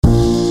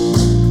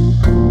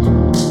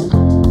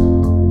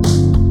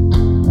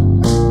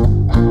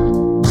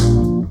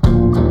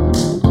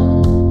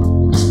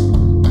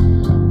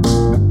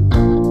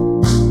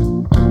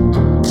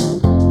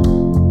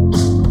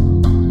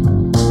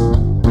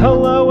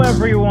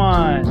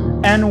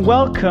everyone, and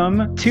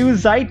welcome to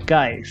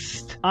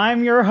Zeitgeist.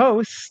 I'm your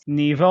host,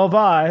 Niv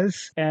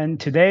Elvaz, and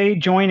today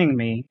joining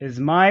me is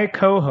my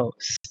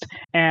co-host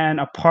and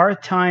a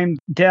part-time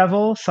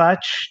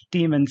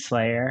devil/demon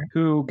slayer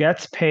who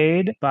gets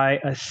paid by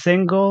a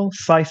single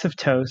slice of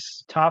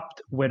toast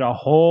topped with a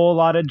whole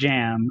lot of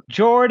jam,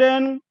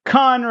 Jordan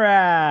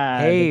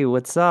Conrad. Hey,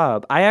 what's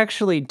up? I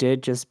actually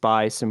did just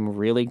buy some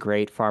really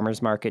great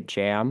farmer's market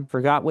jam.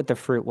 Forgot what the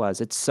fruit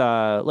was. It's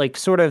like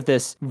sort of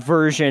this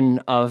version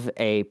of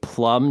a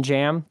plum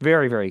jam.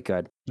 Very, very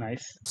good.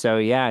 Nice. So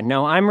yeah,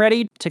 no, I'm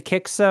ready to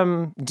kick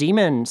some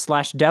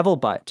demon/devil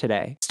butt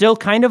today. Still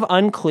kind of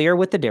unclear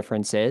what the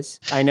difference is.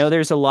 I know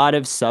there's a lot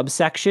of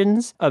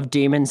subsections of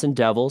demons and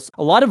devils,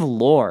 a lot of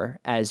lore,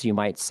 as you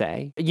might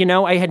say. You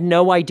know, I had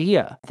no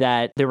idea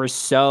that there was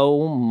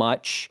so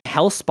much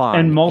hellspawn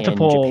And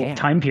multiple in Japan.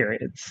 time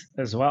periods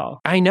as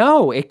well. I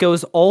know, it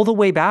goes all the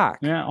way back.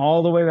 Yeah,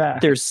 all the way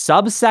back. There's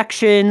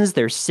subsections,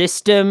 there's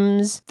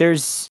systems,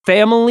 there's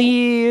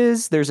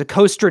families, there's a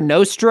Costa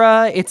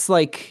Nostra. It's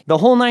like the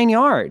whole 9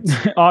 yards.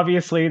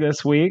 Obviously,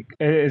 this week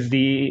is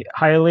the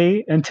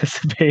highly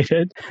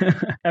anticipated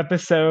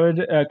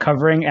episode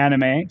covering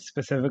anime,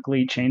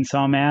 specifically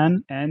Chainsaw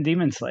Man and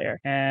Demon Slayer.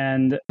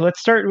 And let's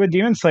start with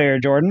Demon Slayer,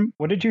 Jordan.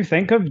 What did you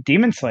think of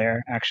Demon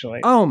Slayer, actually?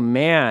 Oh,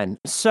 man.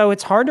 So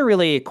it's hard to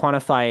really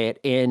quantify it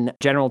in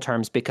general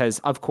terms because,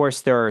 of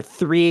course, there are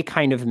three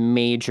kind of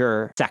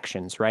major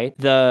sections, right?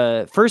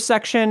 The first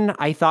section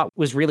I thought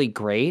was really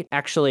great.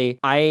 Actually,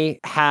 I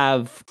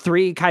have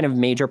three kind of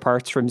major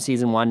parts from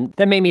season one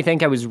that made me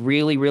think I was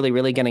really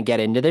going to get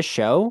into this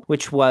show,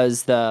 which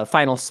was the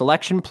final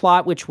selection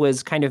plot, which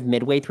was kind of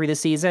midway through the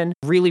season.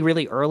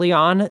 Really early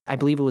on, I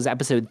believe it was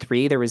episode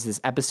 3, there was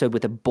this episode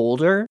with a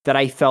boulder that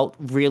I felt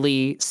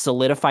really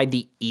solidified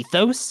the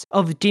ethos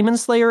of Demon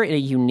Slayer in a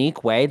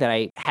unique way that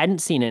I hadn't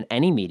seen in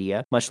any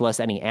media, much less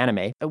any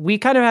anime. We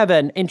kind of have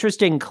an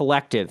interesting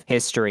collective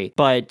history,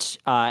 but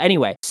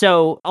anyway,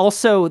 so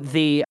also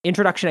the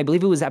introduction, I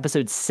believe it was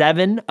episode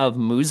 7 of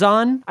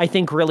Muzan, I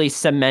think really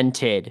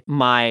cemented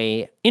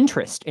my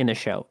interest in the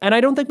show. And I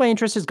don't think my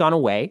interest has gone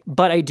away,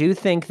 but I do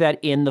think that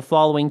in the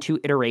following 2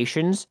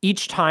 iterations,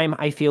 each time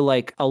I feel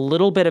like a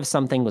little bit of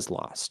something was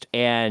lost.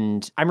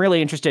 And I'm really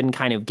interested in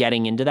kind of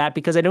getting into that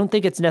because I don't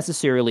think it's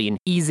necessarily an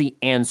easy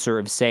answer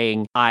of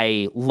saying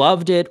I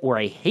loved it or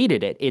I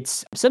hated it.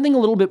 It's something a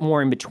little bit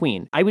more in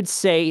between. I would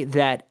say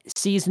that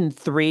season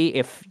 3,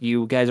 if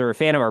you guys are a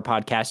fan of our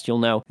podcast, you'll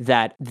know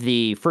that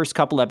the first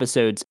couple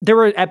episodes, there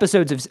were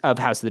episodes of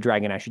House of the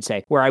Dragon, I should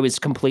say, where I was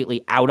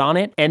completely out on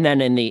it. And then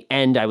in the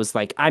end, I was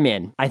like, I'm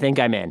in. I think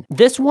I'm in.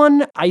 This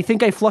one, I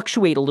think I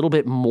fluctuate a little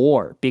bit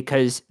more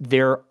because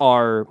there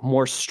are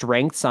more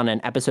strengths on an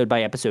episode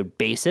by episode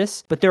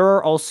basis, but there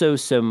are also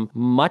some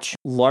much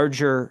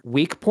larger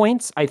weak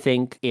points, I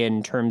think,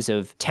 in terms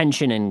of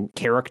tension and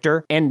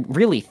character and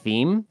really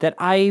theme that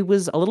I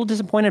was a little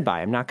disappointed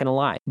by. I'm not going to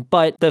lie.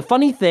 But the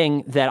funny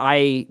thing that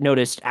I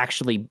noticed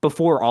actually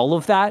before all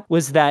of that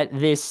was that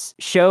this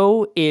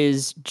show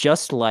is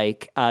just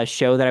like a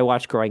show that I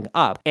watched growing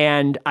up.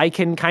 And I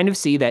can kind of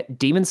see that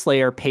Demon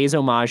Slayer pays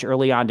homage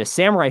early on to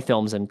samurai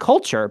films and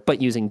culture,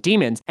 but using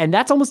demons. And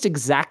that's almost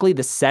exactly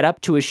the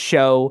setup to a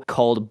show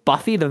called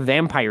Buffy the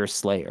Vampire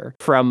Slayer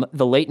from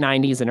the late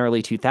 90s and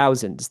early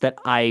 2000s that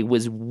I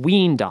was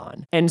weaned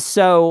on. And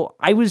so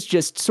I was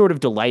just sort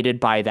of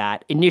delighted by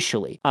that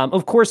initially.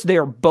 Of course, they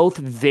are both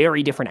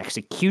very different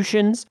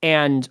executions.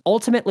 And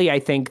ultimately, I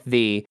think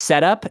the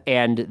setup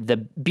and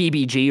the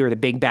BBG or the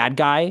big bad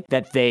guy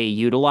that they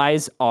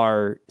utilize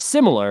are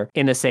similar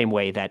in the same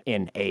way that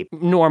in a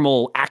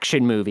normal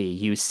action movie,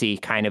 you see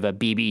kind of a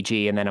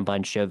BBG and then a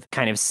bunch of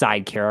kind of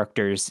side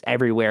characters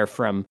everywhere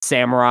from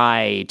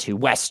samurai to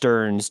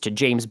westerns to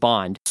James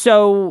Bond.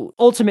 So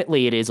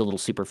ultimately, it is a little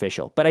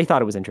superficial, but I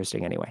thought it was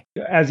interesting anyway.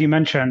 As you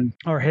mentioned,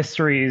 our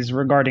histories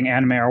regarding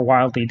anime are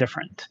wildly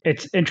different.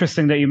 It's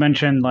interesting that you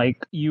mentioned like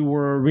you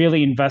were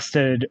really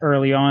invested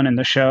early on in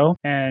the show,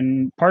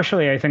 and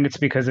partially I think it's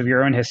because of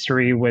your own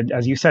history with,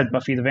 as you said,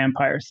 Buffy the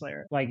Vampire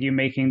Slayer, like you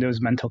making those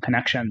mental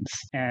connections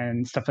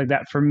and stuff like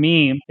that. For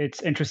me,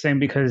 it's interesting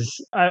because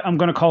I'm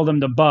going to call them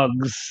the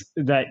bugs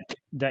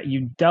that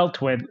you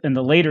dealt with in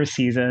the later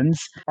seasons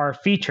are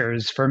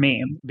features for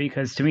me,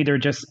 because to me they're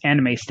just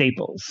anime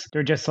staples.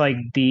 They're just like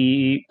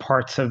the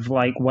parts of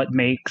like what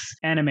makes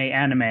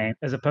anime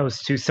as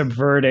opposed to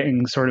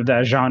subverting sort of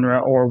that genre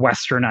or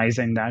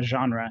westernizing that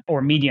genre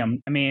or medium.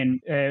 I mean,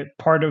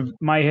 part of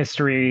my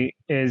history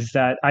is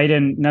that I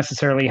didn't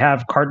necessarily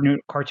have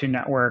Cartoon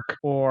Network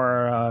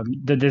or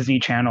the Disney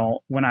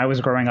Channel when I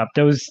was growing up.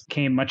 Those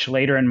came much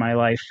later in my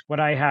life. What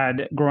I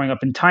had growing up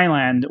in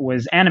Thailand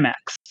was Animax.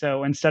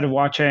 So instead of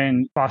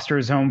watching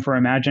Foster's Home for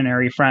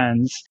Imaginary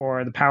Friends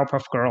or the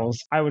Powerpuff Girls,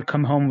 I would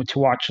come home to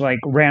watch like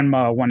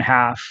Ranma One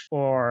Half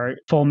or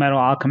Full Metal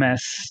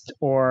Alchemist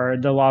or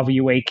The Lava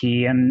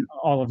Yueki and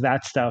all of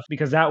that stuff,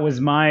 because that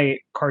was my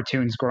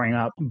cartoons growing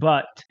up.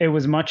 But it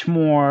was much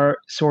more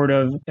sort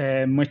of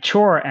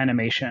mature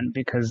animation,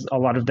 because a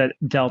lot of that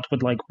dealt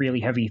with like really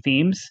heavy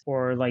themes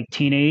or like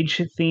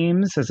teenage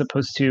themes, as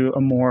opposed to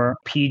a more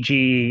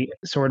PG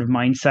sort of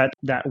mindset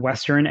that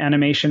Western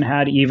animation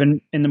had,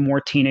 even in the more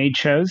teenage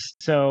shows.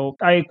 So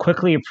I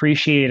quickly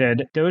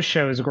appreciated those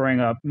shows growing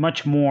up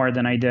much more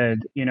than I did,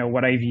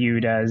 what I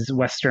viewed as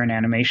Western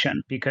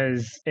animation,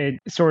 because it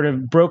sort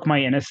of broke my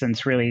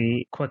innocence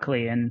really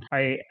quickly. And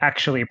I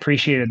actually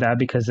appreciated that,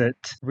 because it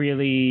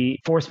really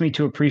forced me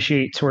to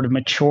appreciate sort of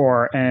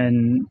mature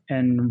and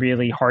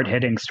really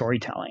hard-hitting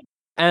storytelling.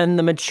 And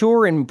the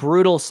mature and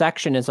brutal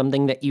section is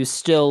something that you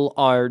still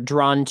are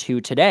drawn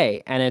to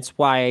today. And it's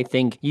why I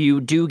think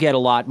you do get a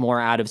lot more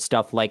out of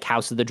stuff like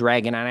House of the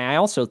Dragon. And I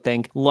also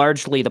think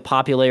largely the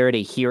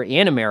popularity here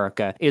in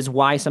America is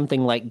why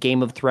something like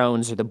Game of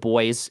Thrones or The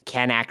Boys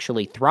can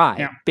actually thrive.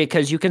 Yeah.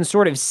 Because you can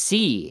sort of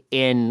see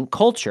in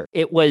culture.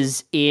 It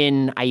was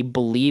in, I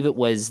believe it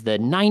was the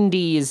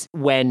 90s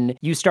when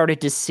you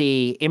started to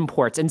see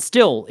imports. And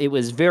still, it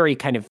was very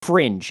kind of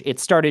fringe. It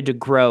started to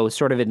grow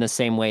sort of in the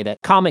same way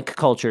that comic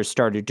culture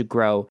started to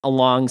grow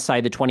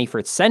alongside the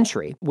 21st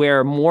century,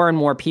 where more and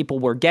more people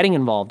were getting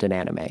involved in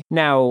anime.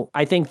 Now,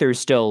 I think there's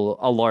still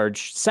a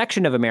large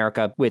section of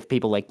America with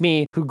people like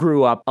me who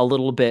grew up a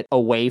little bit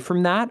away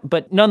from that,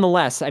 but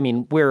nonetheless, I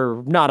mean,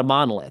 we're not a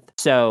monolith.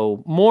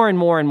 So more and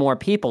more and more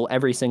people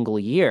every single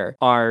year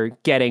are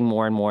getting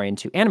more and more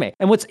into anime.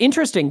 And what's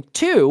interesting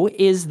too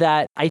is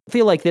that I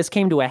feel like this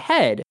came to a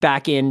head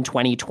back in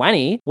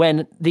 2020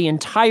 when the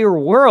entire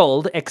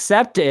world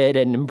accepted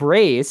and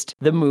embraced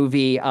the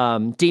movie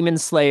Demon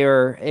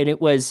Slayer, and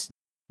it was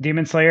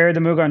Demon Slayer,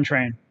 the Mugen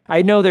Train.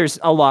 I know there's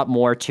a lot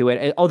more to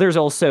it. Oh, there's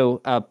also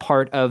a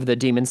part of the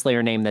Demon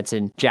Slayer name that's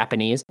in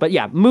Japanese. But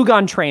yeah,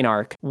 Mugen Train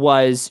arc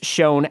was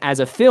shown as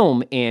a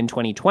film in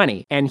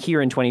 2020. And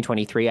here in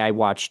 2023, I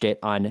watched it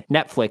on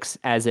Netflix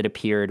as it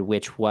appeared,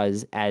 which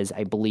was as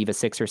I believe a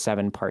 6 or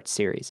 7 part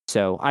series.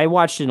 So I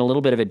watched it in a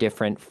little bit of a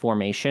different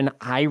formation.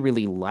 I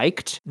really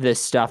liked the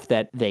stuff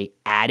that they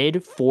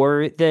added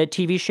for the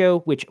TV show,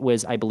 which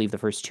was, I believe, the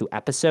first 2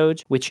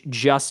 episodes, which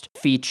just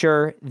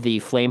feature the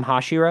Flame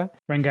Hashira.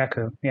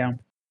 Rengaku, yeah.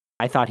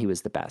 I thought he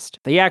was the best.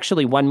 He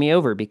actually won me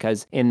over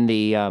because in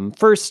the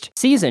first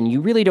season, you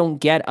really don't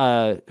get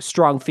a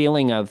strong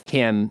feeling of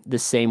him the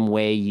same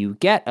way you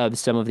get of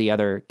some of the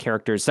other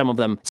characters, some of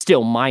them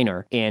still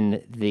minor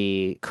in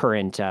the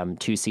current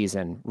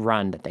 2-season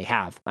run that they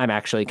have. I'm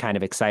actually kind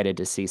of excited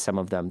to see some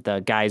of them.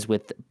 The guys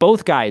with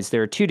both guys,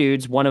 there are 2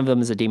 dudes. One of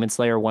them is a Demon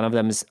Slayer. One of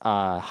them is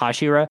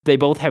Hashira. They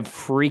both have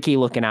freaky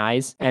looking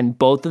eyes, and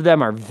both of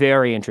them are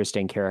very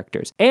interesting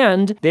characters.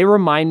 And they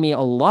remind me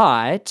a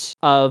lot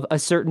of a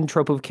certain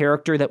trope of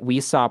character that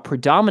we saw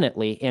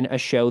predominantly in a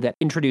show that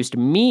introduced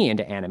me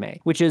into anime,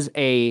 which is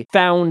a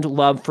found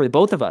love for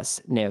both of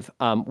us, Niv,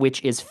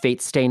 which is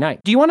Fate Stay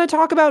Night. Do you want to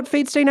talk about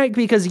Fate Stay Night?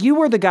 Because you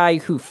were the guy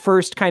who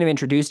first kind of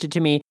introduced it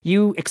to me.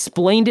 You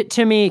explained it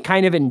to me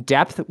kind of in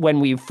depth when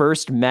we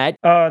first met.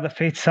 The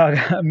Fate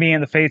Saga, me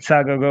and the Fate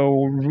Saga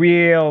go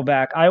real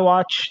back. I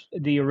watched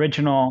the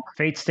original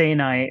Fate Stay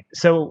Night.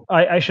 So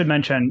I should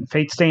mention,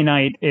 Fate Stay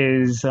Night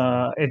is,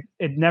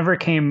 it never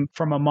came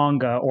from a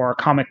manga or a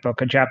comic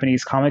book, a Japanese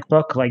comic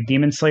book like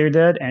Demon Slayer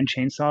did and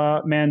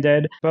Chainsaw Man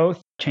did.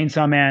 Both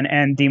Chainsaw Man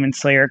and Demon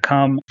Slayer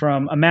come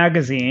from a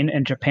magazine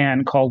in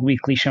Japan called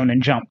Weekly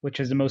Shonen Jump, which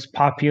is the most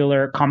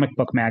popular comic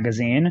book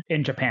magazine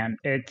in Japan.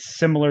 It's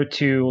similar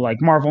to like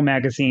Marvel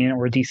magazine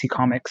or DC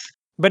Comics.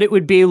 But it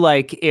would be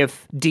like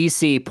if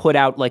DC put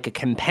out like a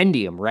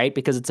compendium, right?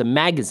 Because it's a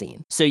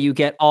magazine. So you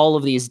get all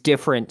of these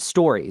different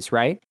stories,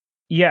 right?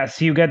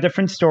 Yes, you get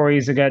different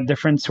stories, you get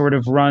different sort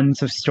of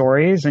runs of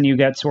stories, and you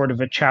get sort of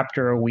a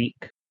chapter a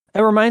week. It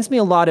reminds me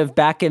a lot of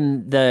back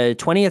in the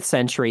 20th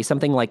century,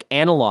 something like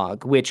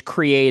Analog, which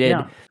created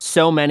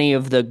so many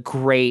of the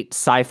great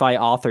sci-fi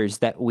authors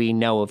that we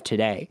know of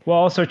today. Well,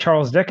 also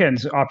Charles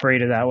Dickens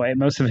operated that way.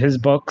 Most of his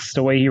books,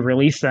 the way he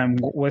released them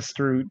was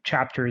through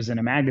chapters in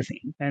a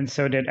magazine. And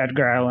so did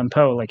Edgar Allan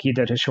Poe. Like he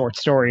did his short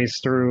stories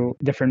through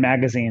different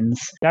magazines.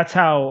 That's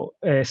how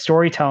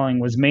storytelling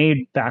was made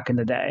back in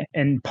the day,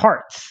 in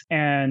parts.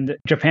 And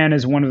Japan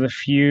is one of the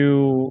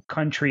few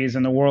countries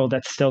in the world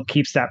that still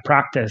keeps that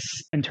practice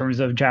in terms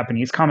of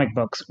Japanese comic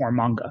books or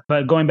manga.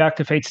 But going back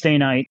to Fate Stay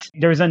Night,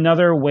 there's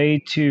another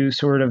way to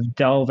sort of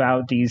delve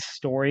out these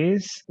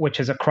stories, which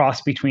is a cross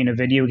between a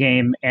video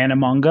game and a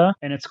manga,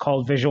 and it's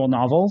called visual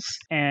novels.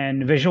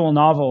 And visual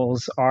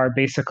novels are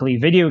basically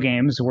video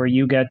games where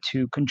you get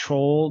to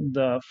control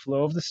the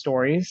flow of the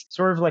stories,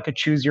 sort of like a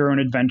choose your own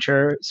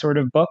adventure sort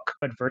of book,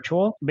 but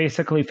virtual.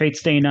 Basically, Fate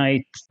Stay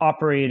Night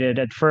operated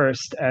at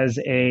first as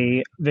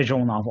a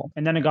visual novel,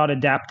 and then it got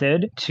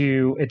adapted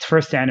to its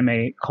first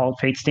anime called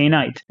Fate Stay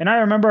Night. Fate. And I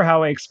remember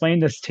how I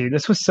explained this to you.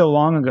 This was so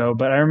long ago,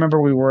 but I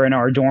remember we were in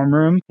our dorm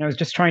room and I was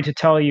just trying to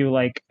tell you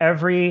like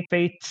every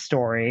Fate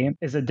story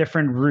is a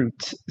different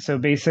route. So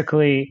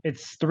basically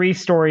it's 3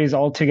 stories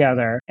all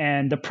together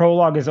and the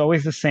prologue is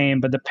always the same,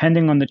 but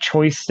depending on the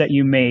choice that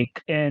you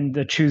make in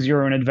the choose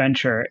your own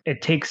adventure,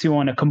 it takes you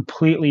on a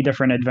completely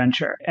different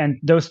adventure. And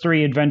those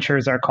 3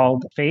 adventures are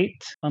called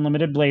Fate,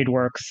 Unlimited Blade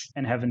Works,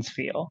 and Heaven's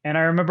Feel. And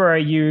I remember I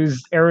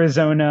used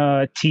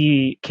Arizona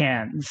tea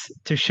cans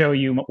to show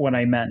you what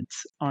I meant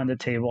on the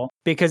table.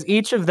 Because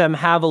each of them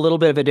have a little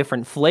bit of a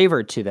different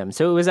flavor to them.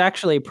 So it was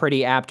actually a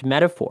pretty apt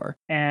metaphor.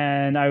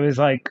 And I was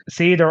like,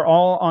 see, they're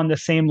all on the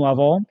same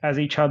level as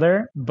each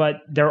other, but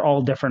they're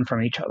all different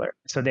from each other.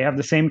 So they have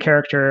the same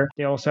character.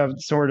 They also have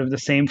sort of the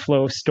same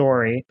flow of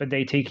story, but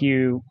they take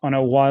you on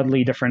a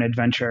wildly different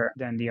adventure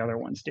than the other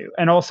ones do.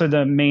 And also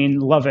the main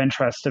love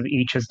interest of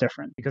each is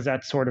different because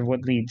that's sort of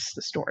what leads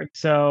the story.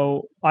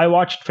 So I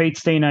watched Fate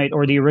Stay Night,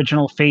 or the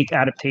original Fate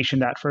adaptation,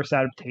 that first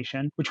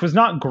adaptation, which was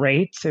not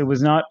great. It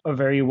was not a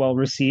very well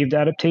received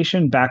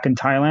adaptation back in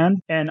Thailand.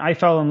 And I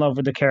fell in love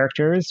with the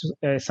characters,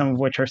 some of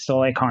which are still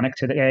iconic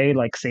today,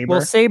 like Saber.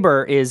 Well,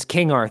 Saber is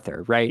King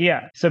Arthur, right?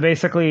 Yeah. So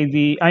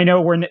basically, I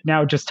know we're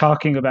now just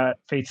talking about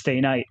Fate Stay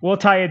Night. We'll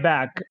tie it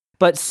back.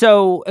 But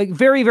so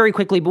very, very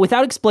quickly, but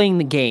without explaining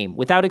the game,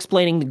 without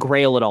explaining the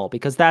Grail at all,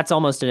 because that's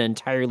almost an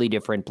entirely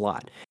different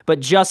plot.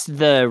 But just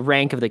the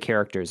rank of the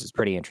characters is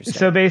pretty interesting.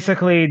 So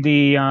basically,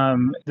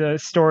 the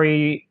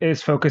story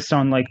is focused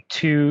on like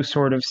 2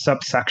 sort of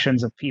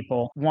subsections of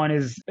people. One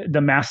is the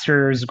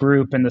masters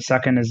group, and the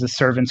second is the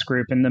servants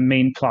group. And the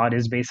main plot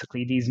is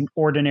basically these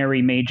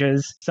ordinary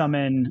mages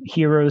summon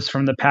heroes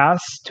from the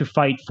past to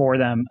fight for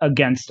them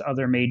against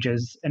other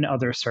mages and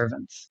other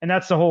servants. And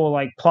that's the whole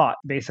like plot.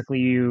 Basically,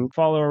 you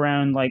follow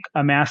around like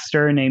a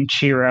master named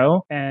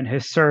Chiro and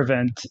his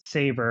servant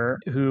Saber,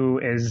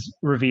 who is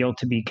revealed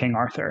to be King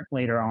Arthur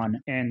later on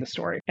in the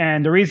story.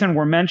 And the reason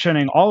we're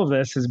mentioning all of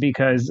this is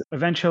because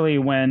eventually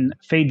when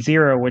Fate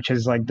Zero, which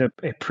is like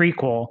a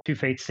prequel to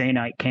Fate Stay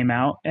Night, came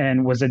out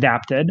and was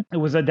adapted, it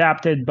was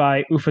adapted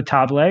by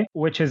Ufotable,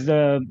 which is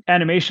the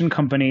animation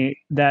company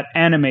that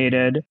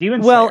animated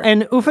Demon Slayer. Well,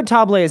 and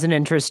Ufotable is an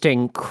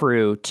interesting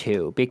crew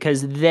too,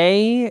 because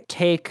they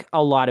take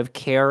a lot of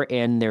care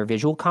in their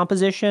visual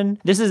composition.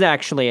 This is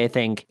actually, I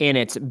think, in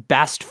its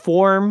best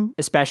form,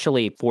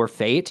 especially for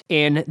Fate,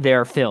 in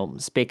their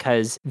films,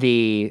 because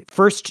the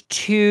first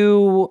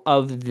 2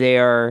 of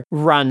their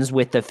runs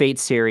with the Fate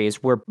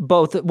series were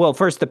both, well,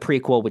 first the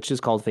prequel, which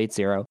is called Fate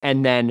Zero,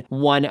 and then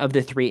one of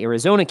the 3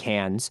 Arizona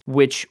cans,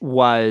 which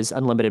was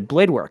Unlimited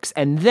Blade Works.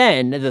 And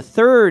then the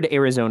 3rd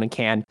Arizona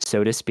can,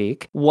 so to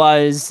speak,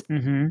 was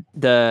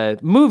the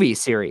movie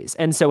series.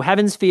 And so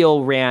Heaven's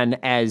Feel ran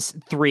as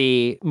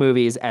 3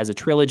 movies as a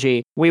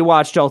trilogy. We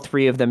watched all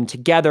 3 of them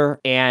together,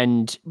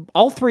 and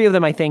all 3 of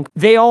them, I think,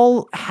 they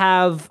all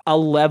have a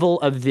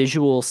level of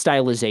visual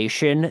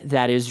stylization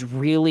that is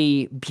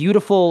really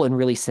beautiful and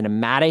really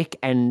cinematic,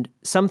 and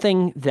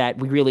something that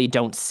we really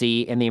don't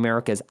see in the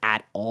Americas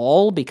at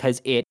all,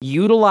 because it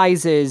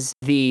utilizes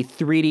the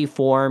 3D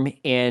form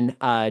in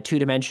a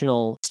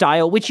 2-dimensional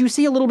style, which you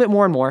see a little bit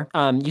more and more.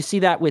 You see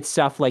that with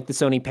stuff like the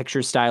Sony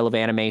Pictures style of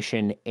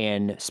animation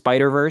in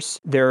Spider-Verse.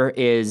 There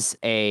is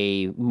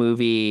a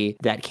movie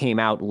that came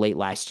out late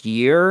last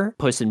year,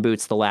 Puss in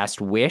Boots: The Last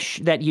Wish,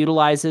 that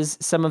utilizes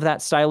some of that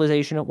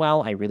stylization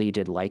well. I really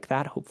did like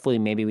that. Hopefully,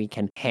 maybe we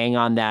can hang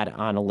on that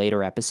on a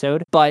later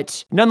episode.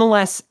 But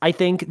nonetheless, I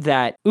think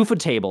that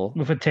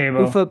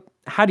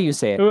how do you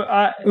say it?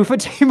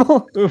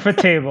 Ufotable?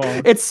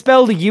 Ufotable. It's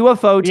spelled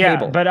UFO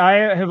table. Yeah, but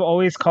I have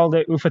always called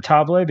it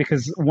Ufotable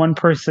because one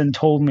person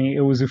told me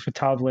it was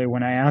Ufotable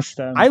when I asked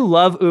them. I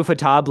love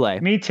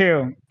Ufotable. Me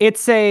too.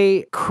 It's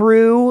a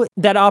crew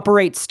that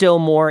operates still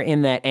more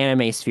in that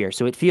anime sphere.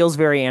 So it feels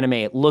very anime.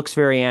 It looks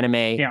very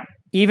anime. Yeah.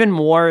 Even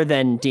more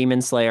than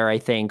Demon Slayer, I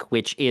think,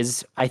 which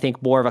is, I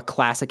think, more of a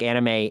classic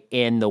anime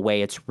in the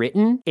way it's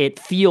written. It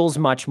feels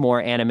much more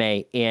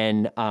anime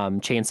in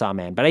Chainsaw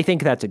Man, but I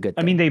think that's a good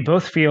thing. I mean, they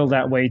both feel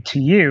that way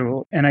to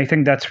you, and I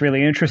think that's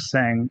really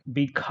interesting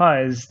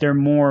because they're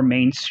more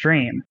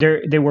mainstream.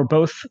 They were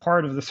both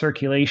part of the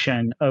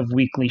circulation of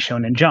weekly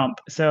Shonen Jump.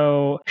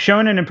 So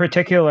Shonen in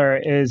particular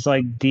is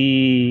like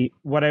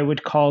what I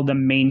would call the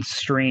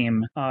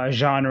mainstream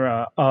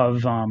genre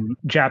of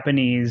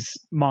Japanese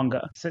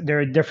manga. So there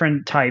are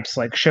different types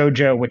like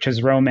shoujo, which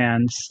is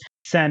romance,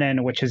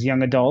 seinen, which is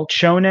young adult.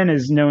 Shonen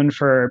is known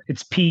for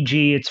it's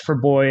PG, it's for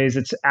boys,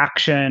 it's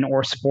action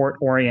or sport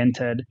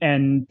oriented.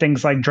 And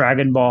things like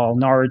Dragon Ball,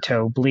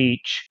 Naruto,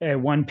 Bleach,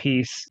 One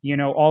Piece,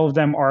 all of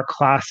them are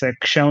classic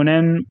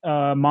shonen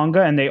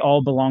manga, and they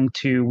all belong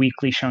to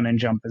Weekly Shonen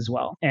Jump as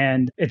well.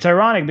 And it's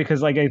ironic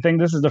because I think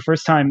this is the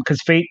first time,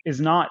 because Fate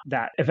is not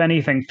that. If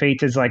anything,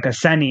 Fate is like a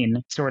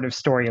seinen sort of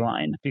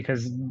storyline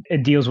because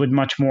it deals with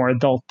much more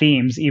adult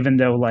themes, even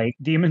though like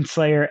Demon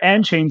Slayer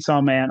and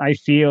Chainsaw Man, I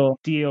feel,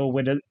 deal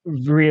with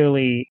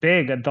really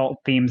big adult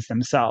themes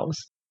themselves.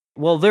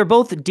 Well, they're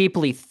both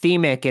deeply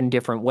themic in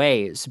different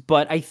ways,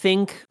 but I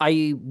think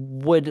I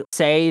would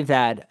say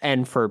that,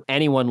 and for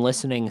anyone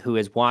listening who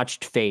has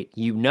watched Fate,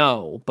 you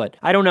know, but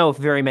I don't know if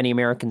very many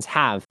Americans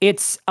have.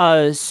 It's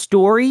a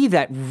story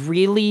that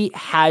really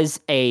has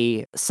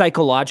a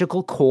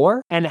psychological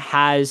core and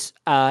has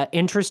an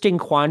interesting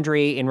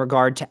quandary in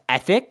regard to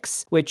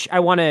ethics, which I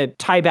want to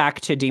tie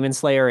back to Demon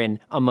Slayer in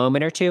a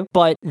moment or two.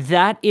 But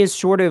that is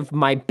sort of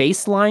my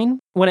baseline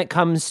when it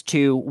comes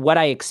to what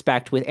I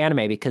expect with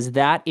anime, because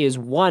that is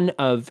one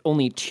of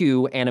only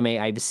 2 anime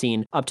I've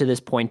seen up to this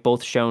point,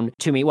 both shown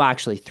to me, well,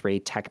 actually 3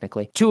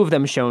 technically. 2 of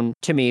them shown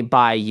to me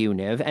by you,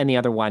 Niv, and the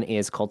other one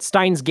is called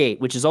Steins Gate,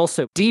 which is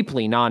also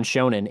deeply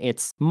non-shonen.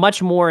 It's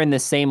much more in the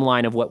same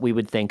line of what we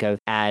would think of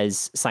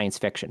as science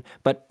fiction.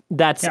 But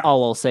that's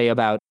all I'll say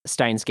about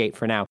Steins Gate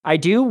for now. I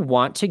do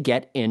want to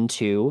get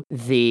into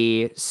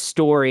the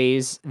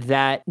stories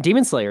that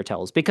Demon Slayer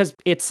tells, because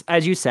it's,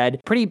 as you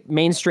said, pretty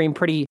mainstream,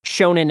 pretty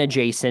shonen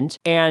adjacent,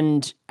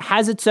 and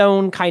has its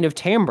own kind of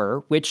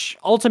timbre, which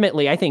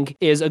ultimately I think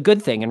is a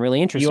good thing and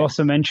really interesting. You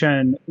also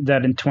mentioned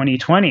that in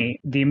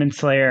 2020, Demon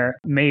Slayer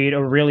made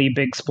a really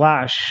big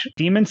splash.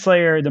 Demon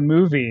Slayer, the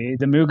movie,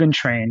 the Mugen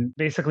Train,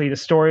 basically the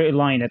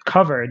storyline it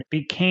covered,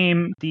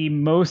 became the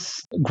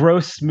most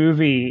gross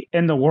movie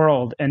in the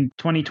world in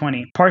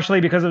 2020,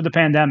 partially because of the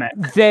pandemic.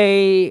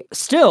 They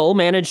still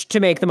managed to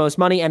make the most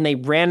money, and they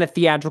ran a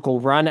theatrical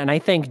run, and I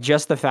think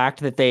just the fact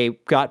that they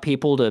got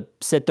people to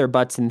sit their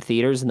butts in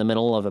theaters in the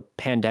middle of a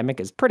pandemic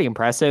is pretty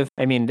impressive.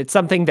 I mean, it's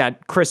something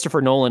that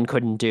Christopher Nolan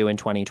couldn't do in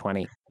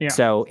 2020. Yeah.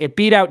 So it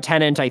beat out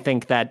Tenet. I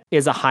think that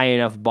is a high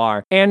enough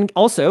bar. And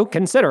also,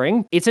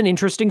 considering it's an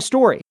interesting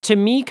story. To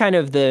me, kind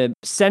of the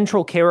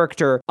central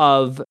character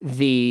of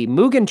the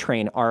Mugen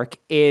Train arc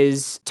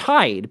is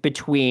tied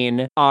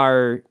between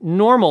our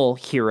normal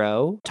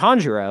hero,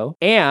 Tanjiro,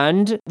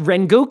 and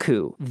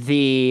Rengoku,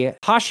 the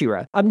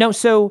Hashira. No,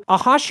 so a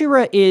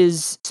Hashira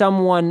is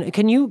someone,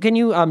 can you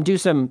do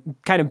some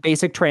kind of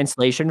basic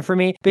translation for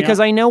me? Because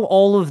I know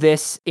all of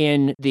this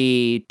in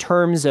the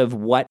terms of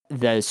what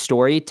the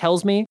story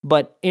tells me,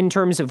 but in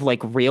terms of like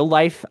real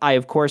life, I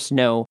of course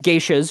know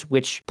geishas,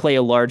 which play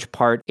a large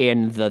part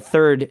in the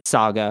 3rd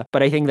saga,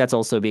 but I think that's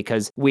also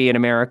because we in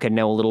America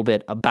know a little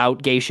bit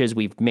about geishas.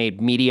 We've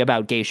made media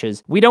about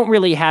geishas. We don't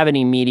really have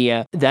any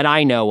media that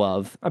I know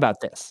of about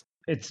this.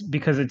 It's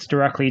because it's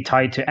directly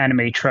tied to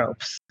anime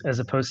tropes as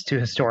opposed to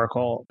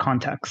historical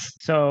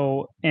context.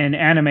 So in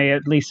anime,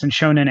 at least in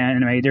shonen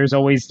anime, there's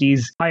always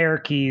these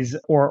hierarchies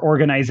or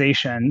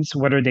organizations,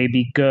 whether they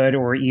be good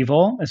or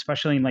evil,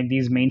 especially in like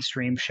these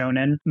mainstream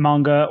shonen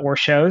manga or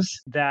shows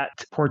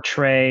that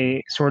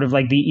portray sort of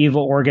like the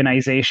evil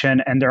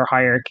organization and their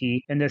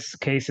hierarchy. In this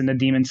case, in the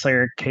Demon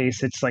Slayer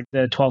case, it's like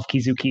the 12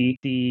 Kizuki,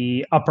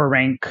 the upper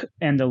rank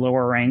and the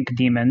lower rank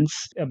demons,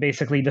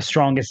 basically the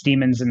strongest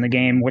demons in the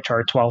game, which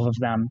are 12 of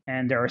them,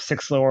 and there are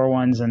 6 lower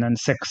ones and then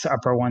 6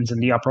 upper ones,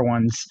 and the upper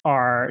ones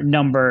are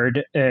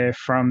numbered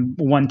from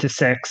 1 to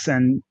 6,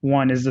 and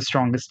 1 is the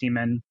strongest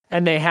demon.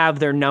 And they have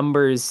their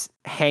numbers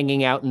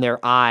hanging out in their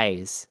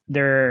eyes.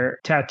 They're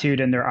tattooed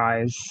in their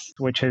eyes,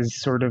 which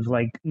is sort of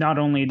like not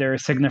only their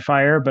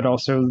signifier, but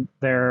also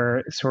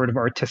their sort of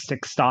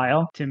artistic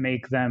style to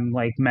make them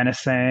like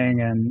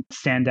menacing and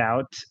stand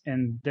out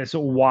in this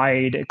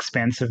wide,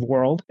 expansive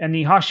world. And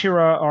the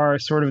Hashira are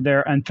sort of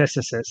their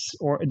antithesis,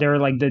 or they're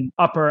like the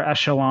upper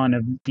echelon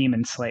of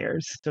demon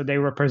slayers. So they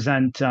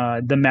represent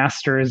the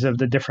masters of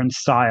the different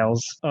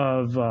styles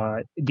of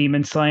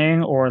demon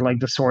slaying, or like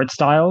the sword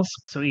styles.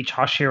 So each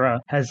Hashira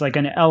has like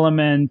an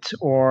element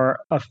or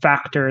a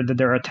factor that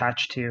they're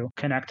attached to,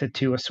 connected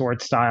to a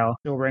sword style.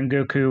 So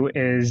Rengoku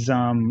is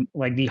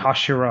like the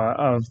Hashira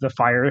of the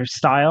fire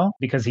style,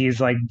 because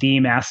he's like the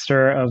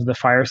master of the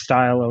fire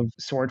style of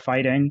sword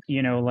fighting.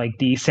 You know, like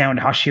the sound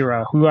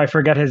Hashira, who I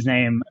forget his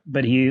name,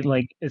 but he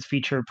like is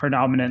featured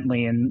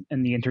predominantly in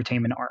the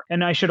entertainment arc.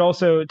 And I should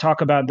also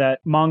talk about that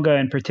manga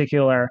in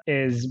particular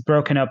is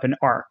broken up in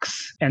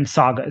arcs and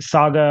sagas.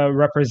 Saga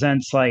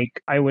represents,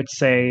 like, I would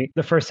say,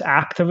 the first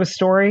act of a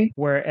story,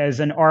 whereas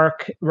an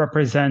arc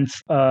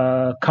represents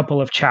a couple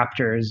of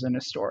chapters in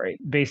a story,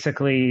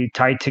 basically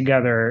tied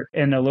together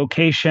in a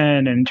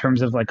location in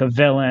terms of like a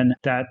villain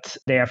that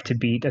they have to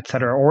beat,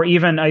 etc. Or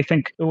even, I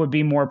think it would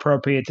be more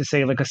appropriate to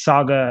say like a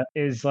saga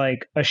is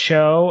like a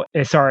show,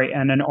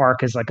 and an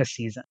arc is like a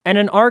season. And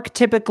an arc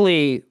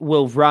typically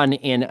will run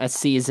in a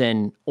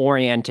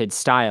season-oriented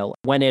style.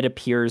 When it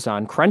appears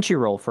on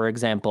Crunchyroll, for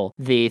example,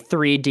 the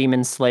 3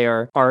 Demon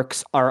Slayer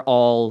arcs are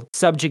all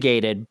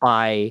subjugated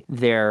by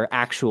their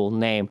actual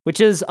name, which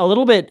is a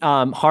little bit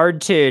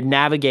hard to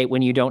navigate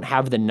when you don't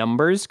have the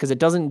numbers, because it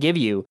doesn't give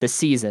you the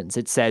seasons.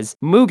 It says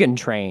Mugen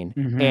Train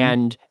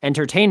and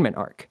Entertainment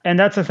Arc. And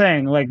that's the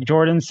thing. Like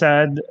Jordan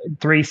said,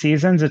 3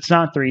 seasons. It's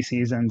not 3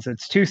 seasons.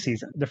 It's 2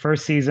 seasons. The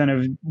first season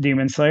of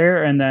Demon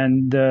Slayer, and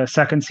then the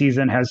second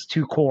season has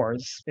 2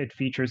 cores. It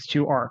features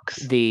 2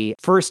 arcs. The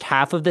first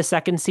half of the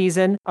second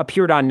season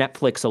appeared on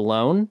Netflix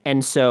alone,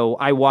 and so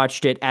I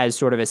watched it as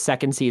sort of a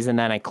second season,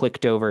 then I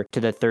clicked over to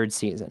the 3rd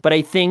season. But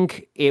I think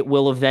think it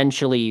will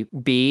eventually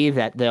be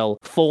that they'll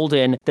fold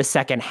in the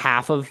second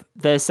half of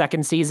the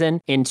second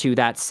season into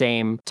that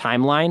same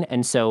timeline.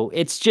 And so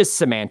it's just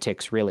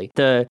semantics, really.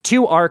 The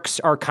two arcs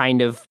are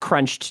kind of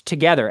crunched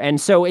together.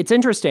 And so it's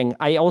interesting.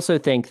 I also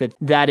think that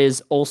that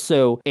is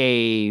also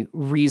a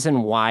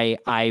reason why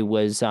I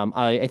was,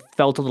 I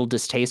felt a little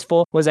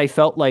distasteful, was I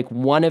felt like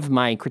one of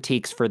my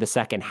critiques for the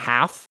second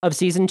half of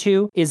season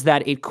 2 is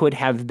that it could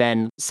have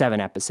been 7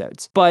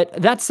 episodes. But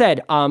that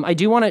said, I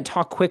do want to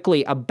talk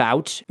quickly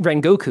about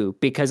Rengoku,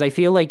 because I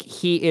feel like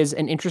he is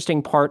an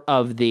interesting part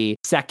of the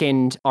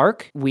second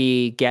arc.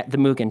 We get the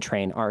Mugen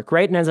Train arc,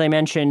 right? And as I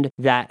mentioned,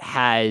 that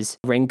has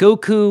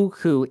Rengoku,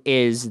 who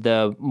is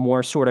the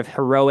more sort of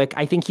heroic,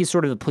 I think he's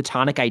sort of the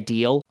platonic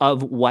ideal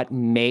of what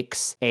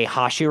makes a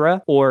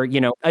Hashira, or,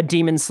 you know, a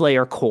Demon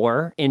Slayer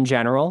core in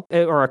general,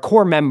 or a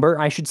core member,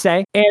 I should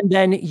say. And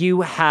then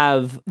you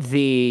have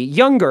the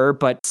younger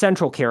but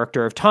central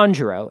character of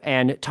Tanjiro.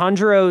 And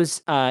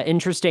Tanjiro's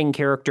interesting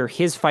character,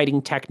 his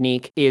fighting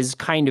technique is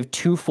kind of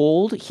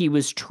twofold. He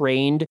was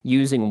trained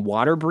using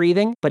water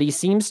breathing, but he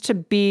seems to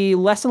be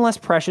less and less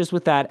precious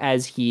with that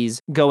as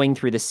he's going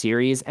through the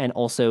series, and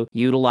also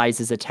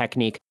utilizes a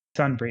technique,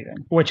 sun breathing,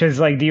 which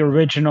is like the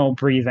original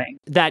breathing.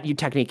 That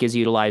technique is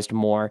utilized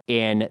more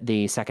in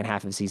the second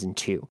half of season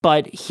 2.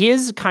 But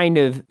his kind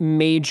of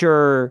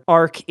major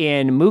arc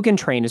in Mugen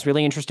Train is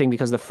really interesting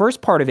because the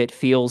first part of it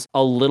feels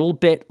a little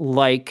bit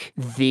like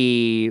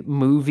the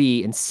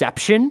movie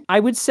Inception,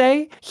 I would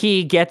say.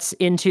 He gets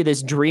into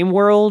this dream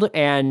world,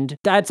 and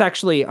that's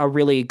actually a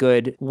really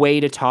good way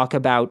to talk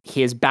about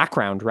his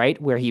background,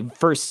 right? Where he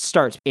first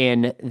starts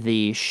in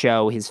the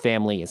show, his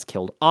family is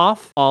killed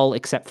off, all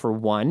except for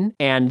one,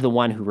 and the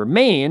one who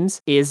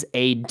remains is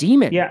a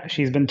demon. Yeah,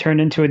 she's been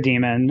turned into a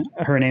demon.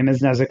 Her name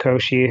is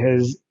Nezuko. She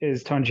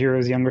is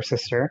Tanjiro's younger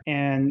sister.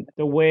 And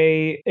the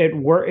way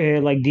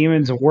like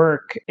demons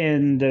work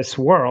in this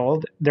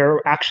world,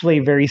 they're actually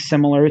very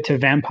similar to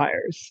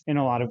vampires in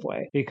a lot of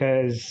way,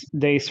 because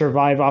they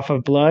survive off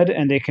of blood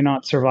and they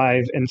cannot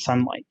survive in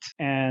sunlight.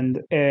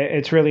 And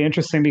it's really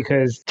interesting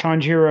because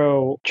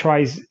Tanjiro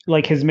tries,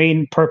 like, his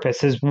main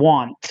purpose, his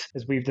want,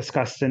 as we've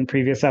discussed in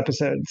previous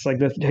episodes, like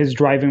his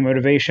driving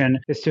motivation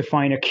is to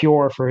find a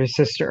cure for his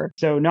sister.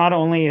 So not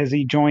only is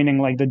he joining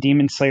like the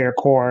Demon Slayer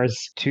cores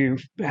to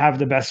have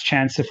the best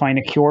chance to find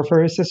a cure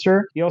for his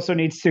sister, he also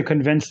needs to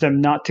convince them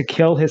not to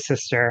kill his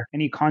sister,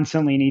 and he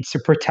constantly needs to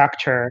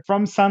protect her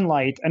from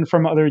sunlight and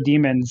from other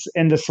demons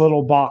in this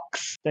little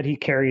box that he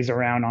carries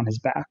around on his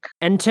back.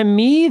 And to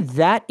me,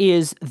 that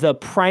is the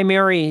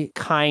primary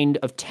kind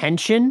of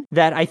tension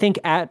that I think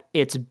at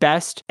its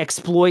best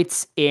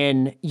exploits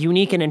in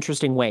unique and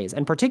interesting ways.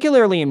 And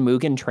particularly in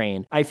Mugen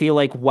Train, I feel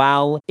like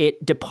while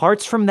it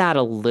departs from that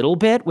a little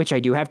bit, which I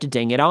do have to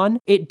ding it on,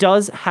 it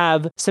does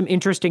have some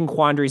interesting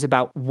quandaries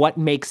about what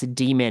makes a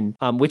demon,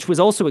 which was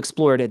also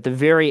explored at the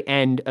very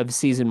end of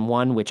season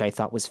 1, which I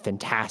thought was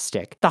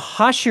fantastic. The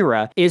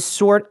Hashira is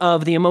sort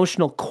of the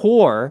emotional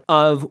core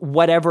of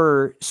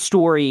whatever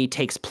story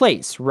takes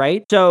place,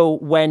 right? So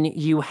when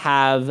you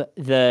have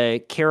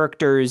the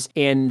characters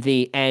in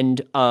the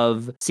end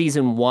of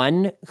season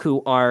 1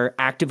 who are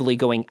actively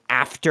going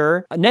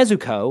after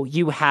Nezuko,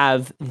 you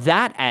have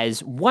that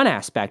as one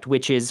aspect,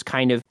 which is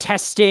kind of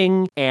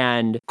testing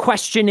and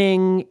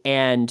questioning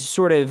and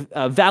sort of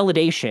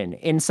validation.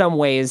 In some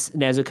ways,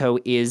 Nezuko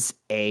is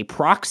a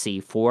proxy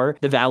for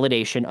the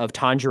validation of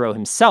Tanjiro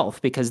himself,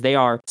 because they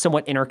are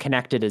somewhat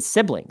interconnected as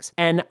siblings.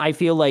 And I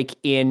feel like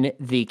in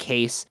the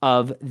case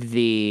of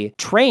the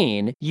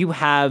train, you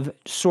have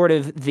sort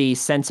of the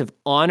sense of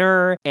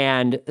honor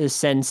and the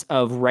sense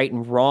of right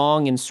and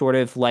wrong and sort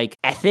of like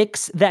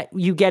ethics that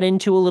you get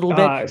into a little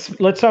bit.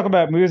 Let's talk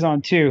about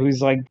Muzan too,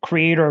 who's like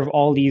creator of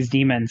all these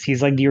demons.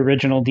 He's like the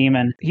original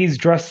demon. He's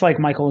dressed like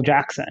Michael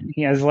Jackson.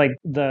 He has like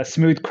the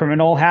smooth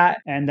criminal hat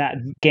and that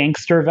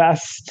gangster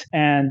vest,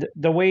 and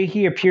the way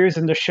he appears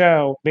in the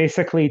show,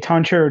 basically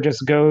Tanjiro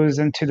just goes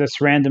into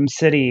this random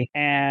city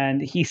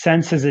and he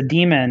senses a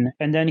demon,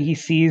 and then he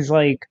sees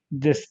like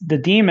the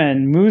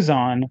demon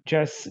Muzan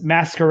just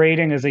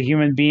masquerading as a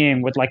human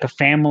being with like a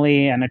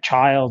family and a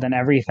child and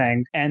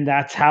everything, and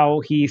that's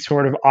how he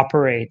sort of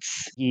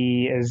operates.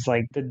 He is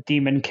like the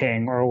demon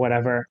king or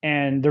whatever.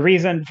 And the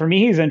reason for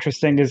me he's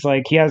interesting is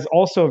like he has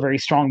also a very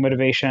strong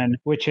motivation,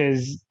 which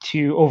is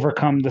to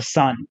overcome the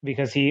sun,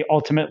 because he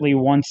ultimately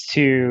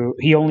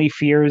he only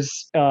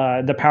fears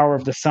the power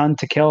of the sun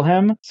to kill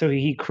him. So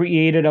he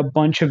created a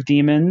bunch of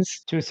demons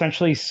to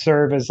essentially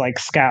serve as like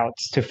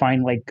scouts to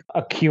find like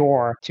a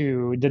cure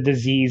to the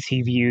disease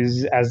he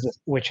views as,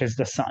 which is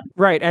the sun.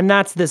 Right, and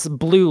that's this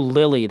blue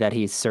lily that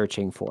he's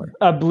searching for.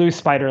 A blue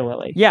spider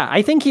lily. Yeah,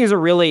 I think he's a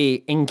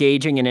really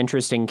engaging and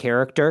interesting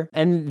character.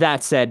 And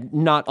that said,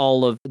 not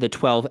all of the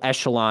 12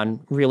 echelon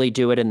really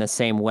do it in the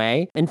same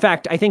way. In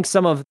fact, I think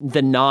some of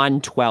the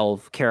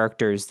non-12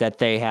 characters that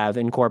they have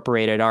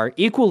incorporated are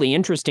equally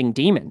interesting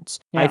demons. demons.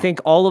 Yeah. I think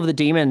all of the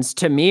demons,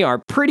 to me, are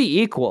pretty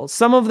equal.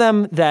 Some of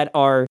them that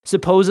are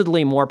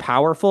supposedly more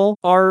powerful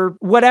are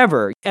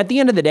whatever. At the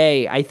end of the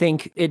day, I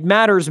think it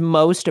matters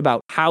most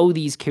about how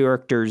these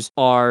characters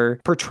are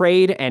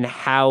portrayed and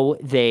how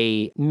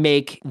they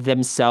make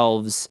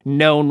themselves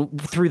known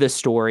through the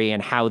story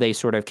and how they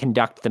sort of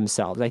conduct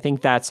themselves. I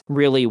think that's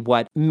really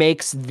what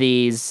makes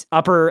these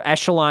upper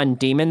echelon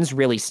demons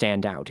really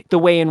stand out. The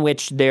way in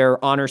which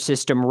their honor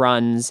system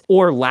runs,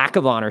 or lack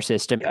of honor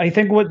system. I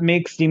think what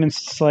makes Demon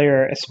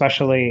Slayer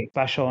especially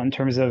special in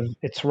terms of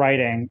its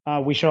writing,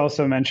 we should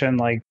also mention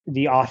like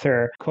the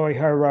author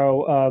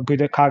Koihiro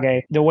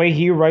Gudakage. The way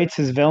he writes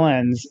his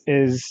villains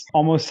is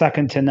almost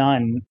second to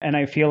none, and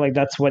I feel like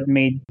that's what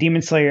made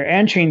Demon Slayer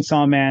and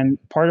Chainsaw Man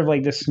part of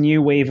like this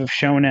new wave of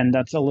shonen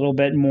that's a little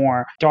bit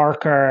more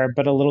darker,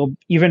 but a little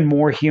even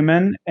more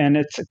human, and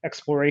its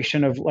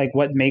exploration of like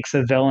what makes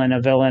a villain,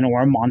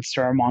 or a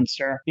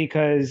monster.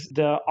 Because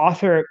the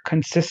author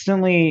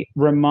consistently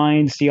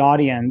reminds the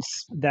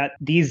audience that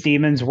these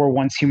demons were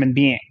once human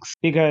beings.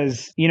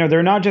 Because,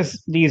 they're not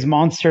just these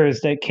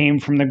monsters that came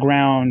from the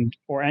ground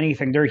or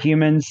anything. They're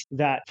humans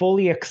that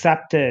fully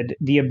accepted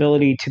the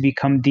ability to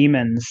become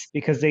demons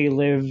because they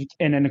lived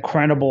in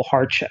incredible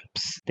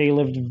hardships. They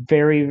lived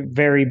very,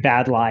 very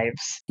bad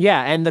lives.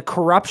 Yeah, and the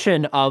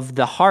corruption of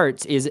the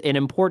hearts is an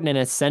important and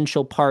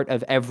essential part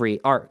of every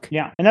arc.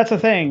 Yeah, and that's the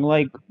thing.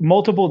 Like,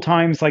 multiple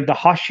times, like, the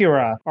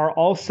Hashira are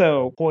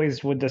also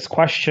poised with this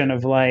question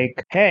of,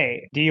 like,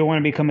 hey, do you want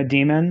to become a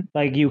demon?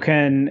 Like, you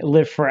can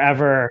live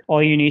forever.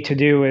 All you need to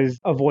do is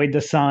avoid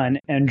the sun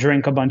and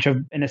drink a bunch of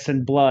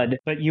innocent blood,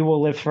 but you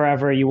will live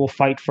forever. You will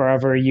fight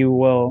forever. You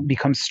will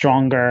become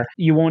stronger.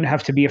 You won't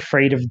have to be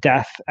afraid of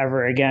death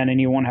ever again,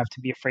 and you won't have to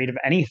be afraid of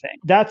anything.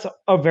 That's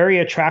a very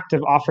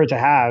attractive offer to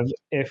have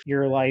if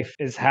your life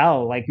is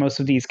hell, like most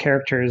of these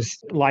characters'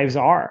 lives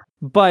are.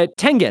 But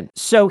Tengen,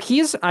 so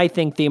he's, I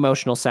think, the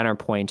emotional center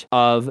point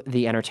of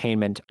the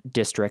Entertainment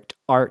District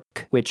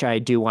arc, which I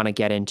do want to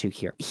get into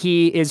here.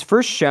 He is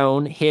first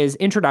shown, his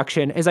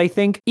introduction is, I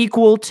think,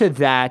 equal to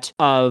that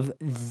of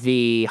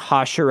the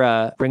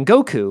Hashira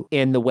Rengoku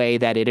in the way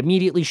that it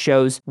immediately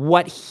shows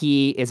what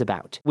he is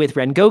about. With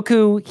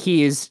Rengoku,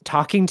 he is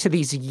talking to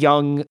these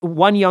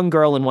one young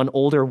girl and one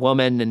older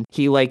woman, and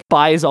he like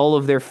buys all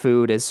of their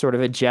food as sort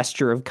of a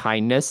gesture of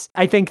kindness.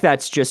 I think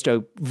that's just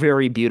a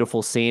very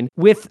beautiful scene.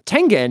 With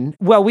Tengen,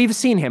 well, we've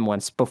seen him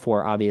once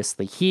before,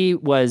 obviously. He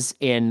was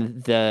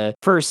in the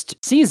first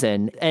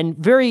season, and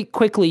very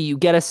quickly you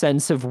get a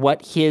sense of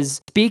what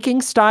his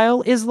speaking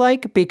style is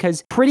like,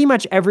 because pretty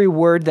much every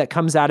word that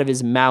comes out of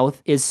his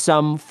mouth is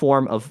some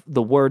form of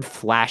the word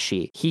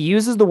flashy. He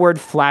uses the word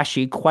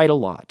flashy quite a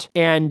lot.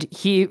 And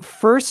he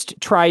first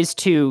tries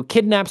to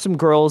kidnap some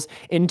girls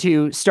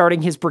into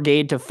starting his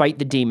brigade to fight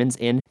the demons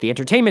in the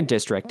Entertainment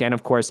District. And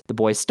of course, the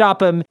boys stop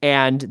him,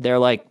 and they're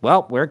like,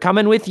 well, we're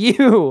coming with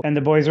you. And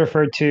the boys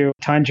referred to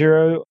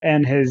Tanjiro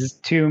and his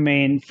two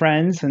main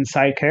friends and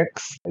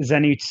sidekicks,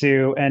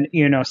 Zenitsu and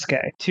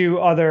Inosuke, two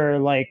other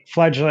like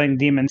fledgling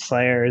demon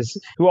slayers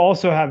who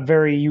also have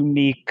very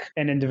unique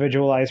and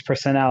individualized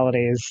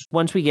personalities.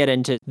 Once we get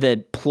into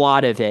the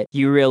plot of it,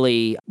 you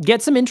really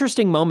get some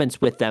interesting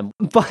moments with them.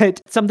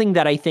 But something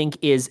that I think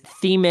is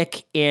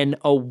themic in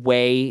a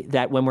way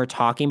that when we're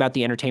talking about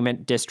the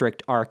Entertainment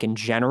District arc in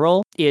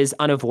general is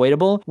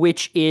unavoidable,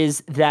 which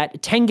is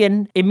that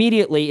Tengen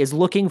immediately is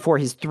looking for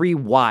his three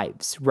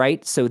wives,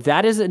 right? So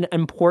that is an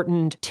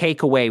important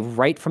takeaway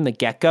right from the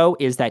get-go,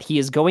 is that he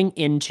is going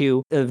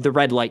into the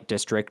red light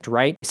district,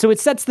 right? So it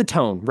sets the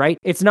tone, right?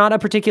 It's not a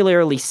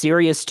particularly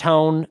serious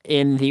tone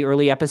in the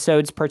early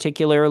episodes,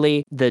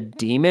 particularly. The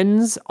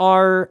demons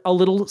are a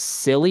little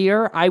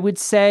sillier, I would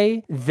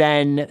say,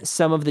 than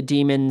some of the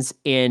demons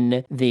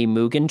in the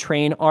Mugen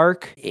Train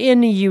arc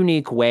in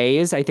unique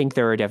ways. I think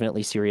there are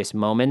definitely serious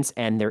moments,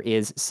 and there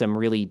is some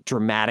really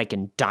dramatic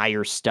and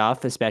dire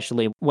stuff,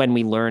 especially when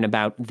we learn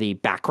about the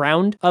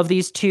background of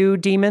these two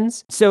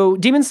demons. So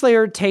Demon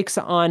Slayer takes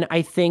on,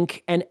 I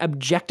think, an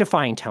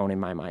objectifying tone in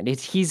my mind.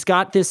 He's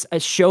got this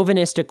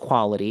chauvinistic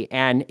quality,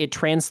 and it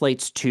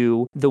translates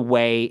to the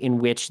way in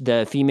which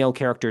the female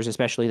characters,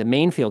 especially the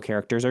main female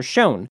characters, are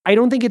shown. I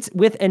don't think it's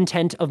with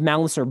intent of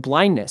malice or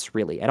blindness,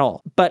 really, at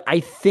all. But I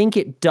think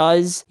it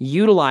does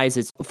utilize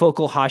its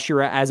focal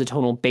Hashira as a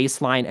tonal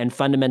baseline and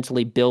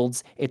fundamentally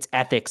builds its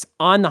ethics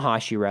on the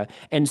Hashira.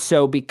 And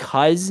so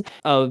because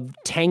of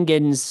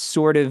Tengen's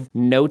sort of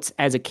notes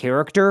as a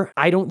character,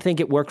 I don't think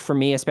it worked for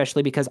me,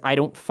 especially because I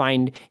don't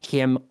find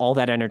him all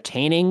that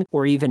entertaining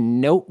or even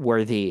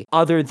noteworthy,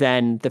 other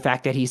than the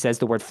fact that he says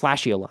the word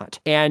flashy a lot.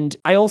 And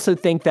I also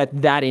think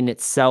that that in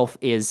itself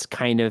is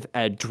kind of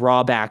a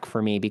drawback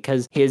for me,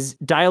 because his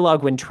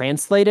dialogue, when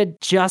translated,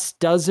 just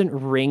doesn't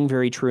ring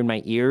very true in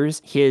my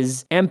ears.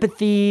 His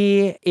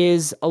empathy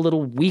is a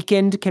little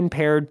weakened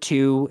compared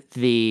to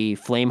the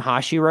Flame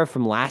Hashira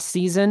from last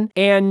season,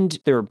 and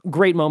there are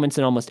great moments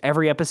in almost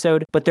every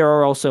episode, but there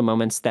are also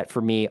moments that that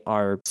for me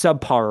are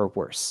subpar or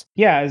worse.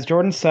 Yeah, as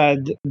Jordan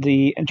said,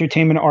 the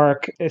entertainment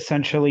arc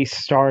essentially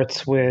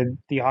starts with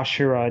the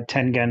Hashira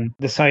Tengen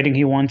deciding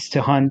he wants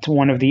to hunt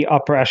one of the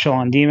upper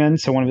echelon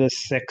demons, so one of the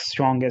 6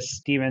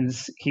 strongest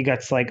demons. He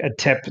gets like a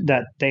tip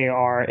that they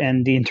are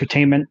in the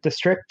entertainment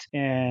district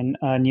in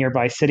a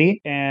nearby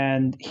city,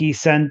 and he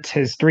sent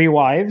his 3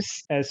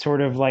 wives as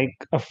sort of like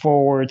a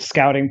forward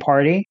scouting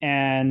party,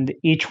 and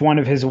each one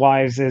of his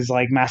wives is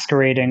like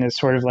masquerading as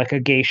sort of like a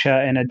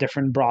geisha in a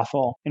different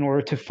brothel in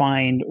order to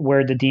find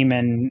where the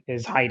demon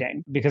is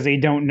hiding, because they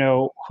don't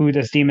know who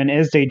this demon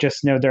is. They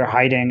just know they're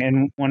hiding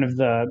in one of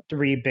the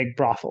 3 big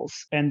brothels.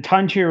 And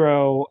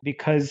Tanjiro,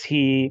 because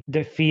he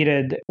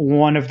defeated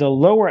one of the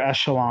lower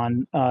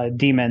echelon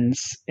demons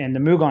in the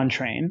Mugen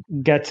Train,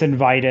 gets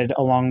invited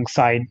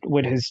alongside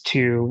with his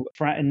 2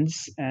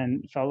 friends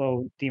and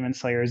fellow demon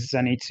slayers,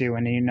 Zenitsu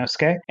and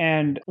Inosuke.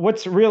 And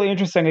what's really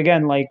interesting,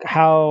 again, like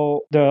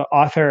how the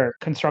author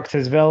constructs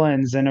his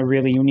villains in a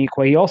really unique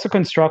way. He also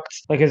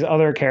constructs like his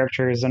other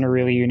characters in a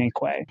really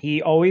unique way.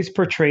 He always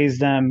portrays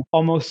them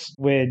almost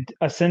with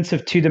a sense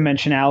of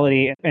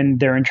 2-dimensionality in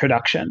their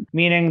introduction,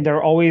 meaning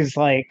they're always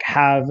like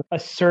have a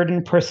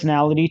certain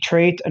personality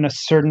trait and a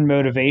certain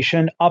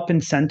motivation up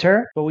in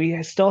center, but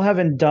we still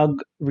haven't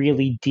dug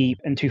really deep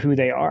into who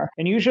they are.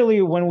 And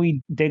usually when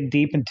we dig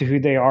deep into who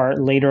they are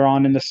later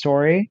on in the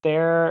story,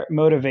 their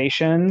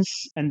motivations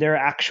and their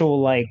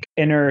actual like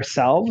inner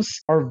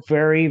selves are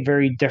very,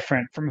 very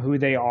different from who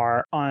they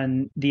are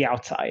on the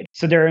outside.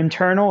 So their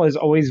internal is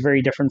always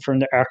very different from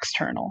their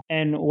external.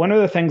 And one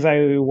of the things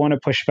I want to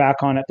push back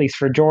on, at least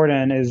for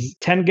Jordan, is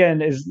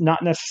Tengen is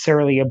not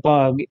necessarily a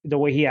bug. The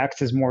way he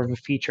acts is more of a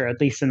feature,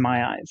 at least in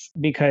my eyes.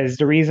 Because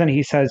the reason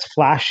he says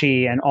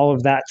flashy and all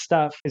of that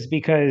stuff is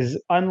because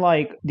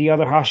unlike the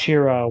other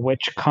Hashira,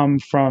 which come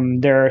from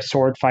their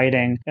sword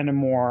fighting in a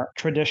more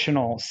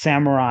traditional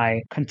samurai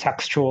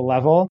contextual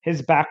level,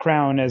 his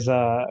background as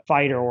a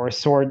fighter or a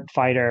sword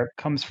fighter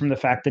comes from the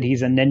fact that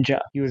he's a ninja.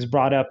 He was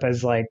brought up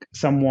as like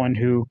someone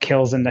who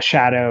kills in the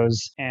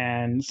shadows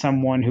and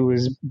someone who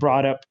was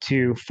brought up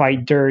to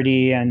fight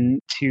dirty and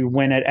to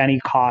win at any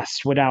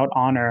cost without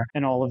honor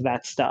and all of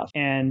that stuff.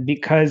 And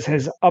because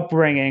his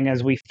upbringing,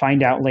 as we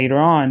find out later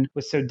on,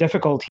 was so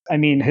difficult, I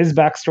mean, his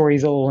backstory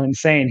is a little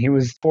insane. He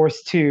was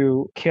forced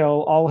to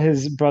kill all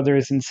his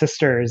brothers and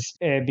sisters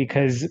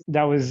because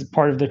that was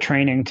part of the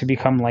training to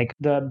become like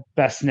the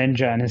best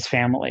ninja in his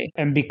family.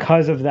 And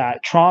because of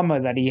that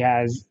trauma that he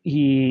has,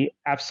 he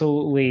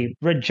absolutely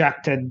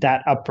rejected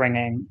that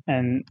upbringing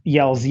and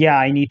yells, yeah,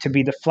 I need to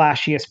be the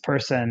flashiest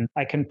person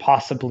I can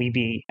possibly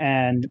be.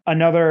 And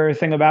another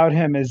thing about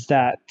him is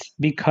that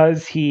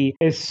because he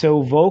is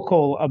so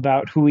vocal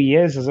about who he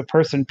is as a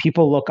person,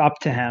 people look up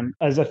to him.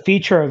 As a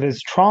feature of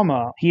his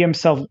trauma, he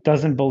himself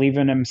doesn't believe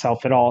in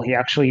himself at all. He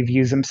actually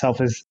views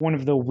himself as one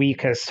of the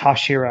weakest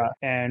Hashira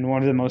and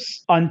one of the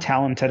most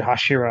untalented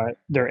Hashira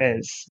there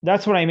is.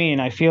 That's what I mean.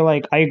 I feel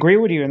like I agree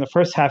with you. In the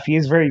first half, he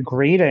is very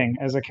grating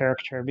as a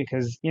character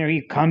because, you know,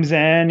 he comes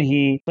in,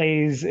 he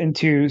plays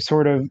into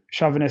sort of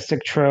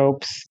chauvinistic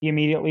tropes. He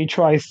immediately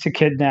tries to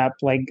kidnap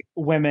like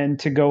women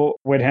to go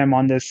with him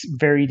on this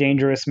very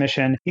dangerous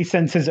mission. He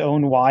sends his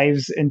own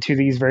wives into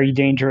these very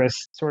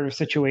dangerous sort of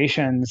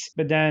situations.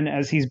 But then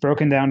as he's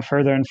broken down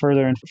further and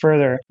further and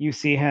further, you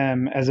see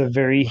him as a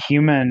very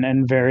human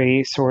and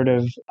very sort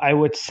of, I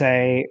would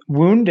say,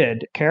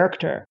 wounded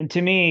character. And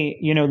to me,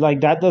 you know,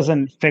 like that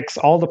doesn't fix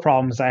all the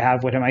problems I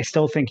have with him. I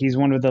still think he's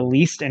one of the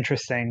least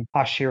interesting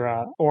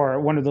Hashira, or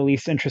one of the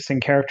least interesting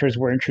characters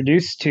we're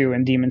introduced to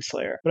in Demon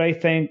Slayer. But I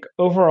think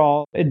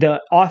overall, the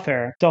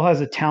author still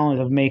has a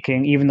talent of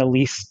making even the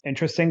least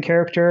interesting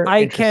character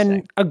interesting.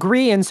 Can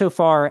agree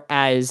insofar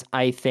as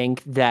I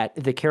think that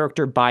the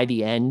character by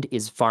the end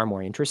is far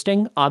more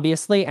interesting,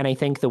 obviously. And I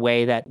think the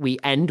way that we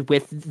end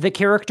with the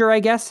character, I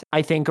guess,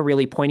 I think a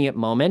really poignant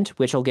moment,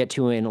 which I'll get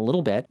to in a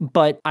little bit.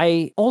 But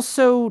I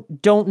also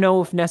don't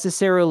know if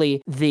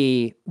necessarily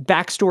the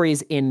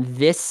backstories in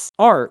this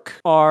arc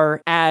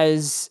are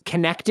as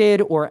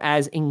connected or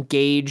as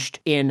engaged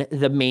in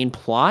the main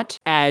plot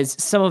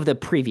as some of the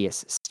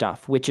previous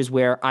stuff, which is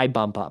where I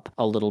bump up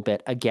a little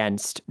bit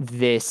against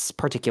this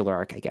particular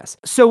arc, I guess.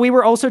 So we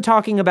were also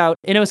talking about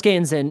Inosuke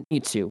and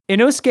Zenitsu.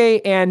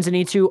 Inosuke and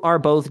Zenitsu are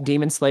both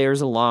demon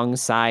slayers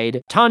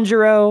alongside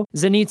Tanjiro.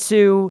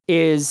 Zenitsu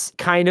is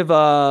kind of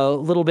a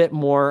little bit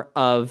more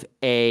of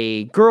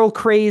a girl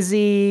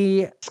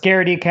crazy,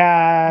 scaredy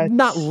cat.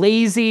 Not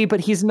lazy, but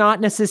he's not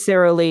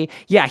necessarily,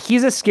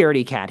 he's a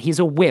scaredy cat. He's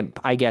a wimp,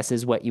 I guess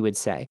is what you would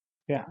say.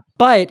 Yeah.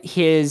 But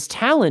his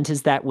talent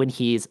is that when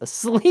he's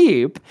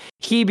asleep,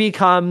 he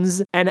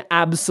becomes an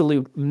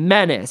absolute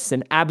menace,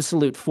 an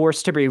absolute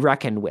force to be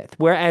reckoned with.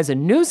 Whereas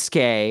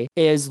Inosuke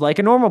is like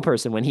a normal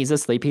person. When he's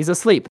asleep, he's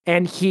asleep.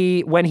 And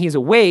when he's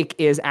awake,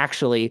 is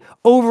actually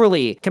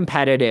overly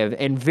competitive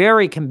and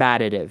very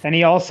combative. And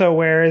he also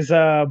wears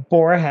a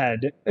boar head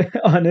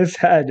on his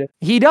head.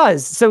 He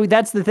does. So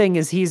that's the thing,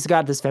 is he's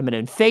got this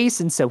feminine face,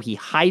 and so he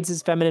hides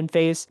his feminine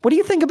face. What do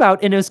you think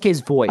about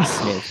Inosuke's voice,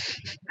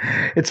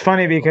 Niv? It's funny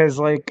funny because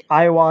like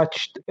I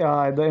watched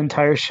the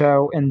entire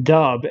show in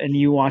dub and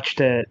you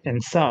watched it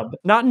in sub.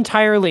 Not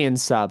entirely in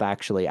sub,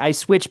 actually. I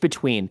switch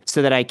between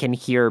so that I can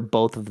hear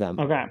both of them.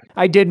 Okay.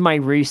 I did my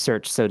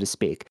research, so to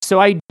speak. So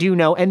I do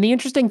know. And the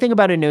interesting thing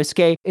about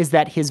Inosuke is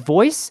that his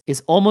voice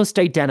is almost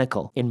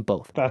identical in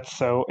both. That's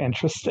so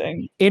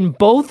interesting. In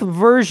both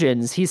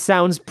versions, he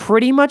sounds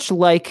pretty much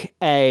like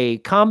a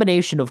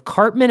combination of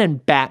Cartman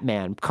and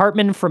Batman.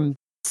 Cartman from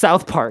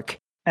South Park.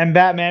 And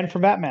Batman for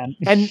Batman.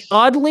 And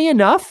oddly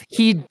enough,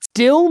 he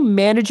still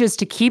manages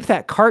to keep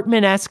that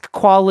Cartman-esque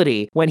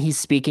quality when he's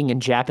speaking in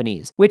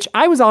Japanese, which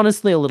I was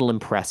honestly a little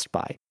impressed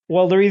by.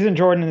 Well, the reason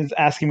Jordan is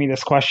asking me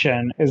this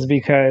question is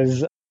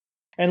because,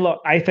 and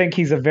look, I think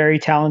he's a very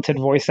talented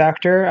voice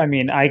actor. I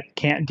mean, I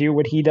can't do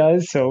what he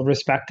does, so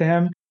respect to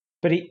him.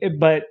 But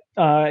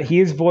he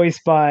is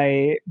voiced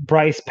by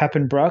Bryce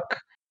Peppenbrook,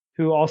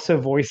 who also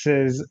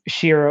voices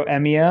Shiro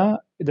Emiya,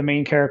 the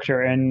main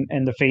character in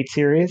the Fate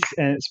series,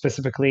 and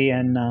specifically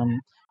in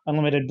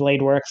Unlimited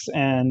Blade Works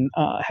and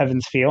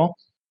Heaven's Feel.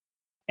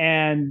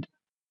 And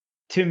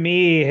to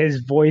me,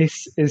 his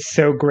voice is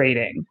so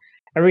grating.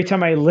 Every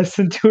time I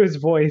listen to his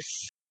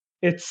voice,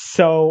 it's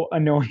so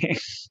annoying.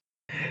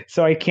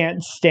 So I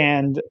can't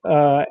stand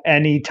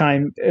any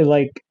time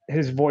like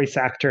his voice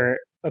actor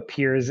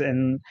appears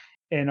in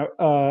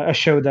a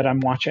show that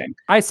I'm watching.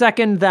 I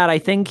second that. I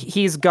think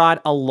he's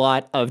got a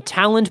lot of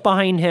talent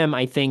behind him.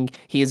 I think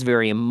he is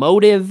very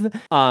emotive,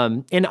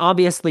 and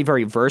obviously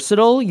very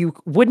versatile. You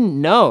wouldn't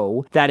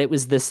know that it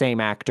was the same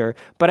actor,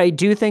 but I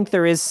do think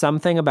there is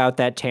something about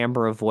that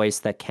timbre of voice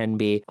that can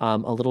be a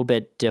little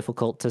bit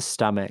difficult to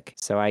stomach.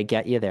 So I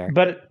get you there.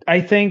 But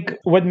I think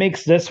what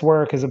makes this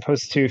work as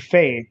opposed to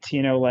Fate,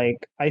 like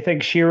I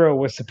think Shiro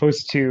was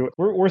supposed to,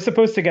 we're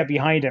supposed to get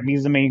behind him.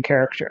 He's the main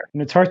character,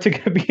 and it's hard to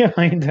get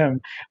behind him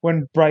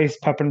when Bryce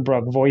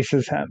Peppenbrook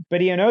voices him. But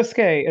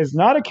Ionosuke is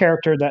not a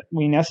character that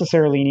we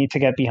necessarily need to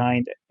get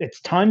behind. It's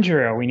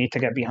Tanjiro we need to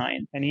get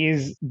behind. And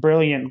he's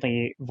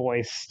brilliantly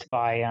voiced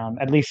by,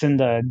 at least in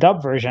the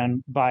dub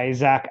version, by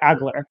Zach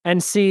Agler.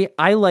 And see,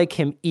 I like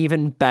him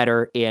even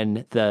better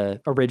in the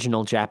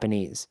original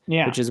Japanese,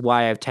 which is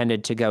why I've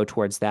tended to go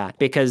towards that.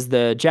 Because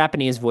the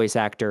Japanese voice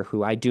actor,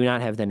 who I do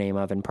not have the name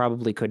of and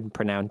probably couldn't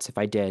pronounce if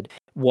I did,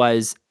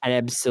 was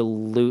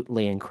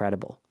absolutely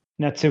incredible.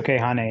 Natsuke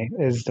Hane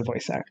is the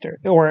voice actor,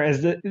 or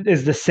is the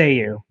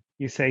Seiyu.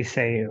 You say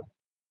Seiyu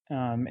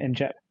in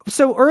Jet.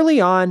 So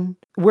early on,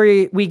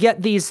 we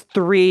get these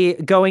three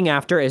going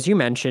after, as you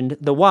mentioned,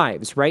 the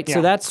wives, right? Yeah.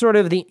 So that's sort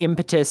of the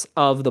impetus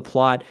of the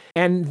plot.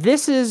 And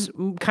this is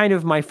kind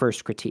of my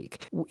first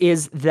critique,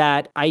 is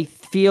that I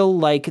feel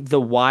like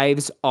the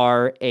wives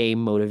are a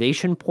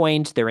motivation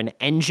point. They're an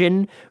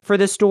engine for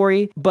the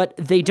story, but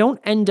they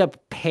don't end up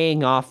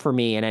paying off for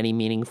me in any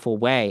meaningful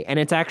way. And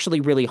it's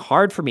actually really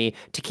hard for me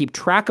to keep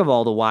track of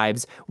all the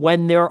wives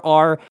when there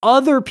are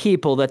other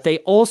people that they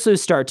also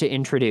start to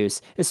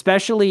introduce,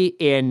 especially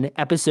in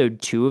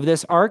episode 2 of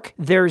this arc.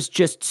 There's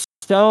just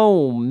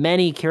so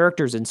many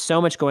characters and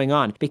so much going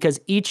on because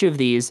each of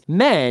these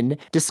men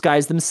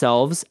disguise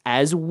themselves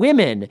as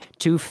women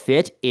to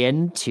fit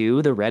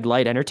into the red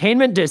light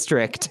entertainment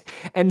district.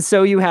 And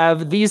so you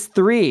have these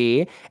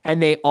three,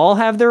 and they all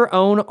have their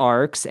own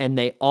arcs and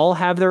they all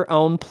have their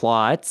own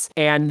plots.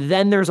 And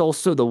then there's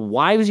also the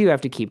wives you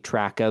have to keep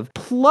track of.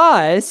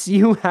 Plus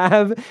you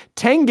have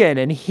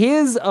Tengen and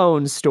his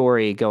own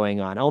story going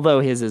on, although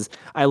his is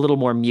a little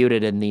more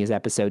muted in these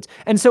episodes.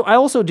 And so I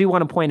also do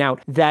want to point out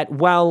that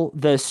while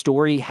the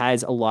story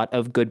has a lot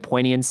of good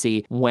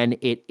poignancy when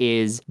it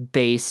is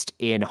based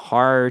in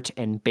heart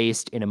and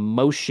based in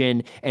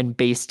emotion and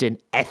based in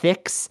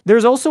ethics,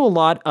 there's also a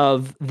lot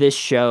of this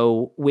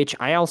show, which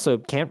I also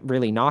can't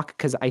really knock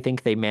because I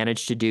think they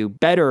managed to do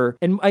better,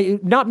 and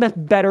not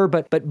better,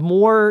 but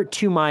more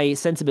to my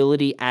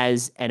sensibility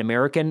as an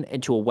American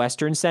and to a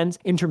Western sense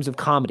in terms of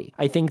comedy.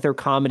 I think their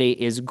comedy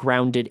is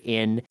grounded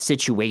in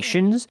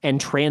situations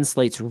and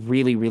translates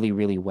really, really,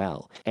 really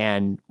well.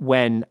 And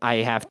when I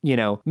have,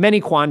 many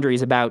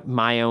quandaries about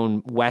my own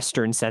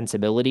Western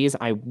sensibilities,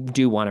 I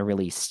do want to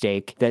really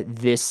stake that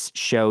this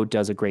show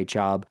does a great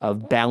job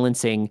of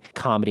balancing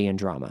comedy and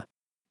drama.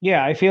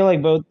 Yeah, I feel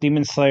like both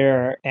Demon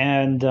Slayer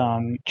and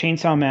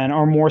Chainsaw Man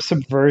are more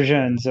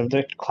subversions of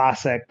the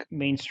classic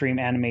mainstream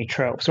anime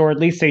tropes, or at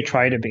least they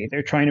try to be.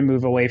 They're trying to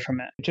move away from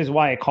it, which is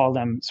why I call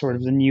them sort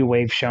of the new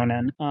wave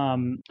shonen.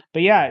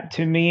 But yeah,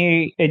 to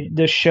me,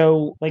 the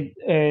show, like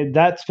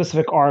that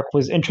specific arc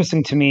was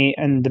interesting to me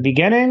in the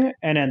beginning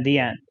and at the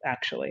end,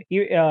 actually.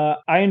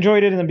 I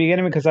enjoyed it in the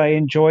beginning because I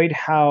enjoyed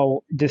how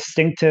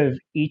distinctive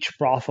each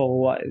brothel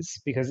was.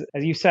 Because,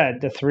 as you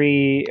said, the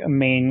three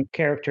main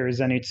characters,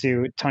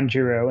 Zenitsu,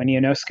 Tanjiro, and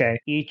Ionosuke,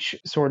 each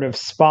sort of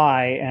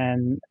spy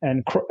and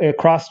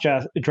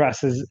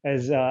cross-dress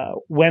as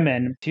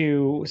women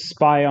to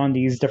spy on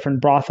these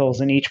different brothels,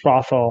 and each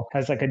brothel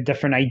has like a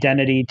different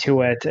identity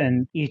to it,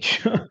 and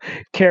each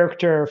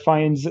character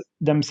finds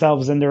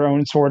themselves in their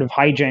own sort of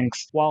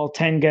hijinks while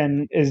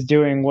Tengen is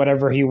doing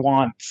whatever he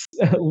wants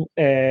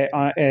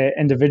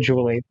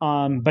individually.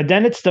 But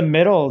then it's the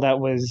middle that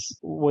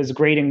was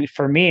grating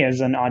for me as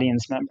an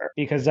audience member,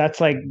 because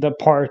that's like the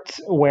part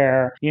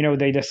where,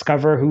 they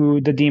discover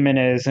who the demon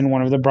is in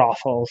one of the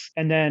brothels,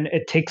 and then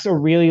it takes a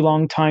really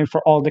long time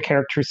for all the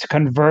characters to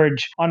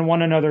converge on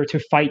one another to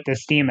fight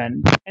this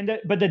demon.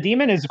 But the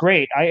demon is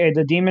great.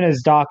 The demon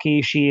is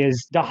Daki. She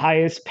is the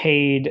highest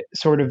paid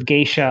sort of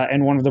geisha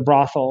in one of the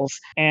brothels,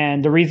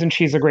 and the reason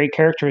she's a great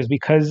character is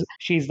because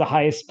she's the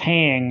highest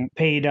paid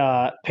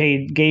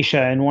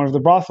geisha in one of the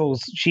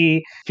brothels.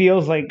 She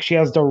feels like she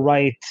has the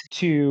right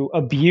to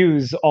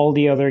abuse all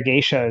the other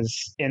geishas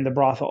in the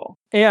brothel.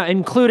 Yeah,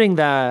 including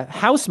the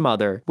house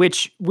mother,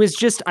 which was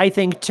just, I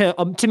think,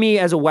 to me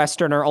as a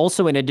Westerner,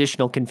 also an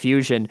additional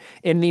confusion.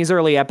 In these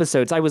early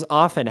episodes, I was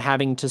often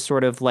having to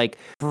sort of like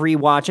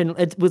rewatch, and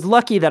it was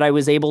lucky that I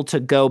was able to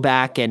go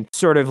back and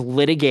sort of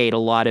litigate a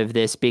lot of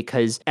this,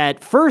 because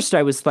at first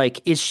I was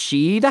like, is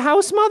she the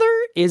house mother?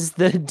 Is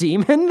the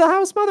demon the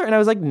house mother? And I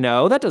was like,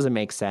 no, that doesn't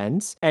make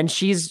sense. And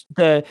she's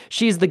the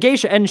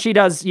geisha, and she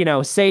does,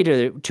 say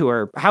to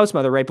her house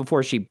mother right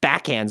before she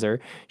backhands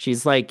her,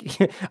 she's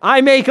like,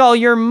 I make all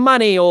your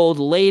money, old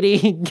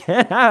lady,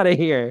 get out of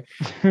here.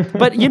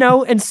 But,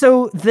 and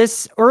so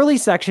this early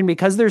section,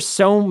 because there's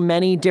so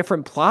many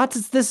different plots,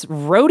 it's this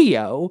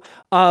rodeo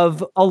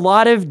of a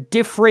lot of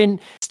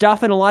different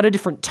stuff and a lot of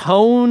different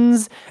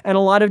tones and a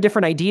lot of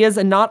different ideas,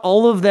 and not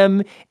all of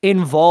them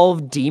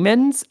involve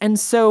demons. And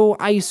so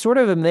I sort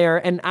of am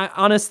there. And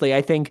honestly,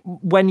 I think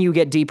when you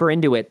get deeper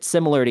into it,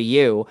 similar to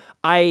you,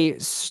 I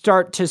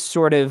start to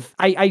sort of,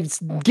 I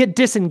get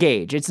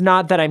disengaged. It's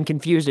not that I'm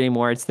confused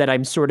anymore. It's that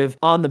I'm sort of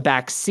on the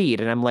back seat,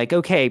 and I'm like,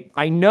 okay,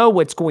 I know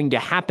what's going to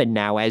happen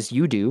now, as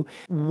you do.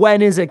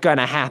 When is it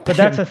gonna happen? But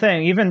that's the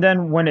thing. Even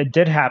then, when it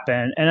did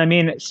happen, and I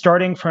mean,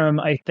 starting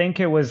from, I think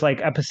it was like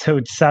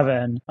episode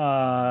 7,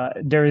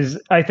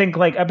 I think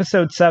like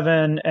episode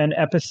 7 and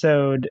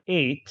episode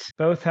 8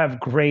 both have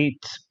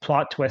great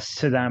plot twists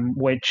to them,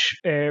 which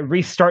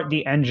restart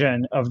the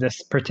engine of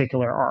this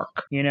particular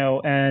arc,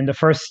 and the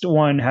first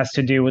one has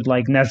to do with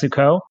like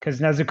Nezuko, because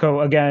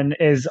Nezuko again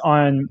is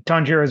on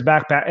Tanjiro's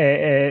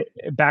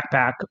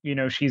backpack.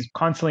 She's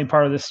constantly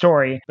part of the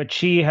story, but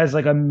she has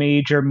like a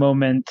major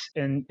moment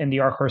in the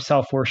arc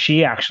herself where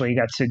she actually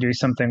gets to do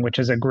something, which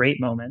is a great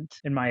moment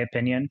in my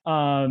opinion.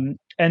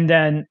 And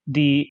then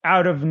the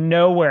out of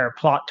nowhere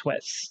plot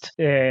twist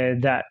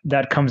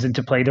that comes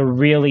into play, the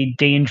really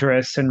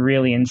dangerous and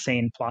really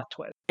insane plot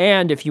twist.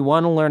 And if you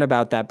want to learn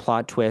about that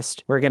plot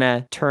twist, we're going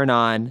to turn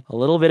on a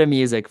little bit of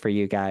music for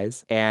you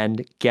guys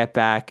and get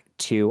back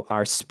to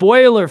our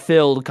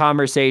spoiler-filled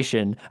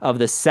conversation of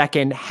the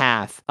second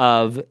half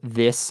of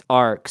this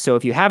arc. So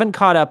if you haven't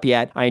caught up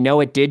yet, I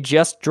know it did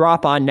just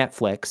drop on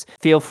Netflix.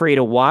 Feel free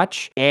to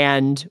watch,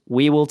 and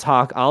we will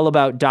talk all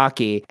about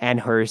Daki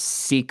and her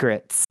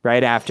secrets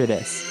right after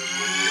this.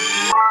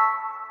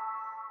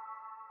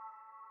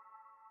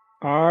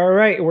 All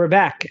right, we're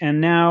back,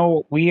 and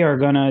now we are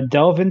going to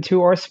delve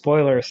into our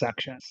spoiler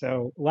section.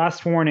 So,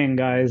 last warning,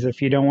 guys,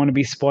 if you don't want to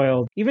be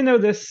spoiled. Even though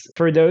this,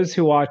 for those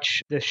who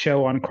watch this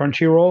show on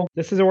Crunchyroll,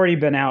 this has already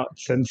been out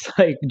since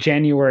like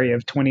January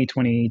of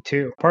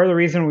 2022. Part of the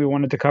reason we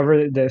wanted to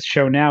cover this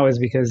show now is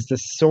because the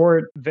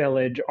Sword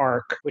Village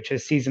arc, which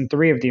is season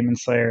 3 of Demon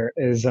Slayer,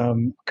 is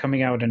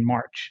coming out in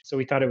March. So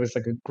we thought it was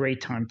like a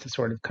great time to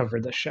sort of cover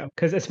this show.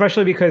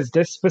 Especially because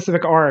this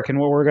specific arc and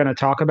what we're going to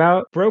talk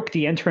about broke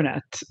the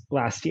internet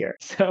last year.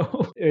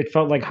 So it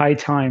felt like high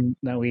time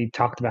that we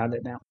talked about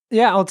it now.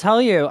 Yeah, I'll tell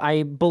you,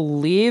 I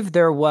believe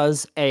there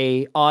was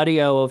a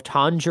audio of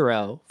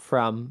Tanjiro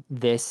from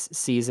this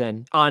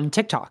season on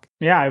TikTok.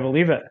 Yeah, I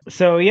believe it.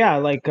 So yeah,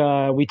 like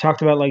we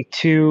talked about like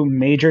 2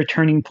 major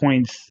turning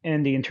points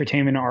in the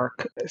entertainment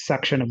arc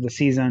section of the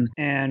season.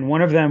 And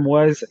one of them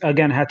was,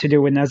 again, had to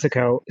do with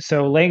Nezuko.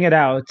 So laying it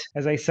out,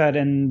 as I said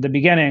in the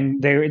beginning,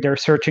 they're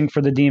searching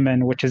for the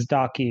demon, which is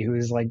Daki, who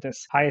is like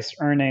this highest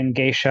earning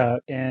geisha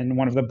in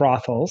one of the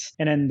brothels.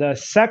 And in the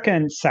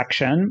second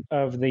section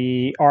of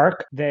the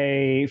arc,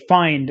 they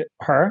find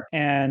her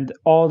and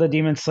all the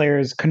demon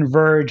slayers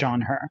converge on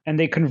her. And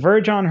they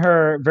converge on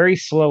her very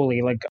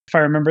slowly. Like if I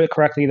remember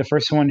correctly, the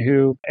first one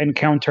who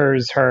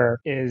encounters her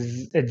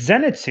it's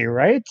Zenitsu,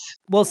 right?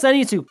 Well,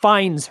 Zenitsu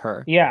finds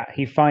her. Yeah,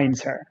 he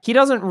finds her. He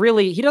doesn't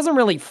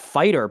really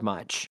fight her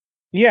much.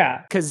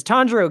 Yeah. Because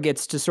Tanjiro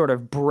gets to sort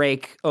of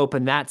break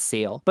open that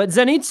seal. But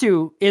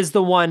Zenitsu is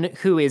the one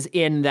who is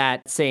in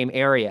that same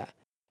area.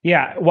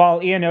 Yeah,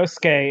 while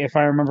Inosuke, if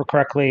I remember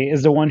correctly,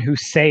 is the one who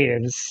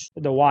saves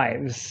the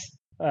wives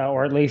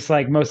or at least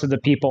like most of the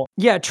people.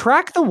 Yeah,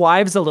 track the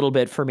wives a little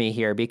bit for me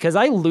here because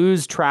I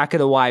lose track of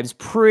the wives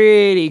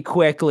pretty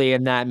quickly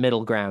in that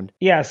middle ground.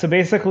 Yeah, so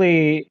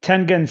basically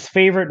Tengen's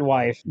favorite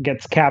wife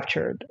gets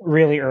captured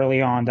really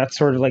early on. That's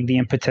sort of like the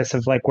impetus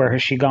of like where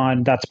has she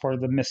gone? That's part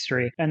of the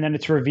mystery. And then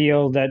it's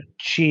revealed that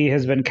she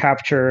has been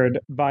captured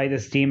by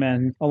this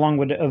demon along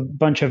with a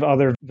bunch of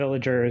other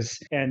villagers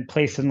and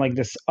placed in like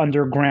this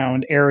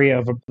underground area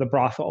of the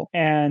brothel.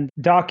 And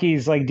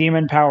Daki's like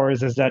demon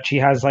powers is that she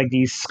has like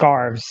these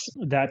scarves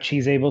that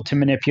she's able to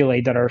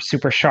manipulate that are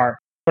super sharp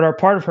but are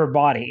part of her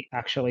body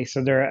actually.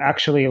 So they're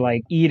actually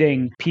like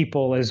eating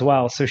people as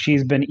well. So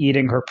she's been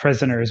eating her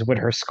prisoners with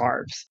her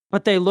scarves.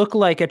 But they look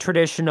like a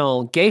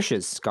traditional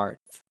geisha's scarf.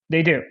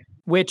 They do.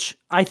 Which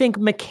I think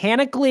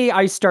mechanically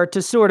I start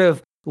to sort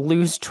of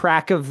lose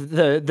track of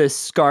the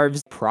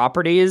scarves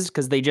properties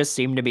because they just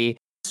seem to be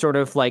sort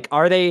of like,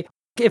 are they,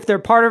 if they're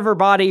part of her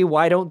body,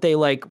 why don't they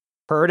like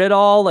hurt at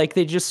all? Like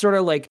they just sort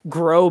of like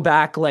grow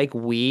back like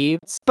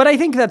weaves. But I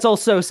think that's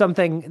also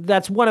something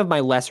that's one of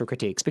my lesser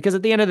critiques because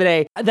at the end of the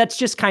day, that's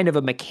just kind of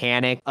a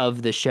mechanic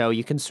of the show.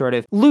 You can sort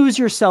of lose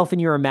yourself in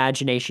your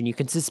imagination. You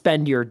can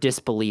suspend your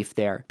disbelief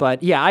there.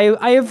 But yeah,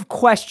 I have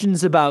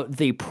questions about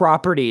the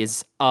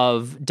properties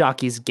of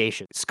Daki's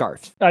geisha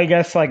scarf. I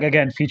guess like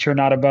again, feature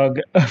not a bug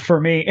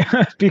for me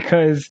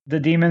because the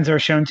demons are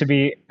shown to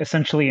be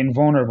essentially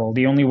invulnerable.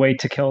 The only way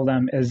to kill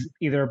them is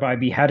either by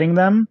beheading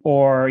them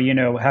or,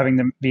 having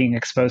them being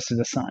exposed to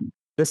the sun.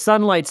 The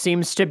sunlight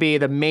seems to be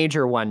the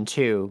major one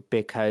too,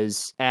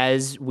 because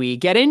as we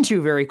get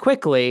into very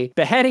quickly,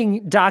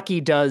 beheading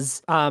Daki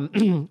does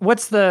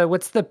what's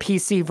the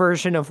PC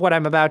version of what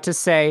I'm about to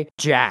say?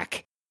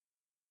 Jack.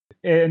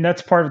 And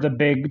that's part of the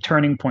big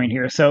turning point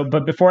here. So,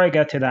 but before I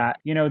get to that,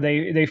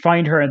 they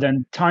find her, and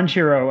then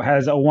Tanjiro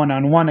has a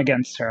one-on-one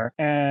against her.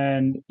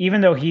 And even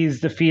though he's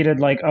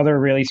defeated like other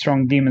really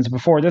strong demons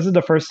before, this is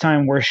the first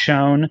time we're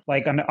shown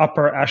like an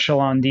upper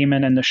echelon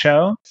demon in the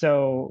show.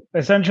 So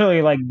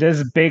essentially, like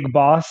this big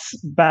boss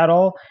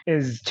battle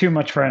is too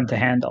much for him to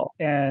handle.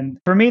 And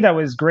for me, that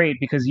was great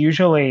because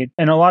usually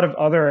in a lot of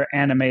other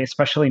anime,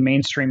 especially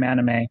mainstream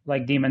anime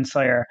like Demon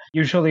Slayer,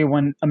 usually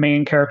when a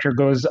main character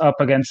goes up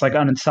against like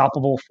an unstoppable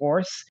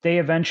force, they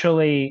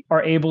eventually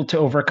are able to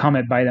overcome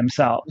it by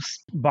themselves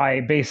by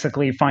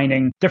basically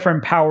finding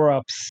different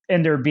power-ups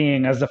in their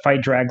being as the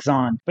fight drags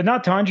on. But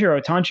not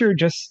Tanjiro. Tanjiro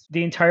just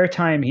the entire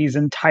time he's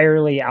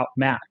entirely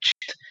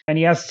outmatched. And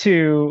he has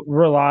to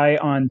rely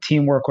on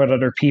teamwork with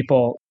other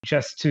people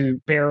just to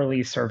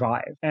barely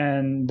survive.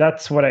 And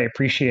that's what I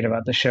appreciate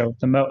about the show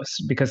the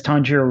most, because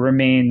Tanjiro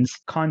remains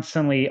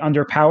constantly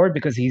underpowered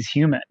because he's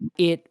human.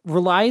 It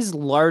relies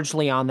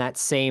largely on that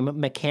same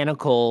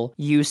mechanical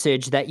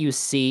usage that you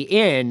see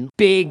in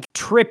big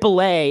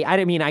AAA.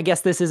 I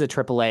guess this is a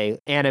AAA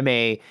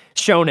anime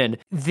shonen.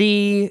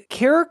 The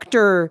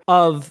character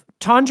of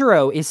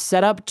Tanjiro is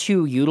set up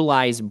to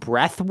utilize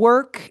breath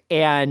work,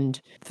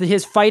 and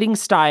his fighting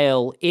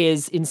style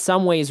is in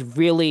some ways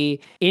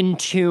really in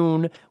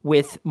tune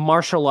with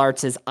martial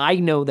arts as I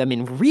know them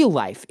in real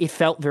life. It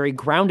felt very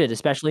grounded,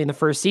 especially in the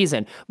first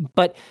season.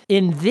 But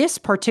in this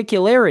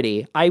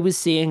particularity, I was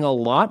seeing a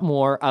lot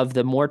more of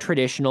the more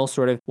traditional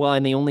sort of,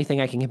 and the only thing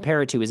I can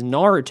compare it to is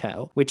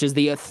Naruto, which is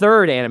the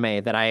third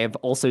anime that I have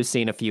also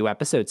seen a few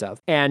episodes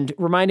of, and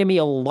reminded me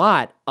a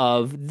lot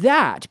of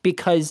that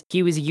because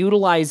he was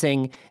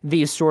utilizing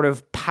these sort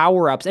of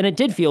power-ups, and it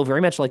did feel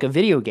very much like a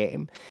video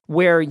game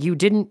where you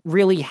didn't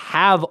really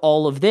have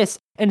all of this.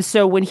 And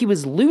so when he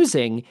was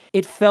losing,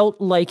 it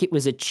felt like it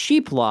was a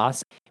cheap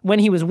loss. When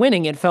he was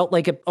winning, it felt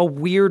like a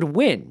weird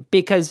win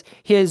because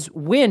his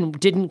win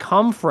didn't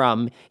come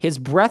from his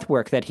breath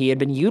work that he had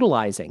been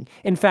utilizing.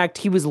 In fact,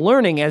 he was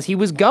learning as he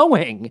was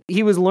going.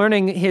 He was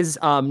learning his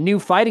new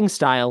fighting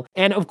style.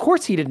 And of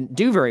course, he didn't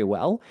do very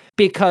well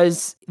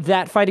because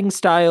that fighting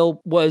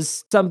style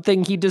was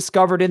something he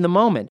discovered in the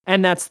moment.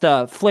 And that's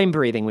the flame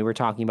breathing we were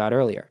talking about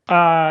earlier.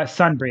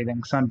 Sun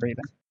breathing.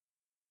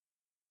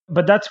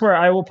 But that's where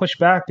I will push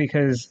back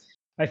because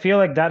I feel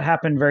like that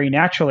happened very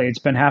naturally. It's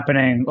been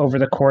happening over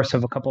the course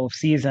of a couple of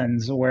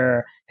seasons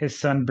where his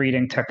sun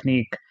breathing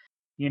technique,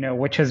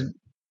 which has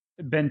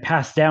been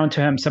passed down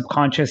to him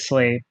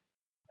subconsciously,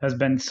 has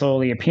been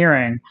slowly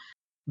appearing.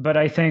 But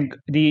I think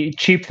the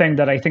cheap thing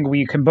that I think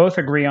we can both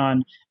agree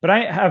on, but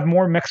I have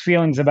more mixed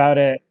feelings about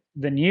it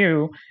than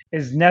you,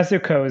 is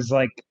Nezuko's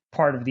like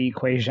part of the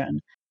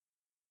equation.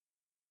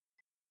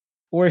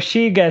 Where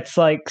she gets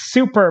like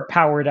super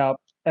powered up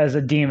as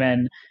a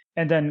demon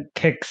and then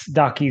kicks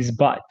Daki's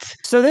butt.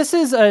 So this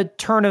is a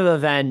turn of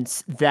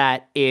events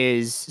that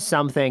is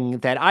something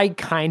that I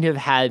kind of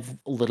have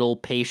little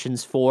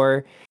patience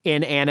for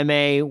in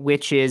anime,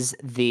 which is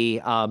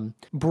the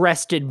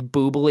breasted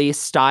boobly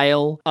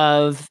style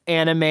of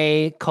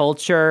anime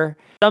culture.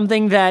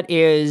 Something that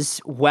is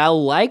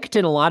well liked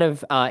in a lot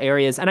of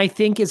areas, and I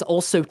think is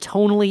also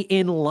tonally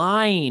in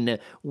line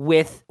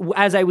with,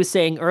 as I was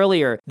saying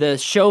earlier, the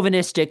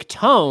chauvinistic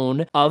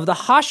tone of the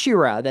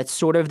Hashira. That's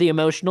sort of the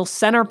emotional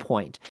center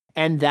point.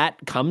 And that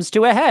comes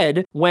to a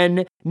head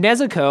when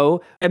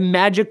Nezuko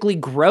magically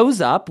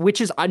grows up,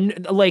 which is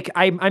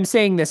I'm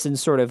saying this in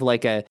sort of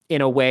like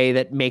in a way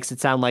that makes it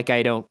sound like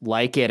I don't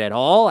like it at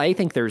all. I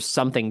think there's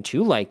something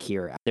to like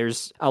here.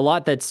 There's a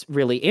lot that's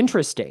really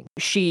interesting.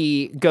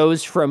 She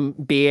goes from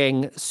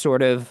being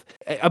sort of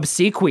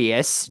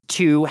obsequious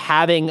to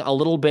having a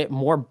little bit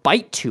more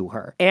bite to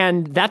her.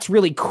 And that's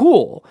really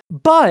cool.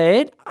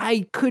 But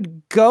I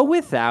could go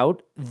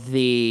without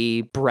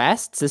the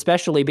breasts,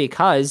 especially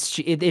because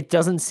it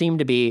doesn't seem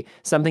to be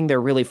something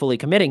they're really fully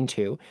committing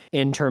to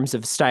in terms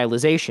of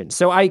stylization.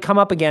 So I come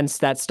up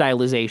against that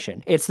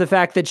stylization. It's the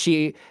fact that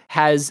she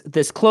has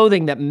this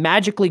clothing that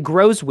magically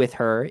grows with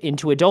her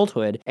into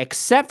adulthood,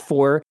 except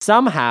for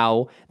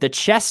somehow the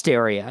chest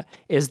area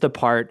is the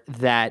part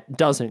that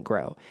doesn't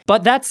grow.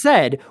 But that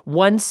said,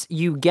 once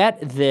you get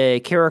the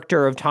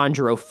character of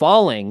Tanjiro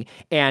falling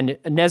and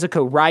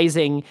Nezuko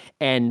rising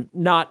and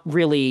not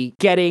really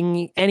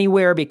getting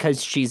anywhere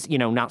because she's,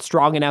 not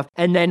strong enough,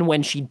 and then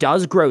when she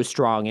does grow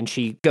strong and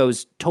she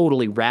goes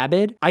totally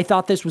rabid, I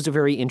thought this was a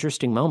very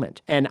interesting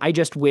moment. And I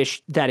just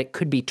wish that it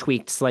could be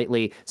tweaked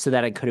slightly so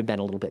that it could have been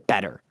a little bit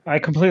better. I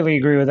completely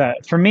agree with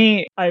that. For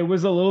me, I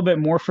was a little bit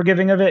more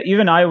forgiving of it.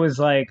 Even I was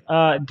like,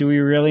 do we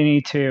really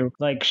need to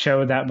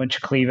show that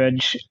much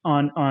cleavage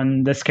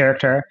on this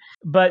character?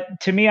 But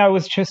to me, I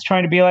was just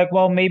trying to be like,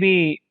 well,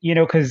 maybe,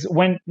 because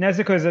when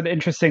Nezuko is an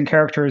interesting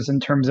character is in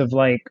terms of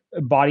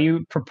body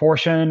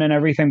proportion and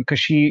everything, because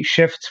she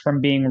shifts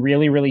from being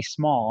really, really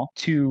small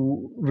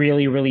to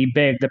really, really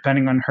big,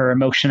 depending on her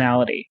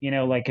emotionality.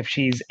 If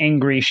she's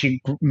angry, she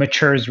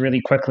matures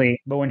really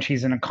quickly. But when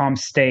she's in a calm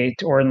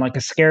state or in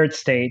a scared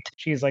state,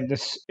 she's like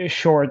this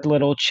short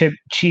little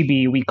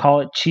chibi. We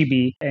call it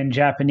chibi in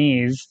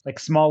Japanese,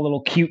 small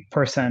little cute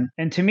person.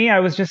 And to me, I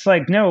was just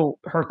like, no,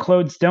 her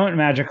clothes don't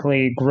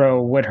magically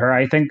grow with her.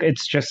 I think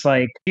it's just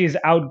she's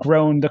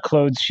outgrown the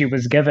clothes she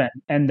was given.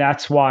 And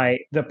that's why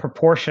the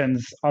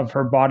proportions of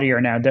her body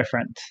are now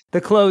different.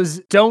 The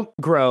clothes don't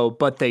grow,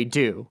 but they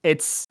do.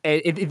 It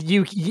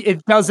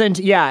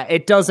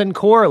doesn't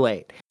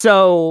correlate.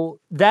 So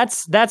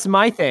that's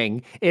my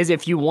thing, is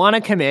if you want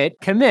to commit.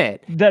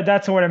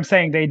 That's what I'm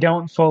saying. They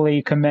don't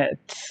fully commit.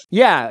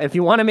 Yeah, if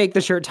you want to make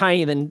the shirt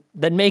tiny, then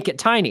make it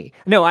tiny.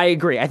 No, I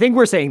agree. I think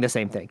we're saying the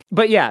same thing.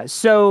 But yeah,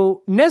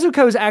 so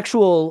Nezuko's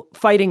actual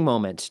fighting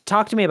moment.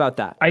 Talk to me about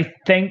that. I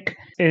think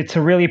it's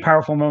a really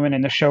powerful moment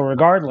in the show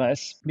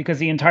regardless, because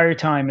the entire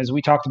time, as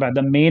we talked about,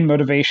 the main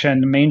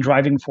motivation, the main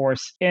driving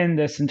force in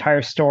this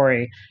entire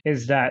story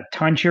is that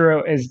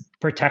Tanjiro is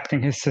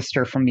protecting his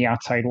sister from the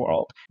outside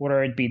world,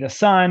 whether it be the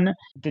sun,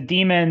 the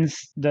demons,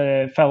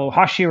 the fellow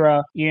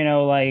Hashira,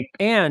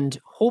 and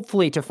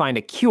hopefully to find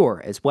a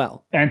cure as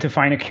well. And to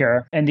find a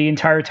cure. And the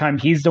entire time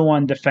he's the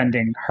one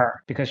defending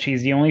her because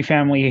she's the only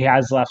family he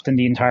has left in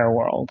the entire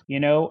world,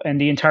 and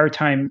the entire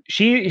time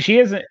she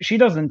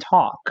doesn't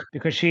talk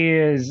because she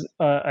is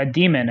a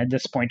demon at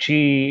this point.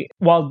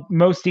 While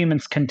most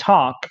demons can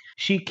talk,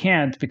 she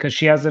can't because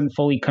she hasn't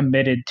fully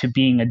committed to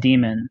being a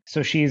demon.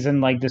 So she's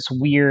in this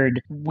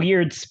weird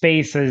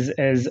space as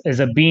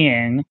a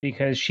being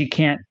because she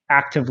can't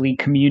actively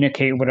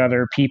communicate with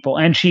other people,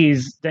 and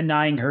she's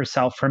denying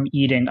herself from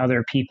eating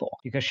other people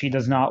because she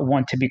does not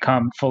want to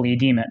become fully a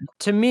demon.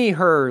 To me,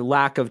 her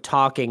lack of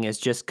talking is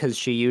just because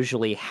she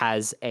usually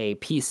has a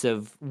piece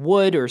of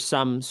wood or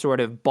some sort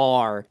of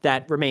bar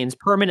that remains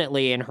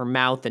permanently in her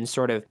mouth and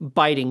sort of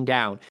biting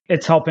down.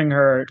 It's helping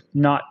her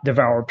not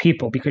devour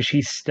people because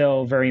she's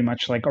still very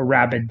much like a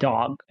rabid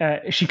dog.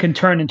 She can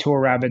turn into a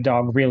rabid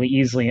dog really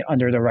easily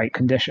under the right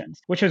conditions,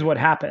 which is what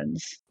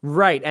happens.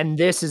 Right, and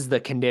this is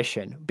the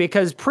condition.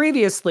 Because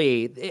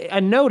previously, a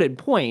noted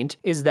point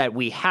is that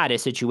we had a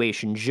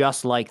situation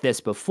just like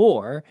this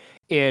before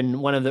in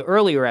one of the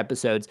earlier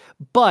episodes,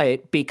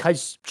 but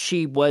because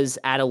she was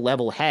at a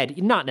level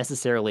head, not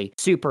necessarily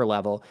super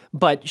level,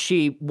 but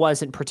she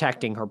wasn't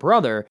protecting her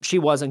brother, she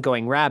wasn't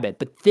going rabid.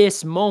 But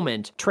this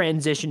moment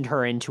transitioned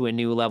her into a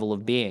new level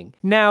of being.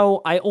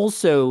 Now, I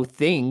also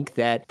think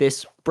that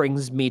this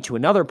brings me to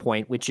another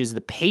point, which is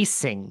the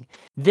pacing.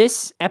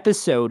 This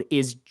episode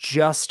is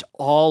just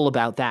all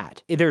about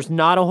that. There's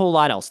not a whole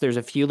lot else. There's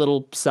a few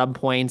little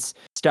subpoints,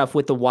 stuff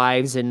with the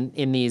wives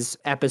in these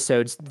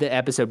episodes, the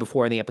episode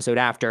before and the episode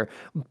after.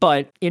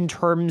 But in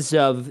terms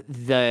of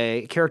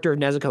the character of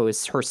Nezuko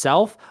is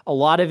herself, a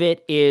lot of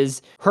it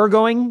is her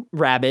going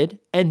rabid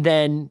and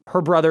then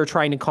her brother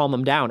trying to calm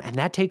them down. And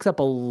that takes up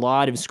a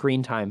lot of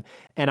screen time.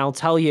 And I'll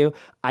tell you,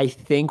 I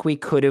think we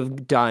could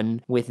have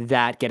done with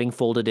that getting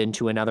folded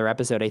into another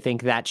episode. I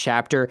think that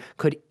chapter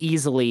could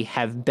easily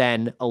have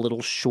been a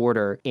little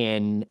shorter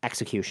in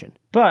execution.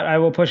 But I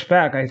will push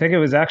back. I think it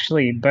was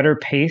actually better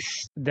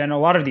paced than a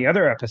lot of the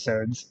other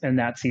episodes in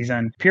that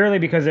season, purely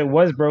because it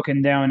was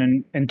broken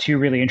down in two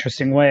really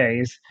interesting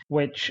ways,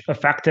 which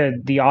affected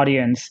the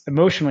audience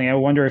emotionally. I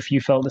wonder if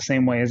you felt the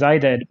same way as I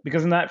did.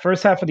 Because in that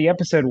first half of the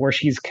episode where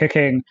she's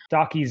kicking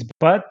Daki's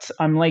butt,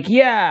 I'm like,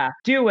 yeah,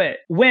 do it,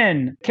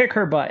 win, kick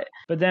her butt.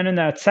 But then in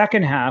that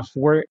second half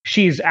where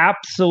she's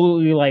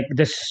absolutely like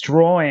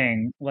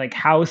destroying like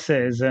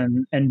houses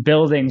and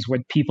buildings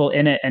with people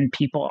in it and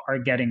people are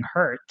getting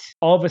hurt,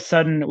 all of a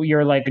sudden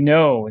you're like,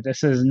 no,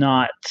 this is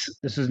not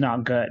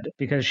good,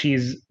 because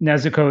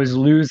Nezuko is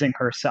losing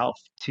herself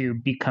to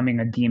becoming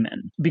a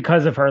demon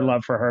because of her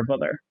love for her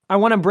brother. I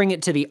want to bring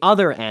it to the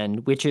other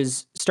end, which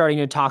is starting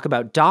to talk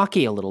about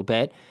Daki a little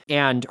bit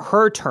and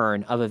her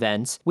turn of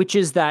events, which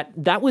is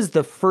that was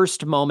the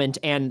first moment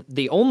and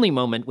the only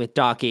moment with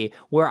Daki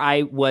where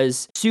I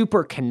was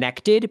super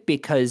connected,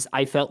 because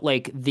I felt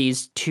like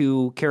these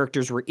two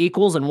characters were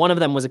equals and one of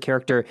them was a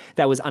character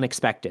that was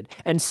unexpected.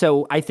 And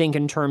so I think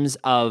in terms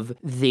of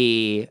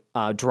the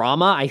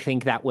drama, I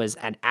think that was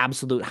an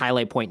absolute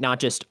highlight point, not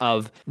just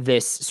of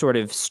this sort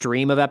of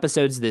stream of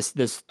episodes, this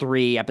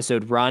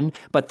 3-episode run,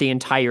 but the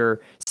entire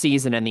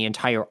season and the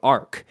entire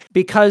arc.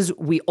 Because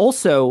we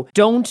also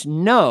don't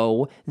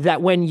know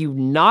that when you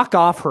knock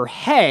off her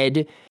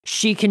head,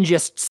 she can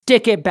just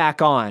stick it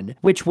back on,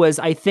 which was,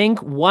 I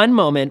think, one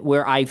moment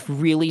where I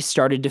really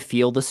started to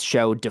feel the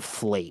show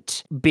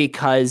deflate,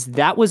 because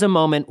that was a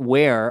moment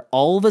where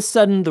all of a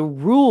sudden the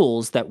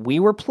rules that we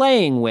were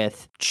playing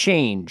with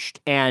changed.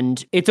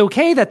 And it's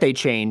okay that they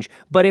change,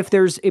 but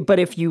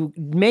if you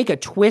make a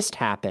twist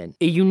happen,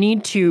 you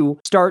need to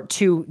start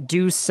to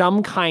do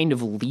some kind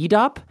of lead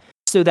up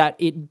so that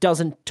it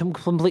doesn't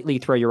completely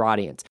throw your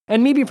audience.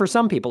 And maybe for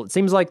some people, it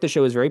seems like the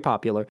show is very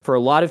popular. For a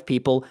lot of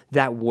people,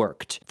 that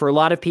worked. For a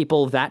lot of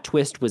people, that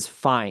twist was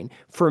fine.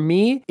 For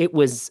me, it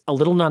was a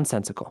little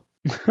nonsensical.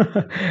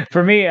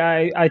 For me,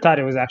 I thought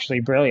it was actually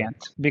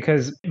brilliant,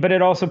 but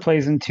it also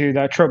plays into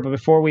that trope. But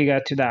before we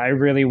get to that, I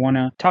really want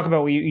to talk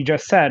about what you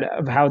just said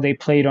of how they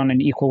played on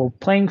an equal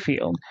playing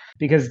field,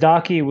 because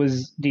Daki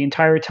was the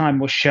entire time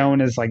was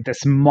shown as like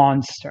this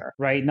monster,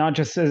 right? Not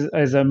just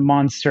as a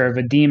monster of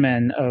a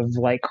demon of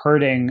like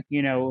hurting,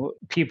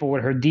 people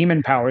with her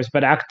demon powers,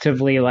 but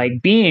actively like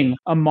being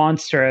a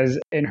monster as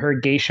in her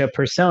geisha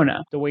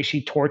persona, the way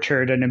she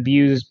tortured and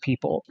abused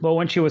people. But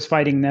when she was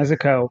fighting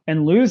Nezuko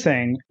and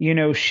losing,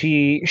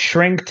 she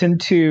shrinked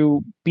into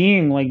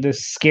being like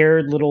this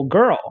scared little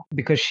girl,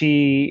 because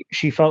she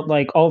felt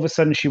like all of a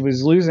sudden she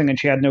was losing and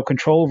she had no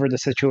control over the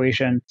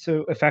situation.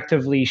 So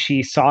effectively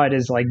she saw it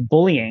as like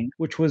bullying,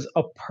 which was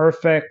a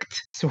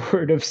perfect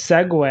sort of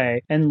segue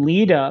and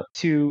lead up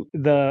to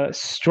the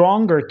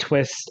stronger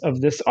twist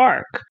of this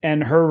arc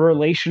and her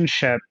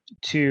relationship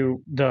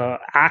to the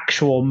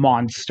actual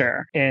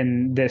monster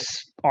in this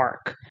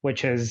arc,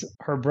 which is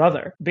her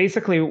brother.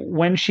 Basically,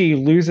 when she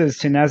loses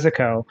to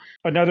Nezuko,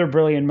 another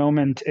brilliant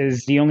moment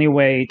is the only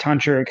way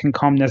Tanjiro can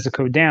calm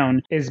Nezuko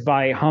down is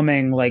by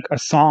humming like a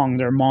song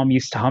their mom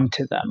used to hum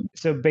to them.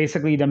 So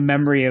basically, the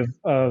memory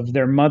of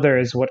their mother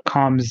is what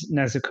calms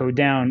Nezuko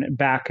down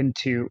back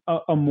into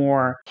a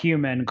more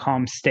human,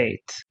 calm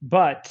state.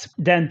 But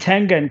then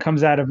Tengen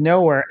comes out of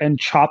nowhere and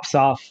chops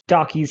off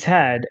Daki's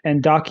head,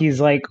 and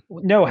Daki's like,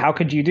 no, how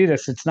could you do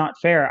this? It's not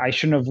fair. I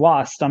shouldn't have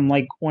lost. I'm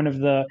like one of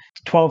the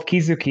 12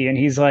 Kizuki. And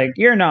he's like,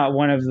 you're not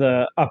one of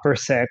the upper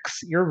 6.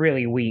 You're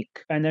really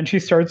weak. And then she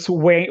starts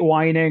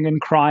whining and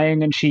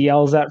crying, and she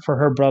yells at for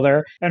her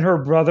brother, and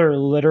her brother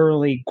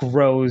literally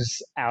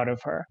grows out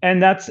of her.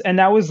 And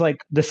that was like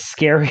the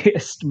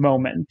scariest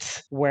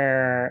moment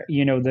where,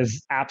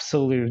 this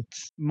absolute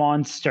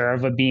monster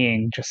of a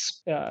being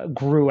just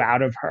grew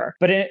out of her.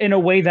 But in a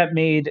way that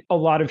made a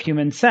lot of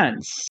human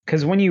sense.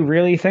 Because when you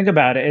really think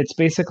about it, it's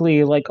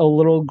basically like a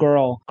little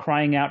girl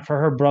crying out for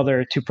her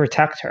brother to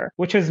protect her,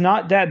 which is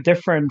not that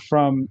different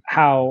from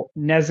how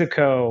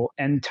Nezuko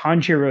and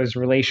Tanjiro's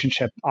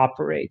relationship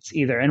operates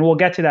either. And we'll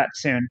get to that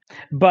soon.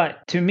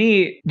 But to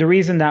me, the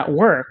reason that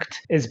worked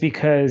is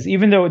because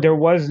even though there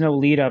was no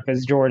lead up,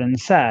 as Jordan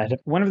said,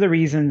 one of the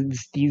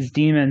reasons these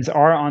demons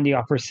are on the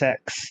upper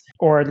 6,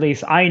 or at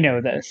least I know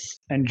this,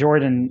 and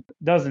Jordan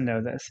doesn't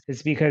know this,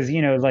 is because,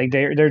 like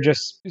they're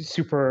just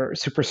super,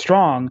 super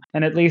strong.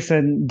 And at least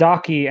in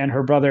Daki and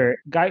her brother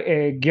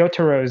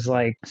Gyotaro's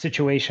like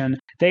situation,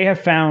 they have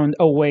found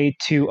a way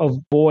to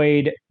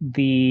avoid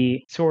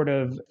the sort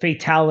of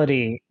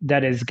fatality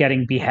that is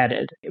getting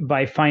beheaded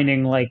by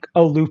finding like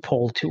a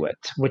loophole to it,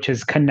 which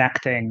is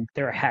connecting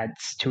their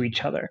heads to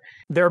each other.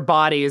 Their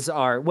bodies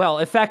are, well,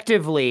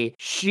 effectively,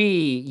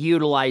 she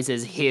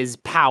utilizes his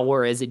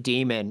power as a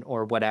demon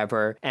or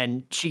whatever,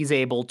 and she's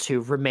able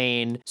to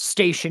remain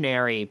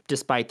stationary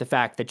despite the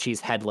fact that she's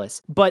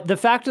headless. But the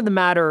fact of the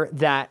matter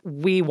that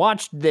we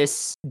watched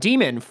this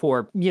demon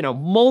for,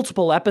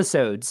 multiple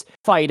episodes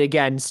fight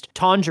against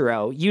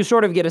Tanjiro, you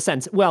sort of get a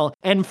sense, well,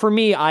 and for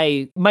me,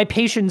 my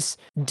patience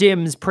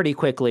dims pretty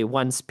quickly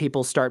once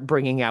people start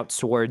bringing out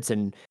swords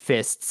and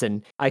fists,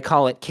 and I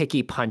call it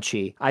kicky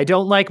punchy. I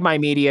don't like my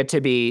media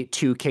to be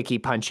too kicky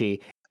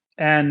punchy.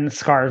 And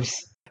scarves.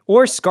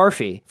 or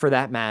Scarfy for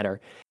that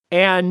matter.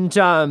 And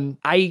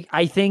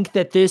I think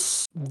that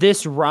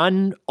this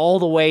run all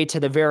the way to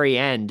the very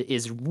end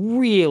is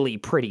really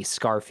pretty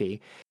Scarfy.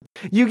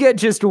 You get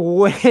just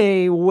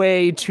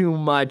way too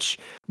much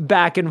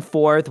back and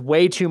forth,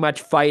 way too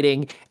much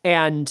fighting.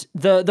 And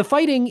the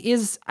fighting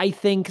is, I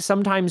think,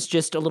 sometimes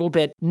just a little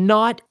bit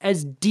not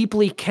as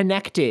deeply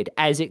connected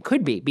as it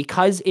could be,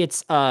 because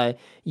it's a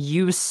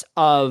use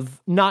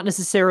of not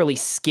necessarily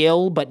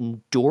skill, but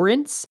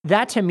endurance.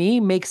 That to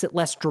me makes it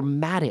less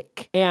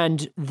dramatic.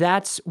 And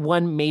that's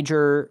one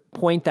major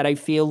point that I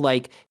feel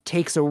like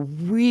takes a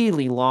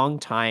really long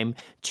time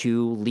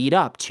to lead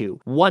up to.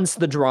 Once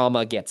the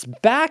drama gets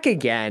back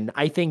again,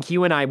 I think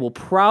you and I will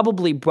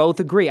probably both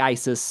agree. I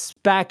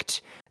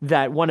suspect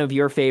that one of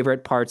your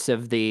favorite parts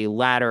of the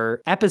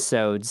latter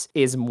episodes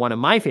is one of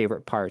my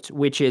favorite parts,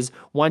 which is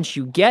once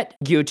you get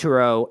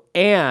Gyutaro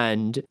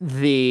and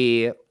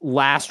the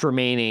last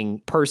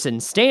remaining person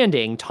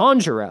standing,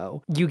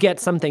 Tanjiro, you get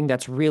something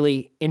that's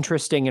really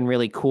interesting and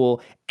really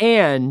cool.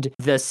 And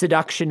the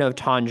seduction of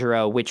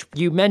Tanjiro, which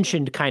you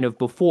mentioned kind of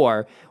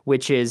before,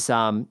 which is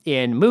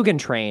in Mugen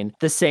Train,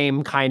 the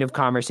same kind of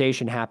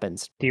conversation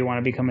happens. Do you want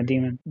to become a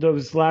demon?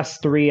 Those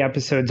last 3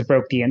 episodes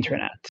broke the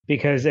internet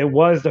because it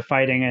was the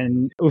fighting,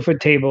 and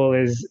Ufotable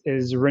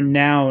is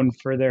renowned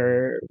for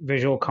their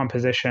visual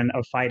composition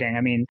of fighting.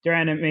 I mean, their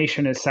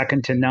animation is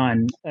second to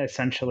none,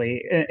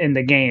 essentially, in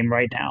the game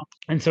right now.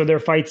 And so their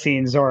fight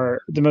scenes are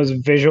the most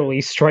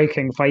visually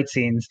striking fight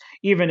scenes,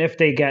 even if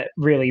they get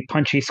really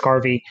punchy,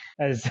 scarvy,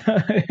 as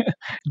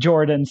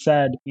Jordan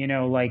said.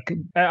 Like,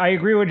 I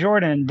agree with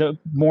Jordan. The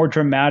more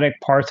dramatic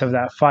parts of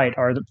that fight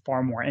are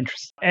far more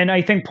interesting. And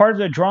I think part of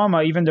the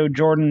drama, even though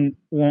Jordan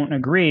won't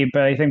agree,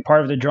 but I think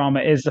part of the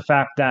drama is the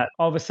fact that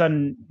all of a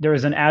sudden there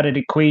is an added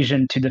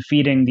equation to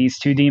defeating these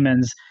 2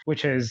 demons,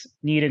 which is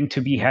needing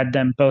to behead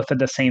them both at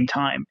the same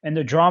time. And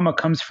the drama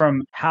comes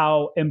from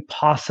how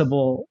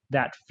impossible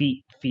that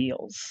feat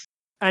feels.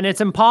 And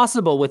it's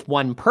impossible with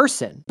one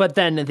person. But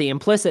then the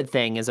implicit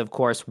thing is, of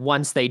course,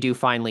 once they do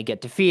finally get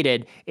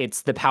defeated,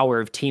 it's the power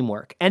of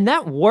teamwork. And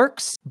that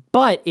works,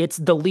 but it's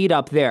the lead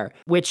up there,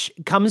 which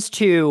comes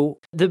to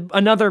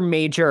another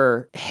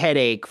major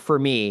headache for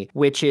me,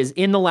 which is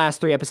in the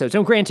last 3 episodes.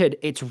 And granted,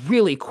 it's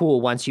really cool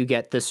once you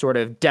get this sort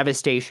of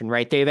devastation,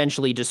 right? They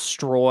eventually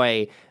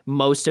destroy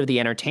most of the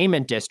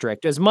entertainment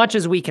district, as much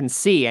as we can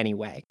see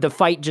anyway. The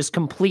fight just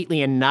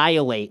completely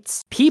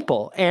annihilates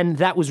people. And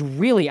that was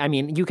really, I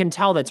mean, you can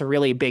tell that's a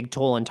really big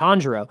toll on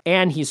Tanjiro.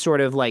 And he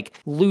sort of like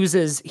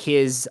loses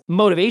his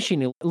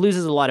motivation, he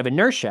loses a lot of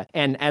inertia.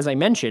 And as I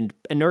mentioned,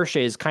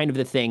 inertia is kind of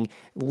the thing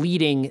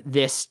leading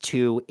this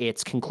to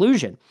its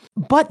conclusion.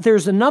 But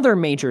there's another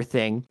major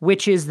thing,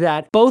 which is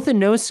that both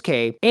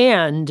Inosuke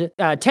and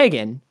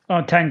Tengen.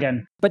 Oh,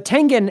 Tengen. But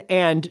Tengen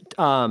and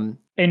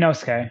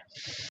Inosuke.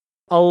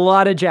 A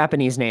lot of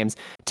Japanese names.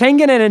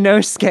 Tengen and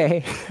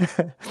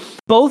Inosuke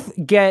both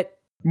get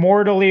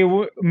mortally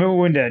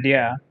wounded,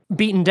 yeah.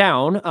 Beaten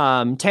down.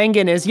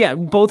 Tengen is,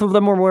 both of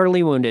them were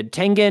mortally wounded.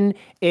 Tengen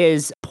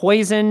is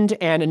poisoned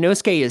and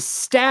Inosuke is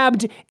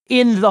stabbed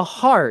in the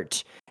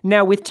heart.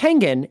 Now with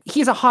Tengen,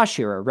 he's a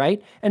Hashira,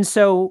 right? And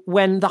so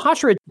when the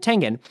Hashira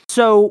Tengen,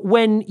 so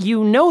when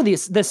you know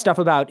this stuff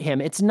about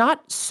him, it's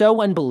not so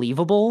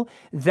unbelievable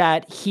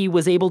that he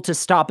was able to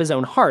stop his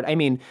own heart. I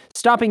mean,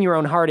 stopping your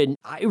own heart, it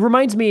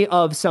reminds me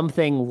of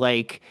something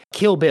like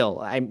Kill Bill.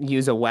 I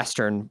use a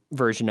Western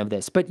version of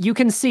this, but you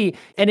can see,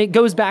 and it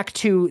goes back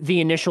to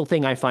the initial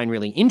thing I find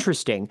really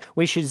interesting,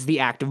 which is the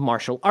act of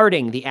martial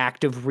arting, the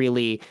act of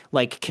really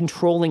like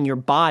controlling your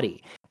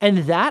body. And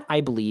that,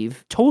 I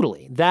believe,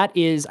 totally. That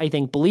is, I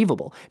think,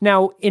 believable.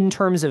 Now, in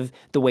terms of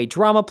the way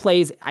drama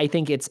plays, I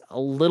think it's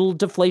a little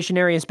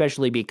deflationary,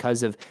 especially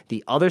because of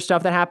the other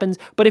stuff that happens.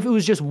 But if it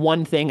was just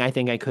one thing, I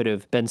think I could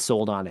have been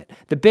sold on it.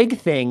 The big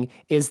thing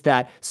is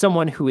that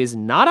someone who is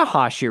not a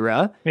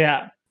Hashira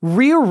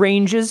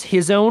rearranges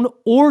his own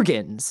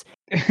organs.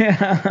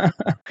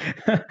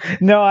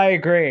 No, I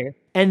agree.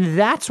 And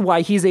that's why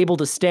he's able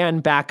to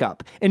stand back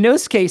up.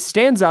 Inosuke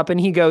stands up and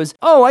he goes,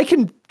 oh, I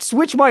can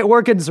switch my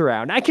organs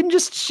around. I can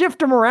just shift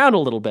them around a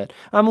little bit.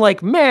 I'm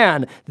like,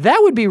 man, that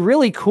would be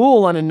really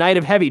cool on a night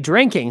of heavy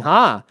drinking,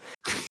 huh?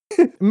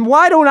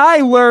 Why don't I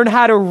learn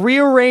how to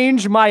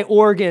rearrange my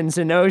organs,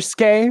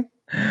 Inosuke?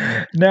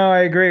 No, I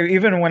agree.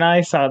 Even when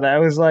I saw that, I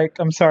was like,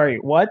 I'm sorry,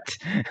 what?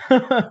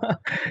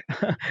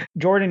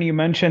 Jordan, you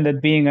mentioned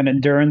it being an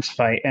endurance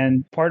fight,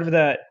 and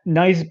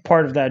nice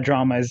part of that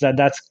drama is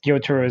that's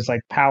Gyotaro's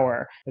like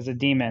power as a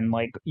demon.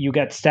 Like, you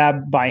get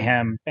stabbed by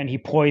him and he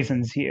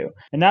poisons you.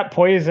 And that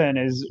poison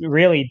is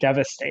really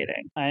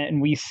devastating. And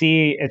we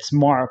see its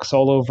marks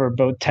all over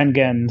both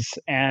Tengen's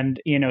and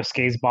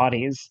Inosuke's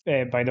bodies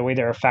by the way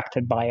they're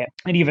affected by it.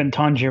 And even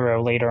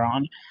Tanjiro later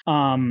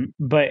on.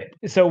 But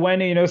so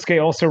when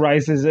Inosuke also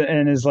rises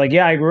and is like,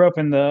 yeah, I grew up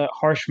in the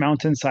harsh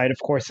mountainside. Of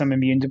course, I'm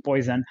immune to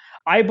poison.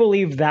 I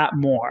believe that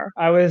more.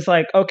 I was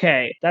like,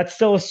 okay, that's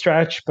still a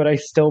stretch, but I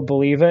still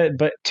believe it.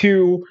 But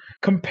to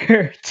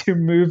compare to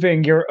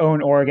moving your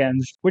own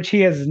organs, which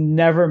he has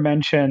never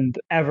mentioned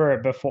ever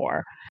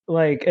before.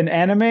 Like in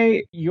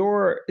anime,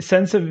 your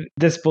sense of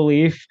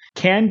disbelief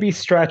can be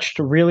stretched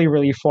really,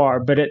 really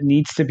far, but it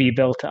needs to be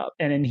built up.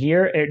 And in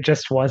here, it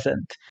just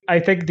wasn't. I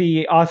think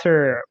the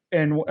author,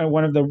 in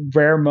one of the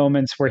rare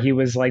moments where he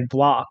was like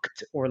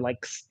blocked or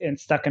like and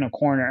stuck in a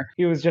corner,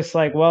 he was just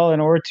like, well, in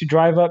order to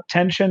drive up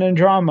tension and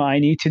drama, I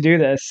need to do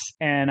this.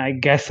 And I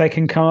guess I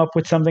can come up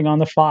with something on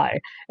the fly.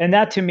 And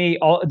that to me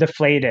all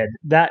deflated.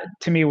 That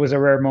to me was a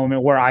rare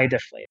moment where I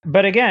deflated.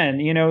 But again,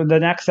 the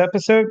next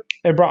episode,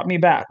 it brought me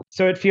back.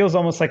 So it feels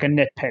almost like a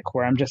nitpick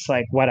where I'm just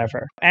like,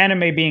 whatever.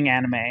 Anime being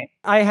anime.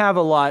 I have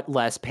a lot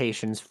less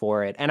patience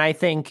for it. And I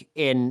think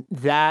in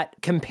that,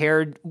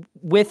 compared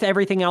with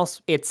everything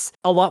else, it's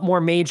a lot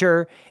more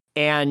major.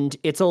 And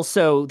it's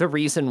also the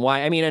reason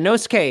why, I mean,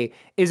 Inosuke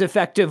is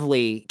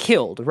effectively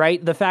killed,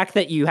 right? The fact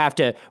that you have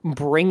to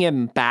bring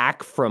him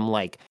back from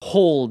like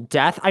whole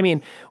death. I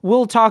mean,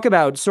 we'll talk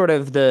about sort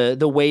of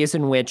the ways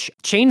in which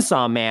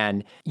Chainsaw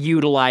Man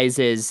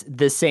utilizes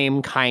the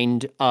same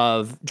kind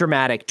of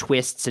dramatic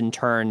twists and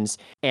turns.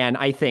 And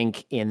I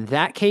think in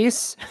that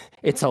case,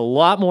 it's a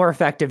lot more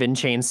effective in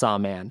Chainsaw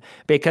Man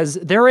because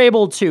they're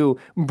able to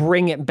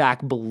bring it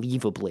back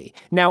believably.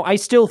 Now, I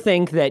still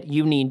think that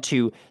you need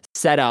to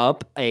set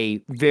up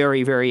a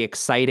very, very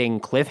exciting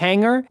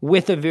cliffhanger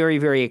with a very,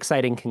 very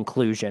exciting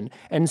conclusion.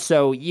 And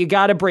so you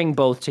got to bring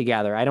both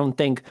together. I don't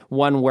think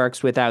one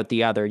works without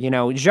the other,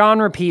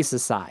 genre piece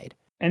aside.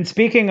 And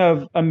speaking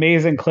of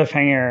amazing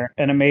cliffhanger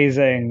and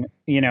amazing,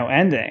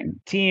 ending,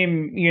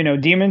 Team,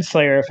 Demon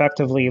Slayer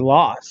effectively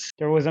lost.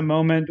 There was a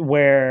moment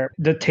where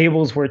the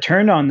tables were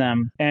turned on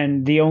them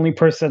and the only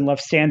person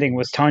left standing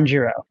was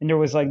Tanjiro. And there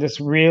was like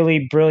this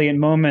really brilliant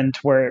moment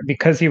where,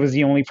 because he was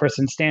the only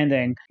person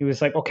standing, he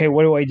was like, okay,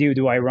 what do I do?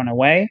 Do I run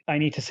away? I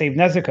need to save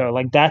Nezuko.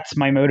 Like, that's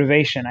my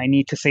motivation. I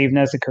need to save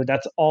Nezuko.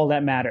 That's all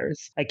that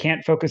matters. I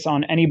can't focus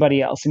on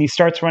anybody else. And he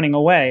starts running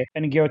away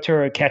and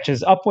Gyotaro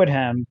catches up with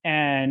him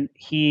and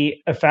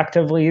he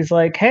effectively is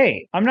like,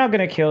 hey, I'm not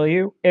going to kill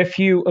you. If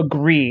you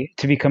agree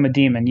to become a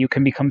demon, you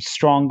can become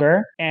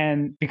stronger.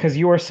 And because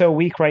you are so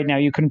weak right now,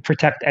 you can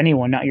protect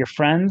anyone, not your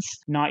friends,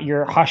 not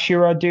your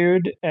Hashira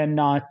dude, and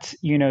not,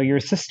 your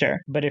sister.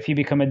 But if you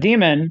become a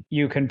demon,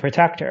 you can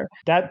protect her.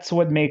 That's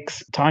what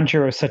makes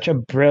Tanjiro such a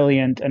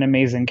brilliant and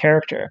amazing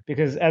character.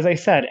 Because as I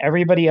said,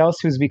 everybody else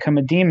who's become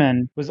a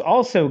demon was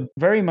also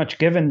very much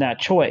given that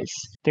choice.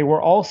 They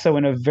were also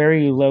in a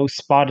very low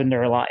spot in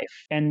their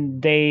life.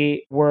 And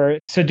they were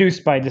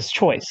seduced by this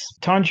choice.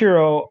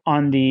 Tanjiro,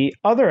 on the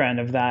other end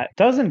of that,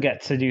 doesn't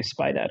get seduced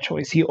by that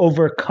choice. He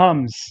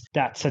overcomes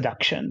that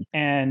seduction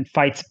and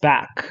fights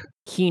back.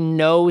 He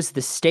knows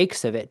the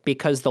stakes of it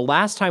because the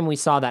last time we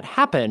saw that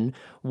happen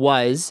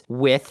was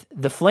with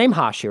the Flame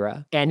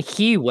Hashira, and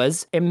he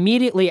was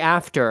immediately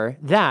after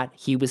that,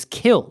 he was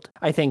killed.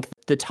 I think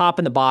the top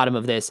and the bottom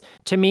of this,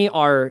 to me,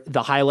 are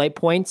the highlight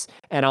points,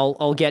 and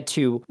I'll get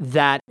to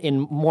that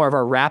in more of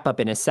our wrap-up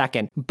in a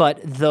second,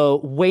 but the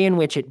way in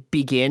which it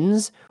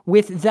begins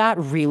with that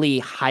really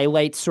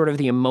highlights sort of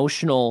the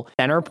emotional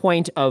center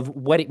point of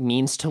what it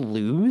means to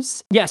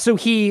lose. Yeah, so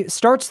he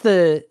starts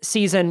the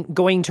season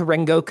going to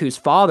Rengoku's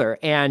father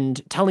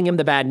and telling him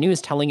the bad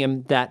news, telling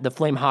him that the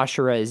Flame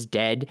Hashira is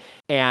dead.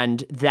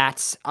 And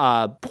that's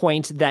a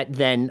point that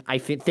then I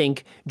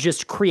think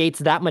just creates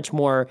that much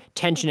more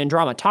tension and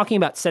drama. Talking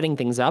about setting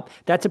things up,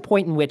 that's a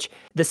point in which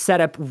the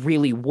setup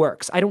really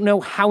works. I don't know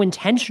how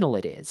intentional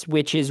it is,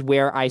 which is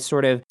where I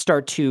sort of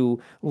start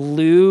to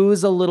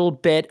lose a little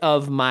bit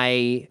of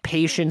my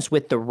patience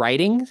with the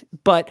writing.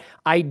 But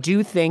I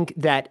do think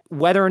that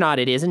whether or not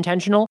it is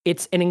intentional,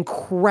 it's an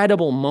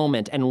incredible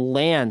moment and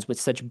lands with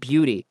such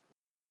beauty.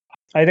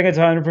 I think it's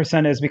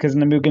 100% is because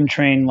in the Mugen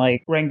Train,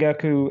 like,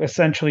 Rengoku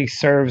essentially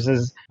serves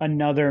as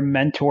another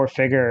mentor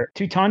figure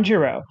to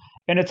Tanjiro.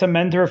 And it's a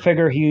mentor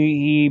figure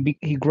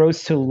he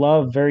grows to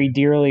love very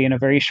dearly in a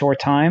very short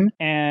time.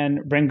 And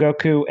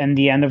Rengoku, in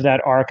the end of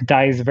that arc,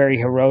 dies very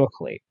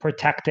heroically,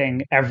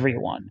 protecting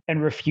everyone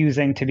and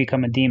refusing to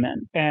become a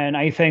demon. And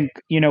I think,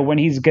 when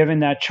he's given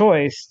that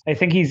choice, I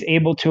think he's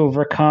able to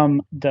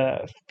overcome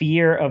the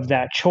fear of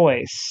that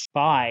choice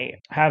by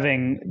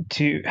having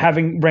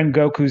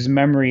Rengoku's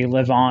memory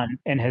live on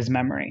in his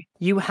memory.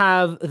 You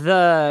have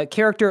the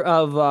character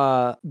of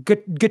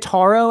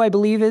Gitaro, I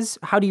believe is,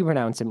 how do you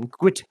pronounce him?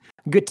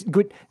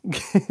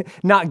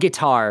 Not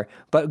guitar,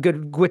 but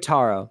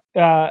Gitaro.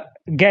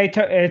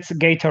 It's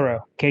Gaitaro.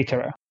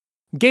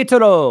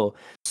 Getaro.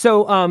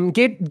 So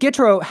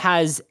Getaro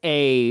has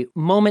a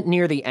moment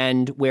near the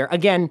end where,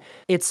 again,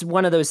 it's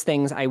one of those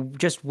things I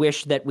just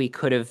wish that we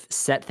could have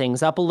set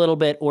things up a little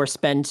bit or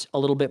spent a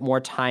little bit more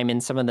time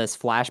in some of this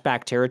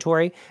flashback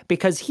territory,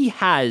 because he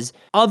has,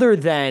 other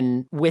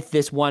than with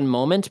this one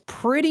moment,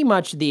 pretty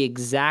much the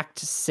exact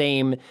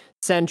same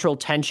central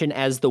tension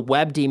as the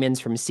web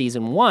demons from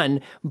season 1,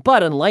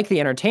 but unlike the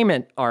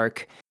entertainment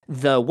arc,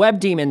 The web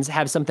demons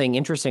have something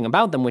interesting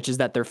about them, which is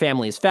that their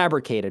family is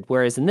fabricated,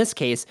 whereas in this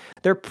case,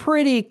 they're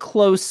pretty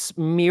close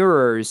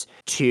mirrors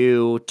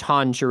to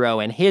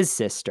Tanjiro and his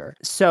sister.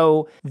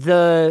 So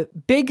the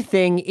big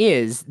thing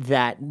is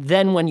that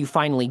then when you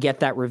finally get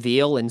that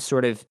reveal and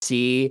sort of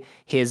see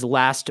his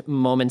last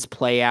moments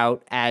play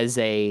out as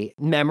a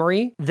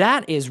memory,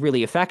 that is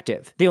really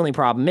effective. The only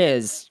problem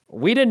is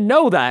we didn't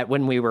know that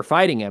when we were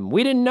fighting him.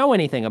 We didn't know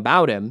anything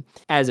about him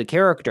as a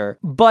character.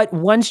 But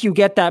once you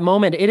get that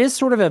moment, it is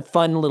sort of a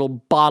fun little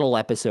bottle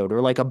episode,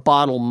 or like a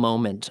bottle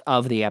moment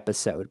of the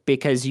episode,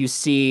 because you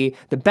see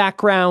the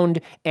background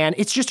and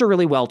it's just a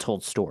really well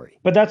told story.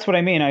 But that's what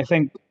I mean. I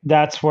think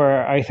that's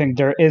where I think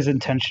there is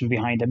intention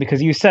behind it,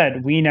 because you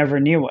said we never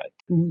knew it.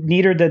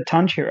 Neither did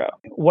Tanjiro.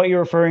 What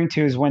you're referring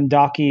to is when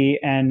Daki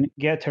and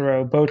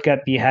Getaro both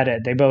get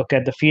beheaded. They both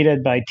get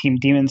defeated by Team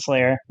Demon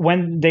Slayer.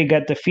 When they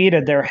get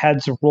defeated, their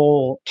heads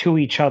roll to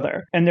each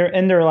other. And they're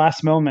in their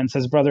last moments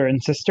as brother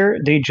and sister,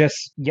 they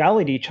just yell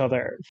at each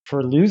other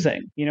for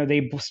losing. You know,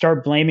 they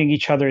start blaming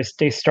each other.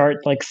 They start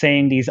like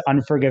saying these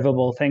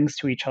unforgivable things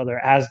to each other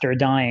as they're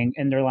dying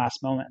in their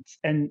last moments.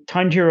 And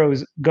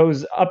Tanjiro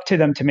goes up to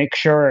them to make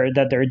sure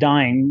that they're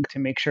dying, to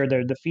make sure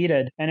they're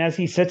defeated. And as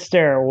he sits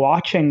there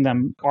watching them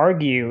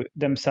argue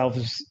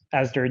themselves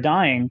as they're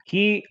dying,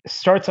 he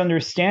starts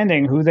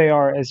understanding who they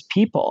are as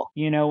people,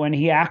 you know, and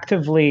he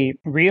actively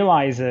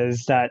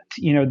realizes that,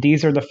 you know,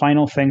 these are the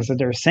final things that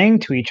they're saying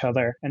to each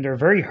other and they're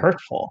very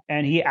hurtful.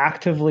 And he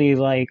actively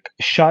like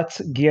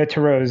shuts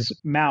Gyutaro's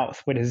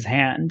mouth with his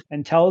hand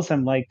and tells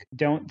him like,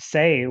 don't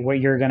say what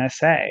you're going to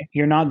say.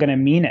 You're not going to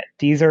mean it.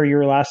 These are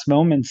your last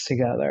moments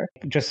together.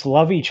 Just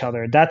love each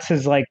other. That's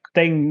his like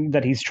thing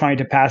that he's trying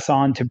to pass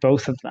on to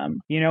both of them,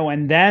 you know,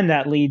 and then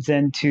that leads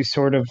into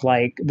sort of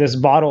like this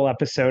bottle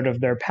episode of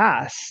their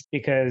past,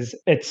 because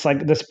it's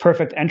like this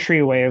perfect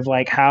entryway of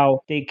like how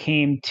they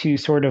came to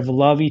sort of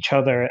love each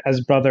other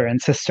as brother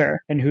and sister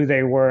and who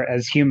they were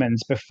as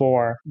humans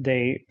before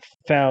they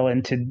fell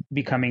into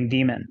becoming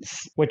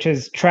demons, which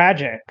is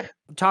tragic.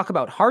 Talk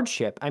about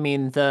hardship. I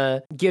mean,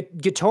 the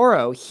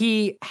Gitoro,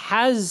 he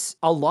has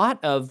a lot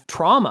of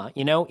trauma,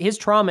 you know, his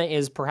trauma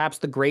is perhaps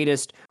the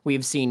greatest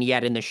we've seen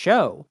yet in the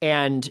show.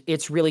 And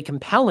it's really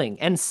compelling.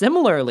 And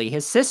similarly,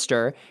 his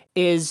sister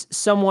is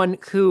someone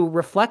who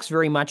reflects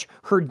very much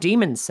her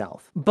demon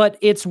self. But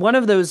it's one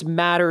of those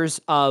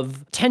matters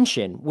of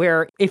tension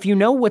where if you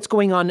know what's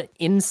going on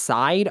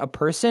inside a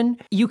person,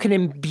 you can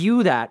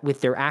imbue that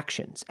with their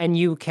actions and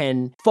you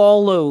can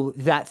follow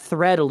that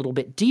thread a little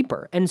bit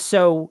deeper. And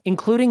so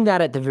including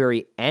that at the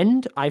very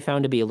end, I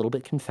found to be a little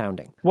bit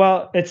confounding.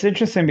 Well, it's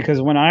interesting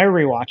because when I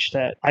rewatched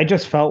it, I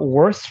just felt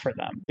worse for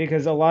them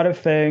because a lot of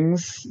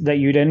things that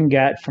you didn't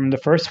get from the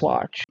first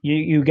watch,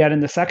 you get in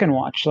the second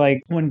watch.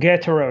 Like when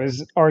Getaro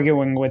is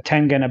arguing with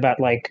Tengen about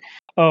like,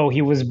 oh,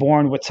 he was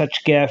born with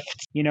such gifts,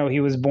 you know,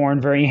 he was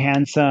born very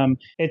handsome.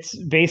 It's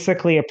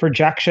basically a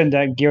projection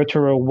that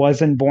Gyotaro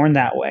wasn't born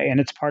that way, and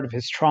it's part of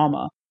his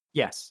trauma.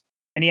 Yes.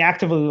 And he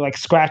actively like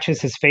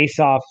scratches his face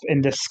off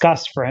in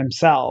disgust for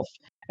himself.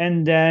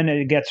 And then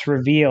it gets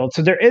revealed.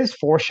 So there is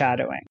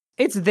foreshadowing.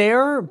 It's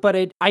there,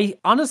 but I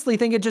honestly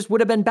think it just would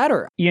have been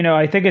better. You know,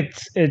 I think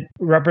it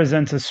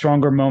represents a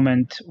stronger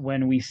moment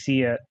when we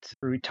see it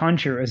through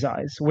Tanjiro's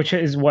eyes, which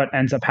is what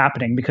ends up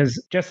happening.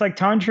 Because just like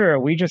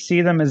Tanjiro, we just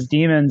see them as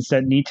demons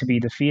that need to be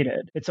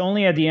defeated. It's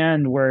only at the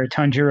end where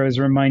Tanjiro is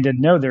reminded,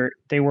 no,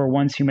 they were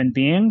once human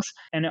beings.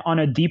 And on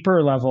a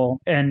deeper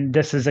level, and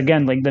this is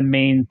again like the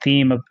main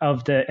theme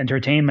of the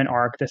entertainment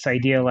arc, this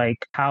idea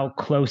like how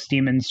close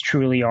demons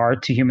truly are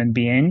to human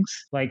beings.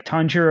 Like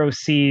Tanjiro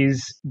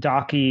sees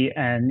Daki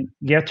and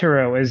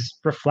Gyutaro as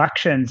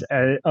reflections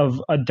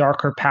of a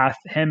darker path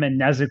him and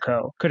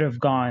Nezuko could have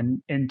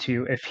gone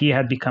into if he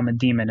had become a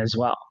demon as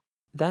well.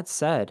 That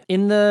said,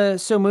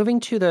 so moving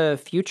to the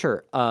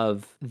future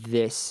of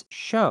this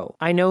show,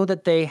 I know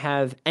that they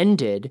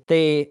ended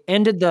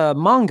the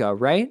manga,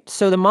 right?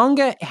 So the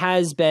manga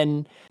has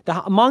been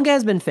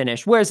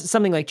finished, whereas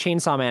something like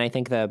Chainsaw Man, I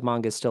think the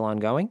manga is still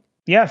ongoing.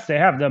 Yes, they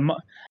have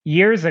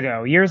years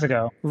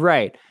ago.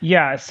 Right.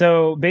 Yeah,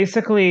 so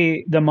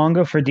basically the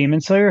manga for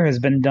Demon Slayer has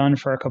been done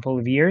for a couple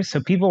of years,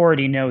 so people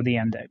already know the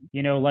ending.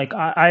 You know, like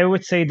I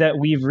would say that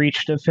we've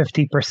reached a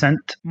 50%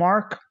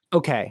 mark.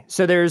 Okay,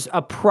 so there's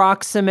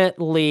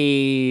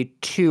approximately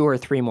 2 or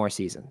 3 more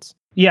seasons.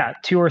 Yeah,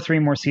 2 or 3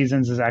 more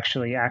seasons is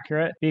actually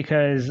accurate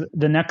because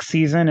the next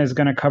season is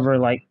going to cover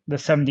like the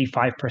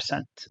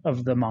 75%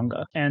 of the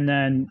manga. And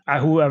then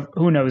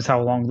who knows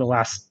how long the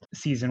last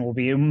season will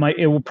be.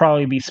 It will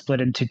probably be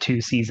split into 2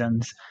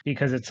 seasons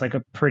because it's like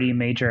a pretty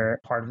major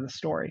part of the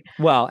story.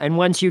 Well, and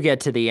once you get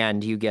to the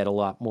end, you get a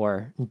lot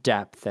more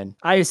depth. And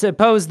I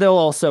suppose they'll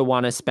also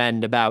want to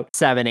spend about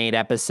 7-8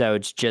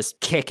 episodes just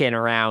kicking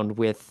around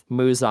with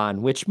Muzan,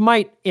 which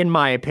might, in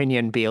my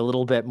opinion, be a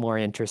little bit more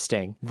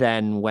interesting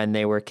than when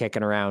they were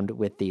kicking around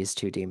with these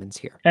 2 demons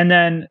here. And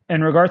then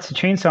in regards to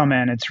Chainsaw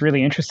Man, it's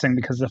really interesting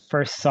because the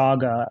first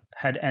saga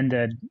had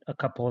ended a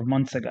couple of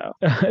months ago.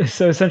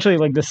 So essentially,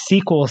 like the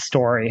sequel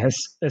story has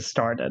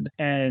started,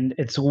 and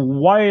it's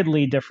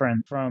widely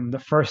different from the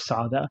first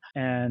saga.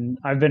 And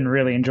I've been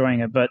really enjoying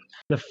it. But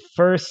the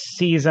first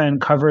season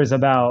covers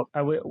about,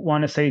 I would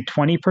want to say,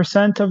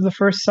 20% of the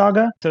first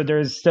saga. So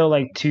there's still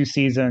like 2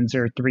 seasons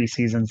or 3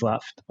 seasons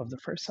left of the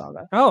first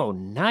saga. Oh,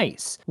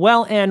 nice.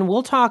 Well, and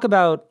we'll talk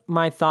about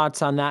my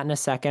thoughts on that in a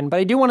second, but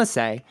I do want to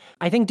say,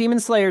 I think Demon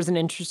Slayer is an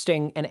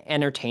interesting and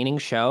entertaining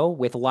show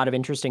with a lot of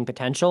interesting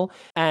potential.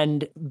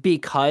 And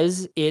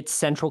because its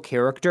central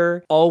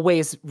character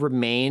always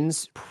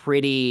remains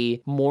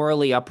pretty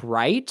morally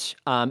upright,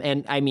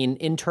 and I mean,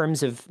 in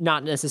terms of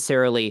not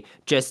necessarily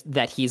just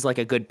that he's like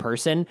a good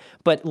person,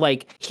 but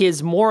like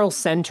his moral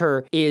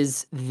center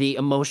is the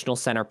emotional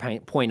center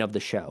point of the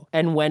show.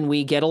 And when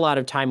we get a lot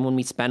of time, when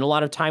we spend a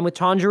lot of time with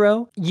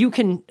Tanjiro, you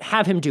can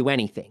have him do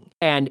anything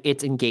and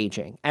it's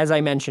engaging, as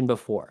I mentioned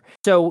before.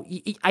 So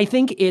I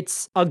think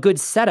it's a good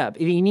setup.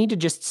 You need to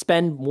just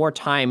spend more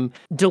time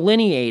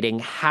delineating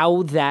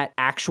how that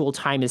actual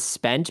time is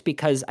spent,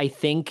 because I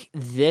think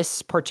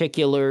this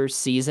particular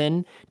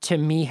season, to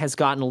me, has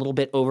gotten a little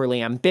bit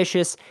overly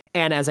ambitious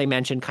and, as I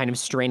mentioned, kind of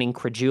straining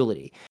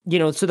credulity.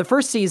 So the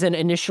first season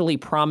initially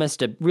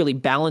promised a really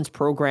balanced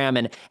program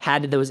and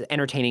had those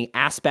entertaining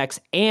aspects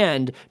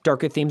and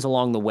darker themes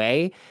along the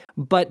way.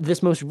 But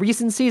this most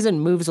recent season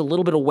moves a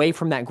little bit away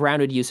from that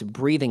grounded use of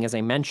breathing, as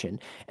I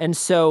mentioned. And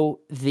so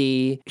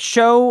the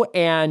show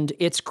and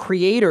its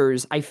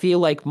creators, I feel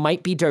like,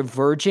 might be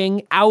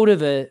diverging out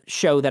of a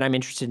show that I'm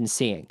interested in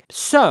seeing.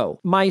 So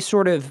my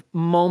sort of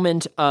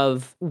moment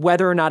of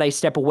whether or not I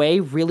step away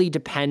really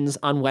depends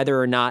on whether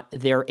or not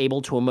they're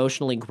able to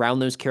emotionally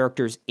ground those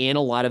characters in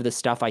a lot of the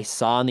stuff I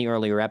saw in the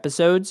earlier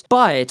episodes.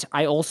 But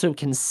I also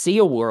can see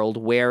a world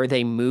where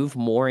they move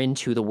more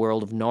into the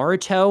world of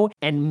Naruto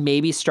and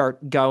maybe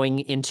start going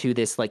into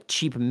this like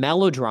cheap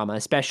melodrama,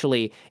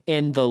 especially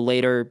in the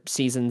later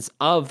seasons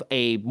of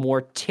a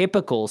more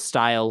typical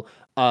style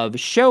of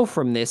show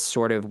from this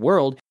sort of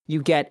world.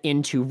 You get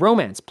into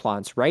romance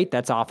plots, right?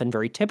 That's often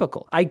very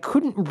typical. I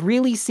couldn't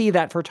really see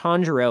that for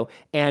Tanjiro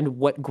and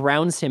what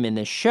grounds him in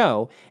this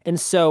show. And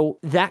so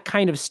that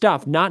kind of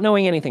stuff, not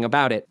knowing anything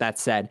about it, that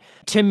said,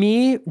 to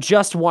me,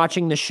 just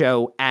watching the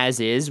show as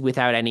is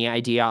without any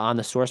idea on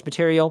the source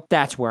material,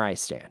 that's where I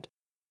stand.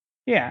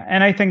 Yeah,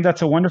 and I think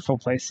that's a wonderful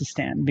place to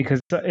stand because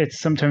it's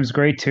sometimes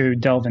great to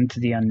delve into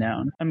the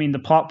unknown. I mean, the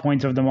plot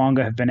points of the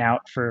manga have been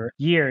out for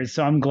years,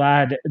 so I'm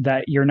glad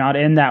that you're not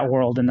in that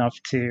world enough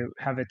to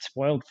have it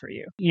spoiled for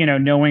you.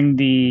 Knowing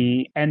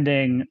the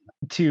ending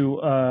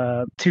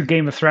to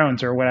Game of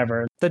Thrones or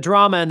whatever. The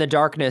drama and the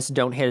darkness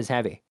don't hit as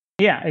heavy.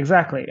 Yeah,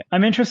 exactly.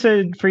 I'm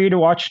interested for you to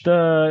watch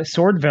the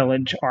Sword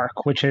Village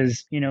arc, which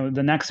is,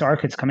 the next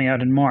arc. It's coming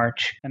out in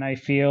March, and I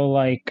feel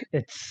like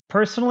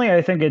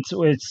I think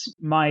it's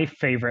my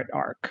favorite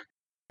arc.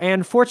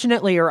 And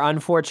fortunately or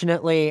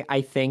unfortunately,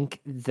 I think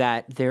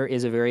that there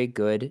is a very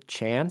good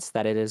chance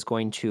that it is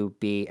going to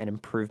be an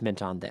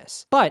improvement on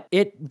this. But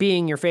it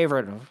being your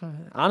favorite,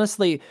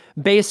 honestly,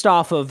 based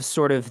off of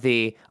sort of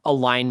the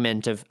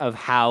alignment of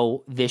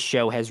how this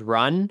show has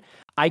run,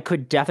 I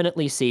could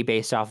definitely see,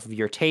 based off of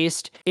your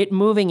taste, it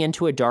moving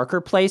into a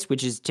darker place,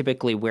 which is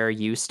typically where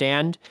you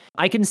stand.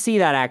 I can see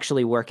that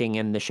actually working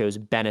in the show's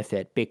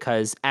benefit,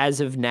 because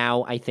as of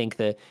now, I think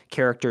the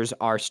characters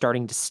are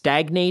starting to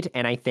stagnate,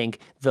 and I think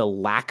the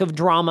lack of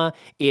drama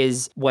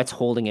is what's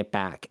holding it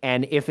back.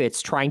 And if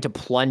it's trying to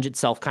plunge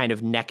itself kind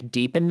of neck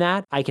deep in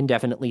that, I can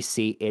definitely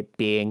see it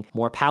being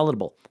more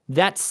palatable.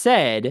 That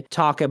said,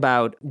 talk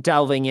about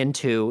delving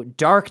into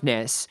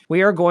darkness.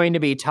 We are going to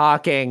be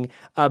talking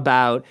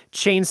about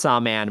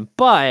Chainsaw Man,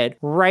 but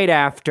right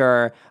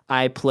after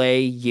I play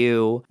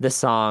you the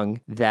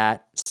song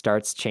that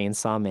starts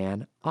Chainsaw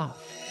Man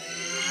off.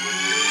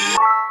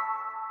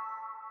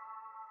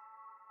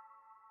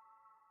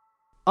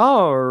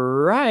 All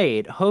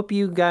right. Hope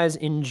you guys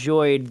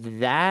enjoyed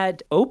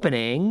that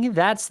opening.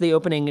 That's the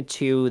opening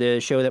to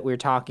the show that we're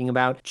talking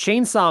about,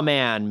 Chainsaw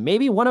Man.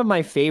 Maybe one of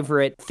my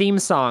favorite theme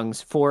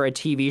songs for a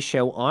TV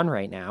show on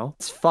right now.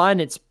 It's fun,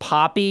 it's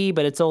poppy,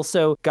 but it's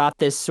also got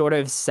this sort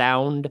of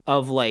sound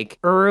of like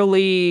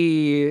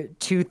early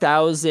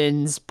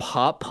 2000s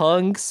pop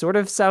punk. Sort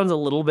of sounds a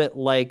little bit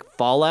like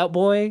Fall Out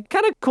Boy.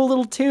 Kind of cool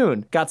little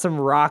tune. Got some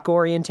rock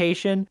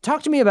orientation.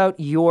 Talk to me about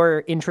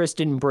your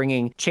interest in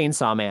bringing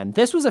Chainsaw Man.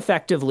 This was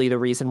effectively the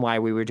reason why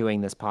we were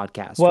doing this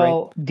podcast,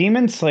 Well, right?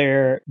 Demon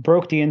Slayer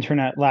broke the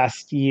internet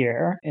last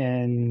year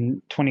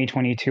in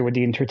 2022 with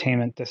the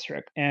Entertainment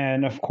District.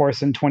 And of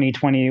course, in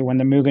 2020, when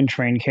the Mugen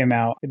Train came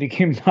out, it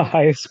became the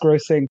highest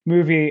grossing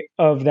movie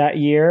of that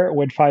year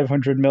with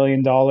 $500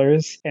 million.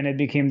 And it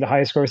became the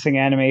highest grossing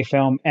anime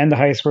film and the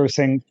highest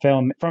grossing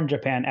film from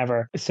Japan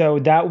ever. So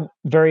that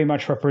very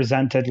much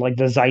represented like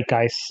the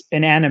zeitgeist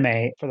in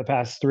anime for the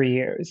past 3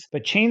 years.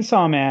 But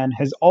Chainsaw Man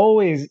has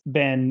always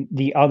been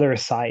the other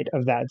side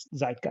of that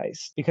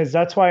zeitgeist. Because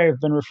that's why I've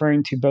been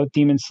referring to both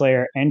Demon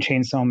Slayer and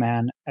Chainsaw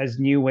Man as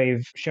new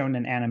wave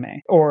shonen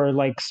anime, or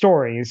like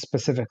stories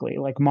specifically,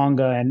 like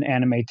manga and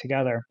anime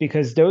together,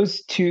 because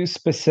those two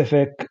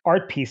specific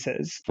art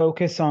pieces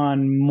focus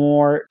on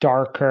more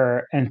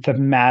darker and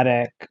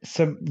thematic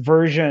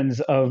subversions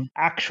of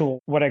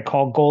actual what I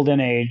call golden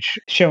age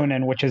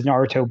shonen, which is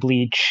Naruto,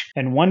 Bleach,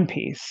 and One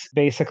Piece.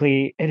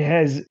 Basically, it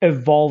has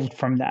evolved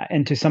from that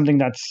into something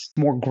that's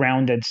more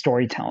grounded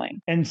storytelling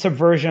and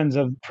subversions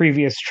of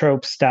previous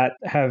tropes that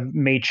have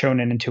made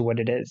shonen into what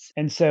it is.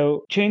 And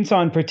so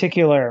Chainsaw in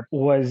particular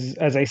was,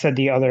 as I said,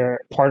 the other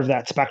part of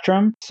that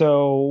spectrum.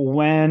 So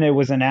when it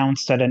was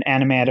announced that an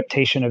anime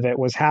adaptation of it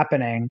was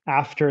happening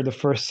after the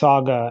first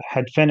saga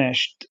had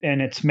finished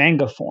in its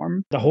manga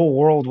form, the whole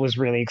world was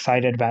really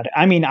excited about it.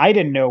 I mean, I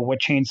didn't know what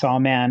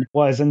Chainsaw Man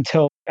was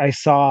until I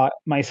saw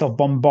myself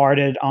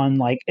bombarded on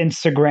like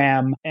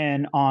Instagram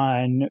and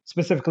on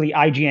specifically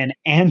IGN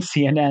and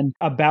CNN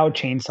about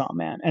Chainsaw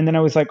Man. And then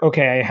I was like,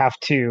 okay, I have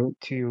to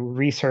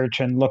research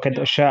and look at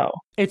the show.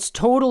 It's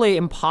totally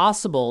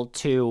impossible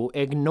to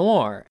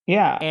ignore.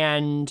 Yeah.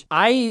 And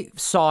I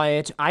saw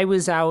it. I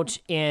was out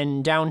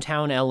in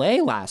downtown LA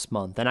last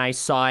month and I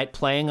saw it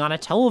playing on a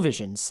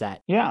television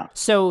set. Yeah.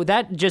 So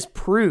that just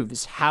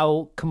proves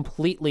how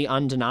completely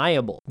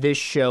undeniable this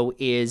show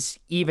is,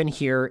 even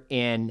here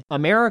in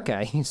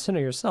America. You said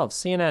it yourself,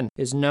 CNN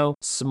is no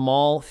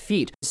small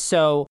feat.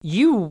 So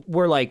you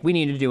were like, we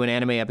need to do an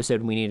anime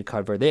episode and we need to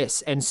cover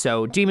this. And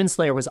so Demon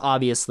Slayer was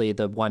obviously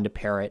the one to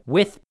pair it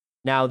with.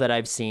 Now that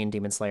I've seen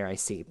Demon Slayer, I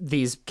see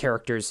these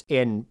characters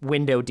in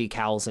window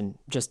decals and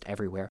just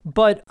everywhere.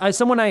 But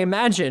someone I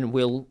imagine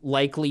will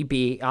likely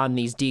be on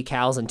these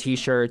decals and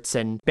t-shirts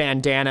and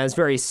bandanas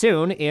very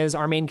soon is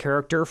our main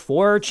character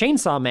for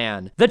Chainsaw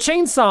Man, the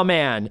Chainsaw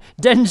Man,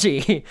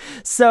 Denji.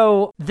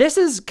 So this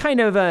is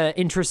kind of an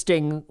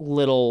interesting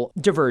little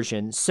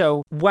diversion.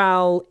 So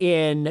while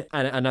in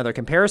another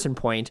comparison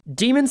point,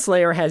 Demon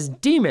Slayer has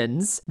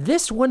demons,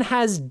 this one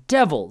has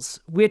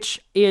devils,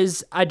 which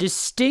is a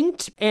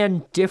distinct and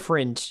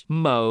different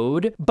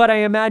mode, but I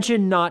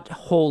imagine not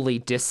wholly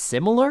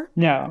dissimilar.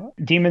 No,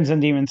 demons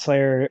and Demon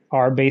Slayer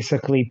are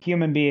basically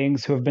human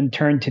beings who have been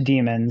turned to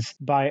demons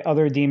by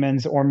other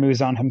demons or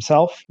Muzan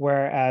himself,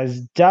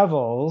 whereas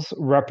devils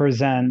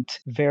represent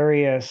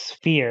various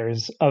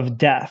fears of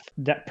death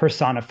that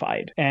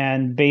personified.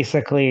 And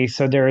basically,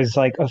 so there is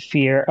like a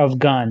fear of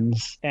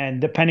guns, and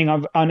depending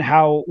on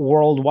how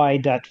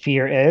worldwide that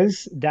fear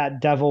is,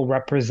 that devil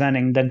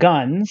representing the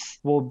guns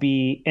will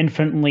be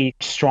infinitely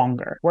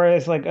stronger.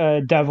 Whereas like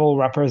a devil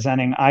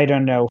representing, I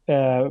don't know,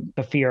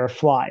 the fear of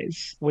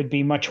flies would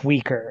be much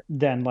weaker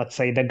than, let's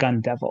say, the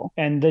gun devil.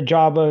 And the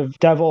job of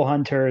devil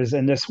hunters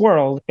in this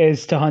world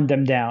is to hunt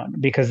them down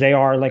because they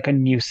are like a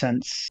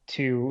nuisance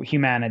to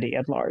humanity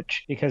at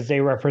large, because they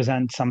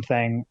represent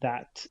something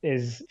that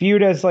is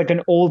viewed as like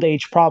an old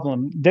age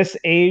problem. This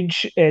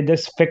age,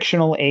 this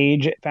fictional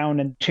age found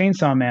in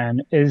Chainsaw Man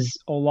is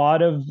a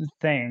lot of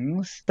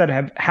things that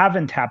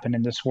haven't happened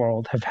in this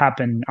world have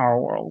happened in our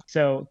world.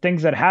 So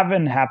things that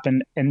haven't happened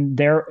in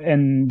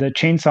the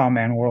Chainsaw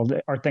Man world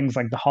are things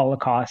like the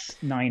Holocaust,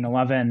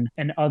 9/11,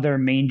 and other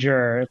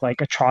major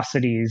like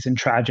atrocities and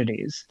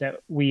tragedies that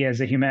we as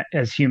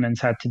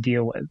humans had to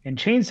deal with. In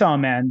Chainsaw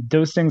Man,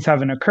 those things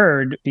haven't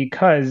occurred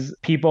because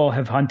people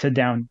have hunted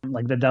down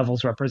like the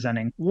devils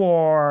representing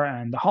war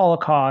and the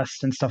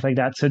Holocaust and stuff like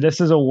that. So this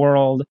is a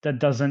world that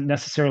doesn't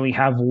necessarily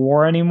have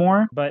war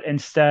anymore, but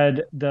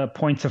instead the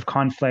points of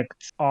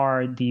conflict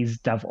are these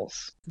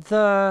devils.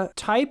 The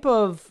type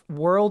of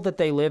world that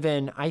they live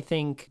in, I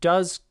think,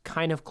 does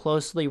kind of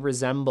closely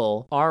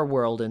resemble our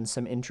world in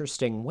some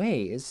interesting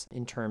ways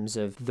in terms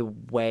of the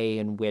way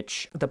in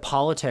which the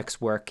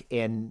politics work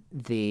in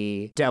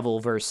the devil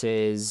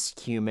versus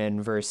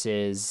human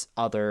versus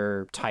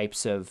other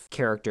types of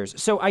characters.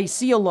 So I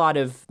see a lot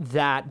of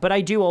that, but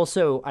I do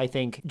also, I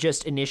think,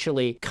 just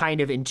initially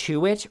kind of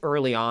intuit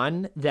early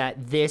on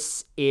that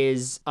this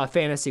is a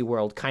fantasy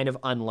world kind of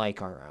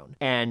unlike our own.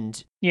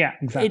 And yeah,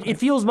 exactly. It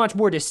feels much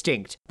more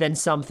distinct than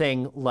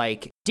something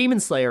like Demon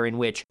Slayer, in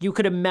which you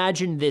could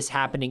imagine this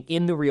happening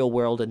in the real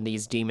world and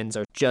these demons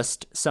are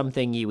just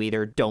something you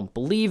either don't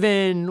believe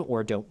in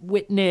or don't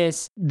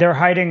witness. They're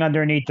hiding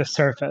underneath the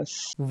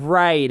surface.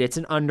 Right, it's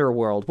an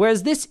underworld.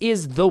 Whereas this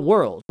is the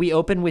world. We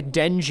open with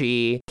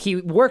Denji. He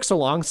works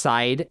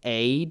alongside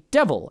a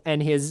devil,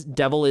 and his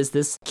devil is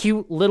this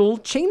cute little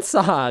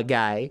chainsaw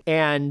guy.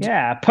 And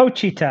yeah,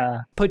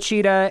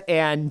 Pochita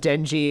and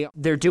Denji,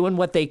 they're doing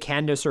what they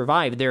can to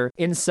survive. They're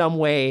in some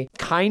way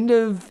kind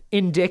of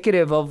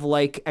indicative of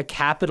like a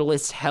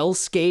capitalist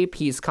hellscape.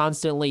 He's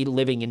constantly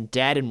living in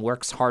debt and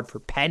works hard for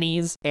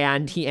pennies,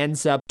 and he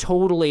ends up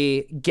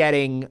totally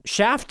getting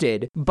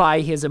shafted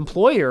by his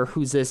employer,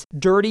 who's this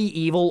dirty,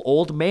 evil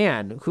old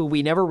man who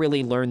we never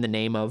really learn the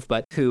name of,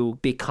 but who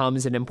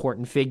becomes an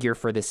important figure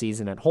for the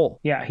season at whole.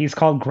 Yeah, he's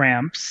called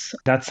Gramps.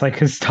 That's like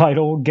his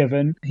title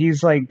given.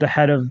 He's like the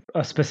head of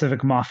a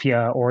specific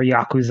mafia or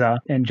yakuza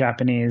in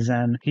Japanese,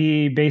 and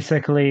he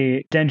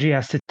basically, Denji has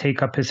has to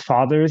take up his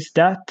father's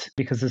debt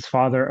because his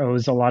father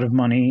owes a lot of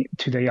money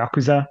to the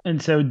Yakuza.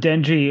 And so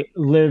Denji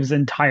lives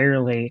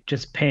entirely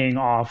just paying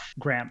off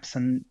Gramps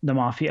and the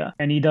mafia.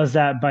 And he does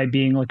that by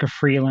being like a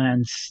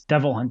freelance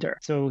devil hunter.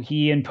 So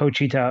he and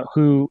Pochita,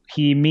 who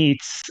he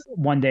meets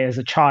one day as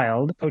a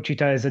child,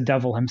 Pochita is a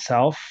devil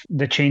himself,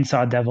 the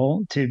chainsaw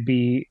devil to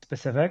be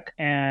specific.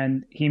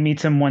 And he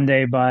meets him one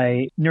day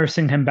by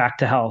nursing him back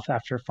to health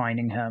after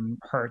finding him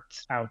hurt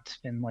out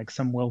in like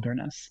some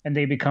wilderness. And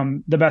they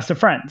become the best of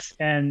friends.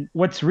 And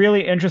what's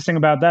really interesting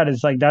about that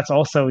is like that's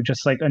also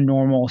just like a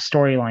normal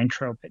storyline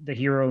trope. The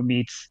hero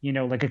meets,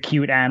 like a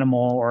cute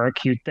animal or a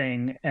cute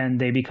thing, and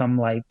they become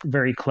like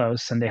very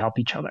close and they help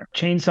each other.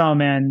 Chainsaw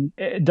Man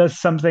does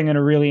something in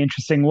a really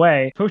interesting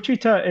way.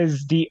 Pochita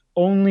is the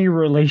only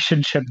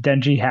relationship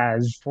Denji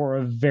has for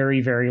a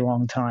very, very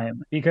long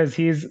time because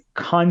he's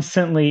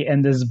constantly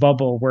in this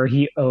bubble where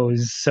he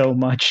owes so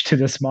much to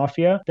this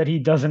mafia that he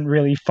doesn't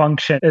really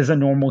function as a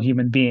normal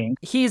human being.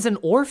 He's an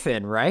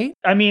orphan, right?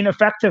 I mean,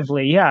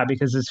 effectively, yeah,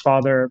 because his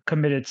father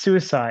committed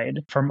suicide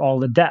from all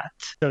the debt.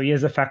 So he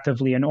is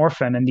effectively an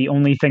orphan, and the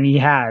only thing he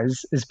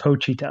has is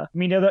Pochita. I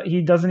mean,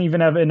 he doesn't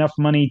even have enough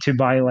money to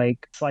buy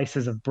like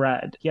slices of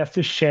bread. He has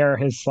to share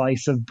his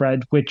slice of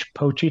bread with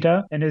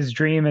Pochita, and his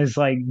dream is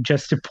like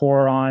just to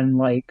pour on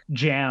like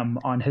jam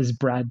on his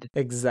bread.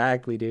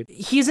 Exactly, dude.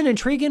 He's an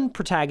intriguing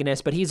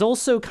protagonist, but he's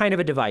also kind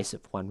of a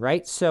divisive one,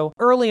 right? So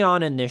early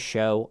on in this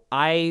show,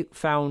 I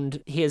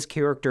found his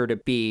character to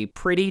be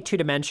pretty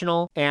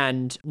two-dimensional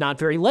and not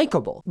very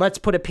likable. Let's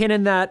put a pin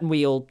in that and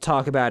we'll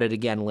talk about it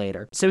again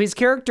later. So his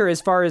character,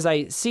 as far as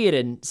I see it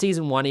in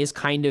season 1, is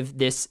kind of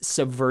this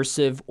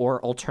subversive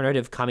or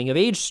alternative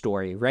coming-of-age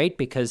story, right?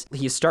 Because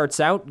he starts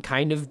out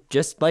kind of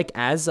just like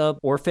as a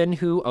orphan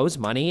who owes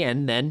money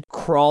and then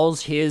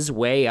crawls his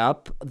way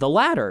up the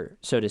ladder,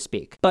 so to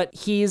speak. But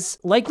he's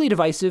likely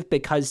divisive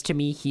because to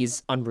me,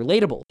 he's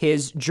unrelatable.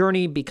 His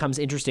journey becomes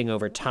interesting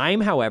over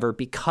time, however,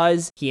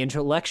 because he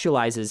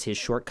intellectualizes his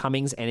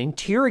shortcomings and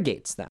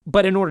interrogates them.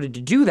 But in order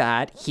to do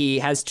that, he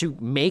has to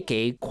make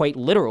a quite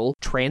literal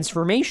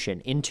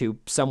transformation into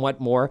somewhat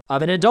more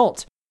of an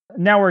adult.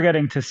 Now we're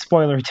getting to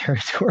spoiler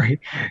territory.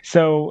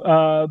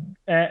 So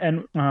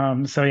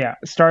yeah,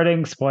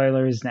 starting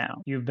spoilers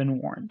now. You've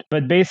been warned.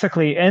 But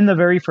basically, in the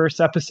very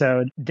first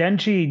episode,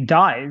 Denji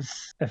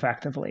dies,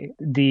 effectively.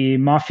 The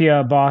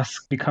mafia boss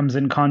becomes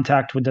in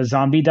contact with the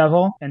zombie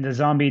devil, and the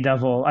zombie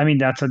devil, I mean,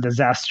 that's a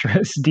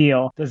disastrous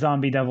deal. The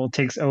zombie devil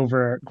takes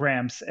over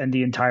Gramps and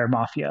the entire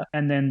mafia.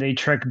 And then they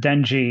trick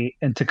Denji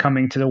into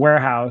coming to the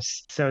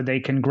warehouse so they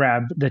can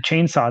grab the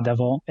chainsaw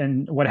devil.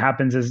 And what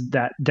happens is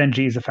that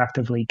Denji is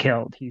effectively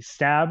killed. He's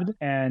stabbed,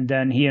 and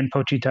then he and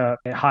Pochita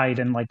hide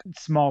in like a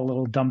small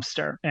little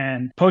dumpster.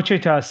 And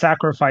Pochita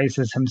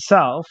sacrifices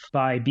himself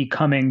by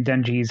becoming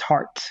Denji's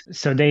heart.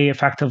 So they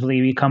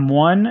effectively become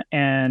one,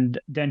 and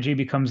Denji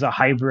becomes a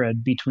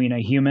hybrid between a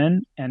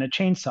human and a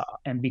chainsaw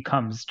and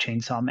becomes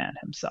Chainsaw Man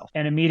himself.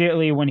 And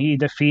immediately when he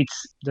defeats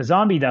the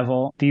zombie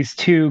devil, these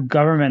two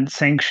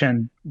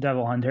government-sanctioned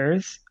devil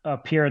hunters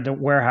appear at the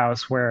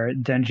warehouse where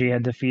Denji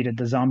had defeated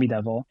the zombie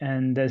devil.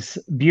 And this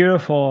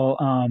beautiful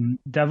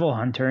devil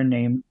hunter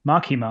named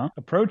Makima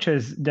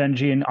approaches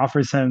Denji and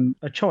offers him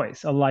a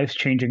choice, a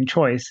life-changing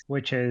choice,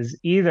 which is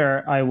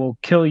either I will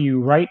kill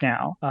you right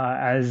now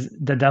as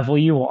the devil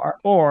you are,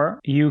 or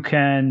you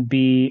can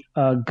be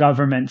a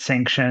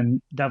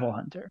government-sanctioned devil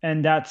hunter.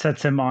 And that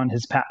sets him on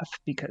his path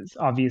because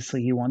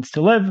obviously he wants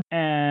to live,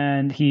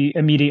 and he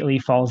immediately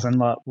falls in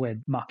love with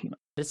Makima.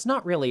 It's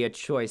not really a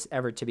choice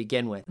ever to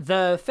begin with.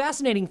 The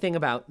fascinating thing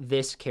about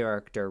this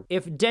character,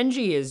 if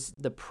Denji is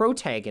the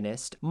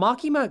protagonist,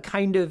 Makima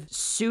kind of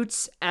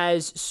suits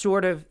as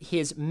sort of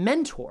his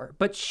mentor,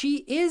 but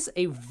she is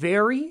a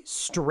very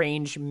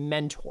strange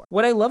mentor.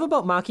 What I love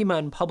about Makima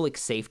in Public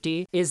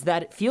Safety is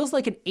that it feels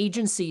like an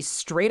agency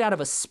straight out of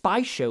a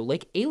spy show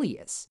like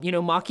Alias.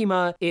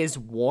 Makima is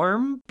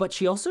warm, but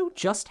she also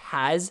just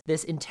has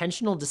this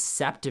intentional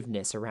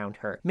deceptiveness around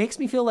her. Makes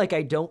me feel like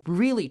I don't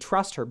really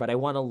trust her, but I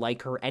want to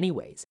like her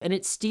anyways. And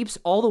it steeps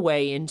all the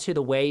way into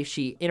the way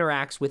she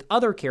interacts with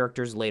other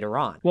characters later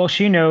on. Well,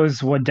 she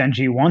knows what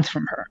Denji wants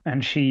from her,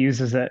 and she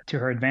uses it to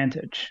her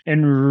advantage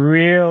in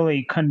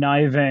really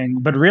conniving,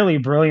 but really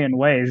brilliant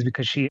ways,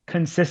 because she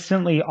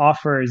consistently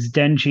offers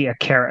Denji a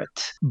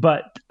carrot,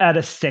 but at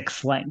a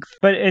stick's length.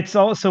 But it's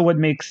also what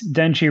makes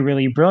Denji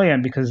really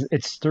brilliant, because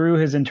it's through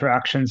his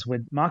interactions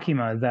with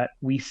Makima that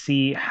we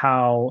see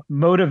how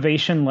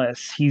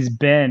motivationless he's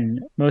been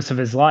most of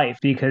his life,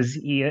 because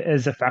he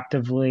is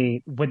effectively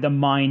with the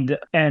mind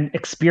and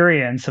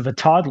experience of a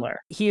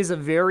toddler. He is a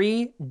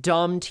very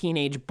dumb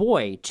teenage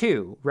boy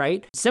too,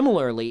 right?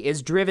 Similarly,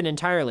 is driven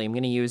entirely, I'm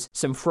going to use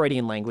some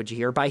Freudian language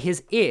here, by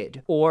his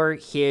id, or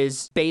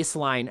his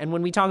baseline. And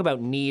when we talk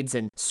about needs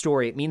and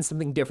story, it means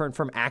something different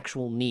from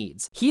actual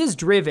needs. He is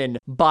driven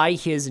by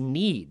his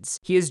needs.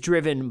 He is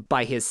driven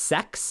by his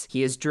sex.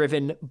 He is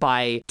driven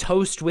by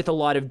toast with a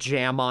lot of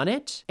jam on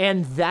it.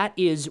 And that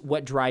is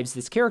what drives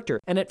this character.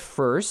 And at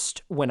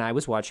first, when I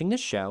was watching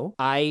this show,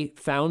 I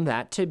found found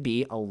that to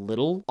be a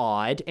little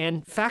odd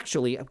and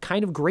factually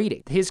kind of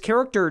grating. His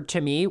character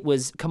to me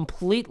was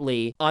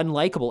completely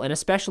unlikable, and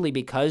especially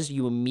because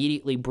you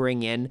immediately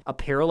bring in a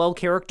parallel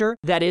character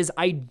that is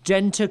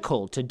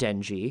identical to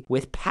Denji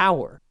with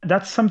power.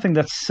 That's something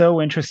that's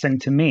so interesting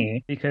to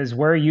me, because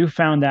where you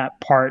found that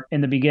part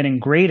in the beginning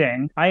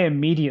grating, I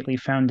immediately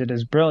found it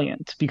as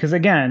brilliant. Because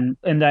again,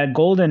 in that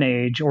golden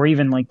age or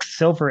even like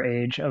silver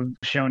age of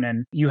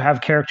shonen, you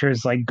have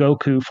characters like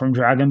Goku from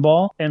Dragon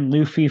Ball and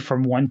Luffy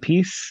from One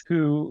Piece,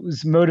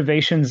 whose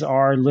motivations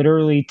are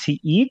literally to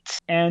eat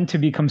and to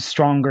become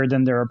stronger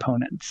than their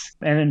opponents.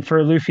 And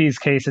for Luffy's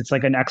case, it's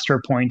like an extra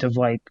point of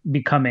like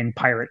becoming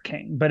Pirate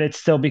King, but it's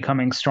still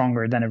becoming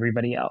stronger than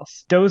everybody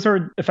else. Those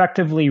are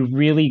effectively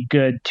really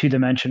good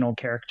two-dimensional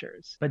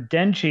characters. But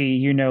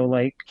Denji,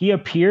 like he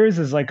appears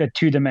as like a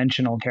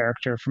two-dimensional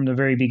character from the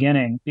very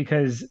beginning,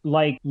 because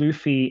like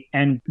Luffy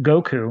and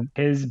Goku,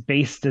 his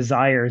base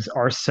desires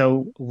are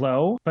so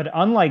low. But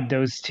unlike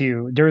those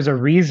two, there's a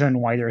reason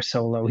why they're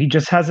so low. He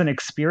just hasn't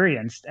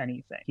experienced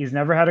anything. He's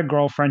never had a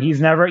girlfriend.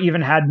 He's never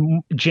even had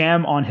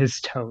jam on his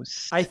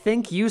toast. I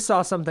think you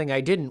saw something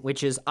I didn't,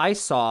 which is I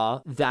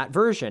saw that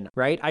version,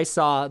 right? I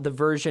saw the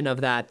version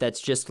of that that's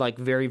just like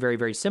very, very,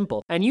 very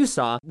simple. And you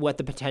saw what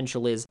the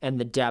potential is and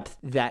the depth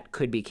that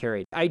could be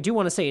carried. I do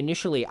want to say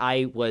initially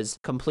I was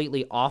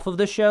completely off of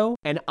the show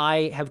and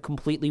I have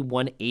completely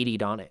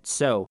 180'd on it.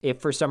 So if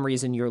for some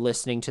reason you're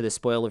listening to the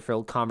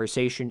spoiler-filled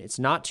conversation, it's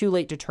not too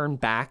late to turn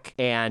back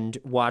and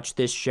watch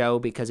this show,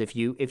 because if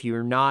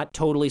you're not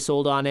totally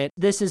sold on it,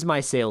 this is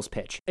my sales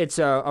pitch. It's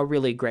a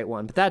really great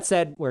one. But that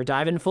said, we're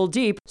diving full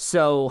deep.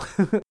 So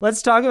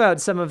let's talk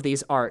about some of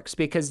these arcs,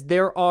 because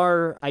there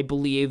are, I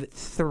believe,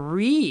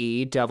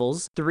 three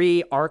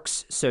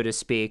arcs, so to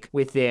speak,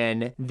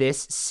 within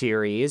this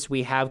series.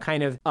 We have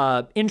kind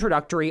of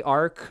introductory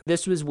arc.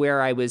 This was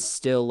where I was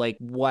still like,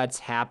 what's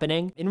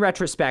happening? In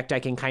retrospect, I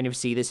can kind of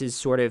see this is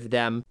sort of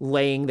them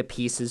laying the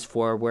pieces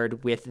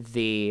forward. With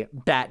the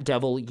Bat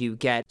Devil, you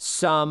get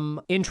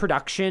some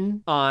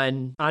introduction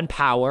on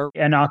power.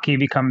 And Aki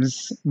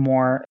becomes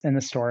more in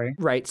the story.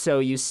 Right, so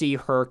you see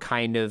her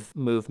kind of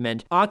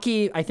movement.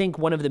 Aki, I think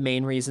one of the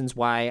main reasons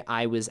why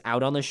I was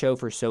out on the show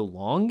for so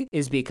long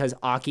is because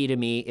Aki to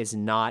me is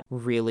not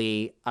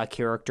really a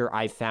character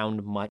I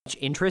found much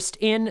interest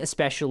in,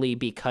 especially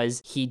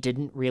because he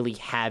didn't really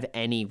have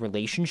any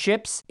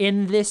relationships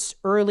in this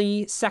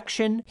early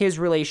section. His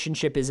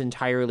relationship is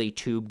entirely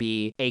to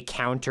be a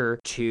counter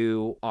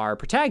to our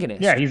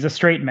protagonist. Yeah, he's a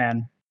straight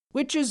man.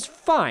 Which is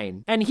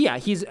fine. And yeah,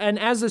 and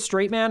as a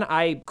straight man,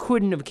 I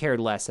couldn't have cared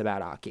less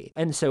about Aki.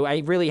 And so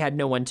I really had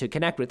no one to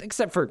connect with,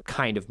 except for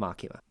kind of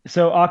Makima.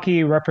 So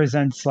Aki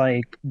represents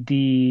like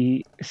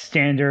the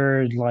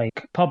standard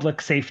like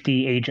public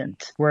safety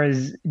agent,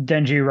 whereas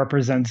Denji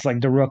represents like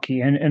the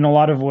rookie. And in a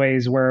lot of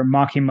ways where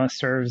Makima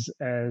serves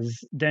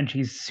as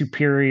Denji's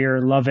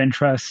superior love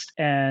interest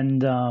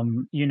and,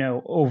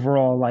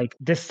 overall like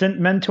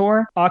distant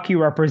mentor, Aki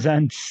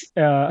represents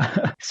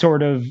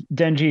sort of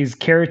Denji's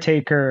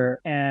caretaker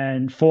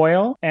and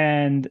foil,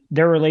 and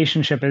their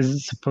relationship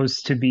is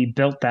supposed to be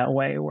built that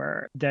way,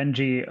 where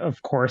Denji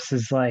of course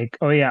is like,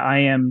 oh yeah, I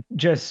am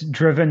just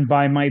driven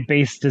by my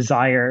base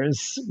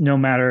desires no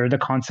matter the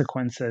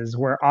consequences,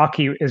 where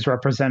Aki is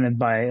represented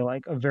by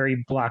like a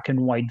very black and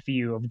white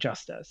view of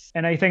justice.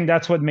 And I think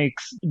that's what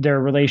makes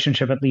their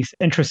relationship at least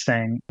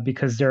interesting,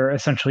 because they're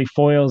essentially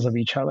foils of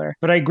each other.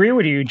 But I agree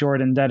with you,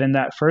 Jordan, that in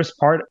that first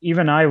part,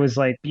 even I was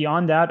like,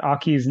 beyond that,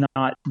 Aki is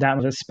not that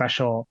of a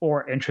special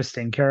or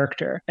interesting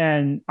character.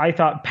 And I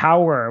thought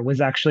Power was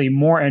actually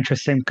more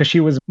interesting because she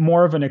was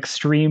more of an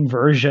extreme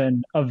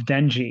version of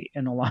Denji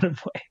in a lot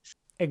of ways.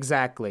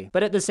 Exactly.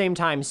 But at the same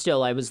time,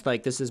 still, I was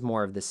like, this is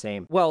more of the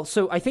same. Well,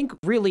 so I think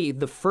really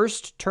the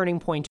first turning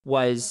point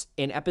was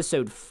in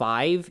episode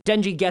 5.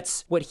 Denji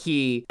gets what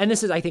and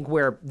this is, I think,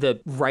 where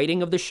the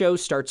writing of the show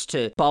starts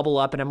to bubble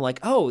up. And I'm like,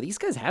 oh, these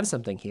guys have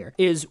something here.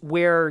 Is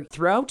where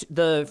throughout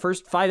the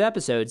first 5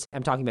 episodes,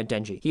 I'm talking about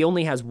Denji, he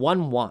only has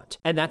one want,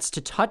 and that's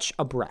to touch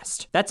a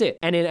breast. That's it.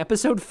 And in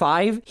episode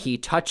 5, he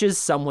touches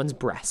someone's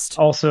breast.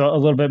 Also, a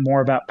little bit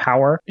more about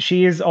Power.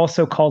 She is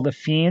also called a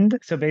fiend.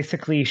 So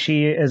basically,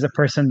 she is a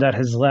person that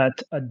has let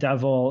a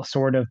devil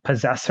sort of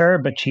possess her,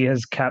 but she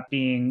has kept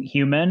being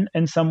human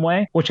in some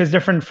way, which is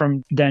different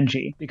from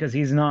Denji, because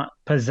he's not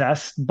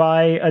possessed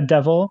by a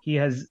devil. He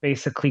has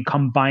basically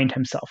combined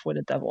himself with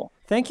a devil.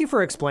 Thank you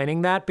for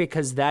explaining that,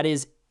 because that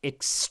is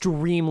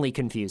extremely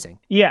confusing.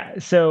 Yeah,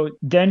 so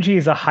Denji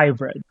is a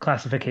hybrid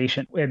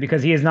classification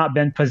because he has not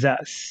been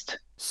possessed.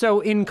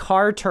 So in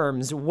car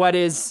terms,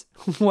 what's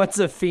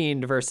a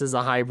fiend versus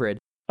a hybrid?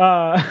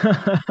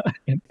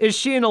 Is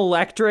she an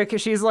electric?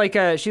 She's like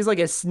a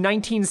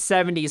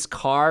 1970s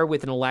car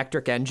with an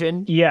electric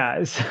engine.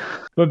 Yes.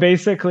 But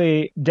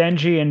basically,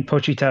 Denji and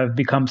Pochita have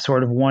become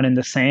sort of one and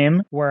the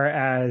same,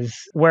 whereas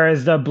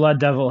the Blood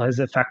Devil has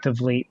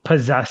effectively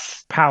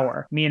possessed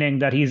power, meaning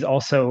that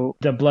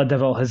the Blood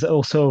Devil has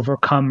also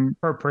overcome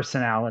her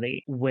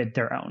personality with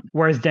their own,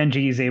 whereas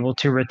Denji is able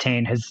to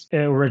retain his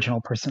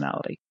original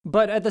personality.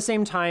 But at the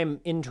same time,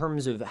 in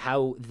terms of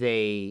how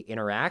they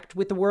interact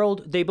with the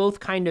world, they both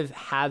kind of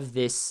have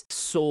this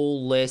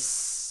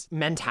soulless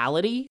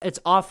mentality. It's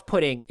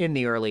off-putting in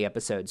the early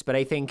episodes, but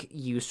I think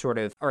you sort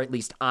of, or at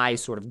least I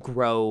sort of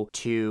grow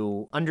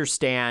to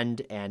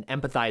understand and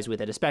empathize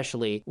with it,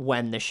 especially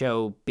when the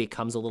show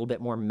becomes a little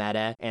bit more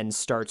meta and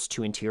starts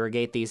to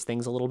interrogate these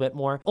things a little bit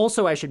more.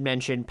 Also, I should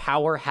mention,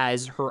 Power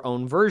has her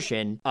own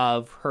version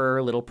of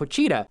her little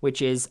Pochita,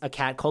 which is a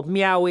cat called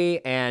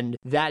Meowie, and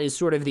that is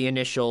sort of the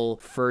initial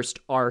first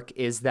arc,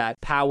 is that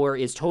Power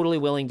is totally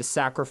willing to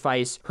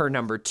sacrifice her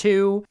number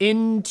 2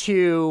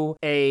 into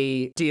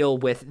a deal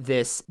with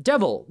this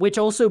devil, which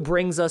also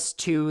brings us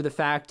to the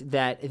fact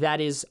that that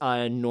is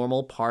a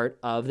normal part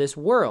of this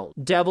world.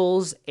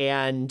 Devils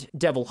and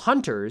devil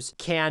hunters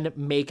can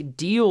make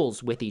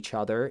deals with each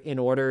other in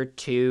order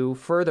to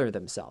further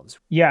themselves.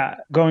 Yeah,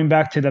 going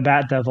back to the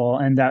Bat Devil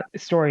and that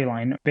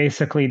storyline,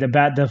 basically the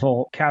Bat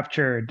Devil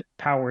captured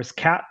Power's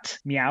cat,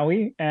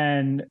 Meowie,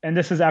 and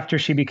this is after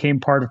she became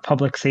part of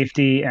public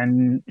safety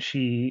and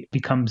she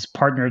becomes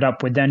partnered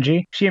up with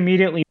Denji. She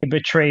immediately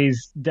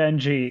betrays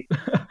Denji.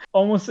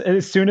 Almost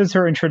as soon as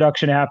her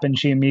introduction happens,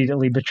 she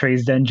immediately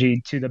betrays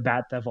Denji to the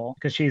Bat Devil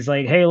because she's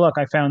like, hey, look,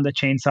 I found the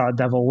Chainsaw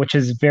Devil, which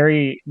is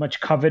very much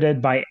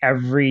coveted by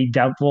every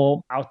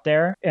devil out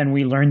there. And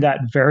we learned that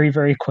very,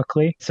 very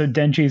quickly. So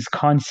Denji's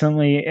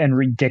constantly in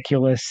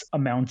ridiculous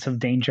amounts of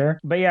danger.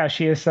 But yeah,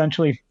 she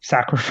essentially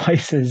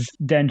sacrifices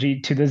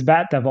Denji to this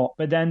Bat Devil.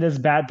 But then this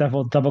Bat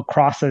Devil double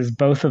crosses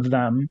both of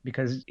them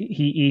because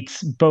he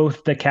eats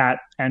both the cat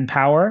and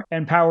Power.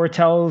 And Power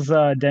tells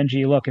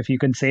Denji, look, if you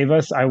can save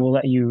us, I will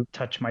let you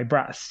touch my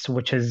breasts,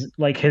 which is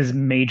like his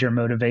major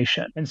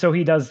motivation. And so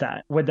he does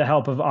that with the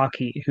help of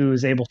Aki, who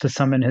is able to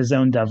summon his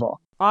own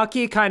devil.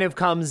 Aki kind of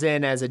comes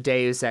in as a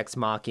Deus Ex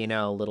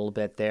Machina a little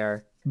bit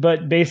there.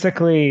 But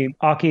basically,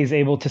 Aki is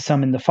able to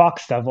summon the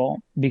Fox Devil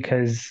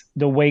because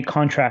the way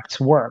contracts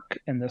work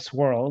in this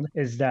world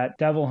is that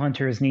devil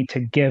hunters need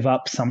to give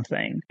up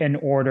something in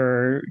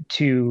order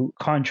to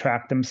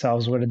contract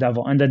themselves with a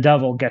devil. And the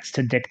devil gets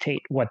to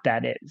dictate what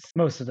that is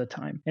most of the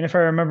time. And if I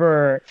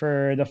remember,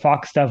 for the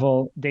Fox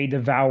Devil, they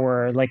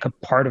devour like a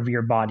part of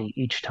your body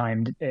each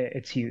time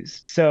it's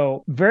used.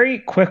 So very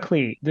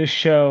quickly, the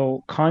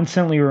show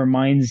constantly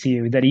reminds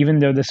you that even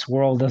though this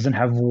world doesn't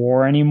have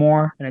war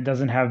anymore and it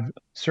doesn't have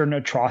certain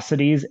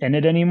atrocities in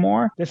it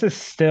anymore, this is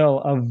still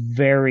a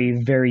very,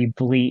 very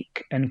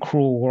bleak and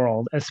cruel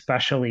world,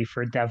 especially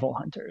for devil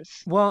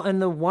hunters. Well,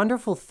 and the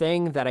wonderful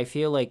thing that I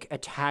feel like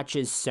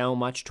attaches so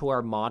much to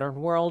our modern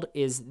world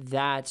is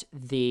that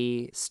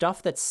the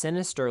stuff that's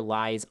sinister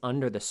lies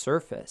under the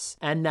surface,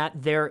 and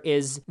that there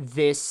is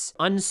this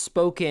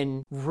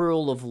unspoken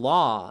rule of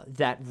law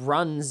that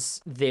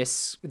runs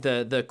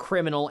the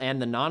criminal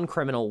and the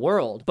non-criminal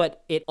world,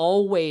 but it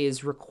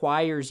always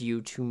requires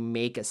you to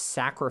make a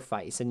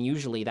sacrifice. And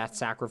usually that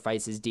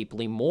sacrifice is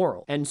deeply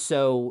moral. And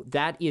so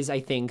that is, I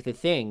think, the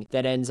thing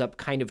that ends up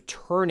kind of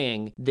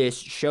turning this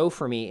show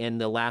for me in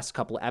the last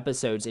couple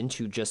episodes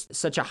into just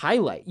such a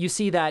highlight. You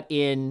see that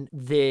in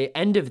the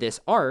end of this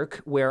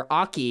arc where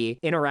Aki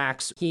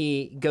interacts,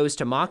 he goes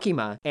to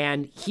Makima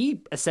and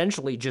he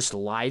essentially just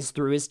lies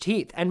through his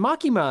teeth. And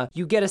Makima,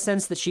 you get a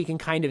sense that she can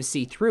kind of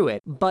see through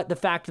it. But the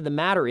fact of the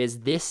matter is,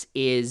 this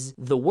is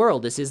the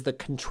world. This is the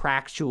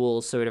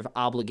contractual sort of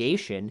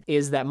obligation,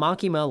 is that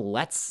Makima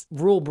lets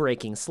rule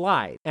breaking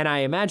slide. And I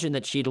imagine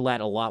that she'd let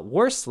a lot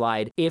worse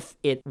slide if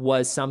it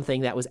was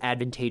something that was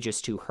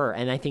advantageous to her.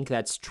 And I think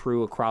that's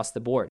true across the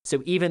board.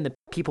 So even the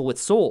people with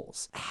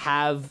souls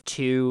have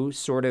to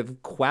sort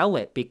of quell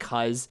it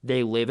because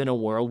they live in a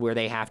world where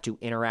they have to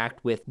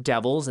interact with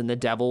devils, and the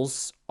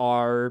devils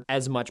are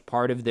as much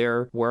part of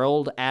their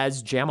world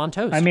as jam on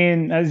toast. I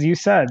mean, as you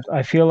said,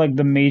 I feel like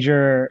the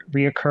major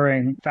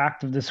reoccurring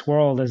fact of this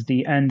world is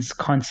the ends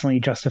constantly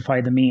justify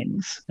the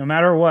means. No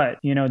matter what,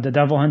 the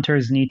devil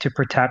hunters need to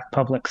protect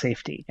public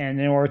safety. And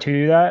in order to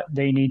do that,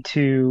 they need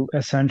to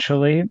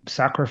essentially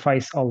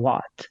sacrifice a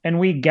lot. And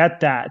we get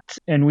that.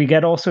 And we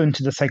get also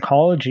into the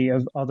psychology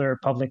of other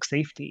public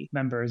safety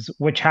members,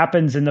 which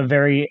happens in the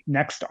very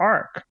next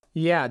arc.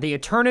 Yeah, the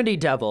Eternity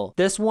Devil.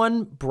 This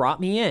one brought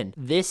me in.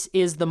 This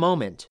is the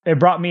moment. It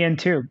brought me in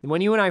too.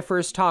 When you and I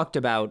first talked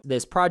about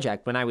this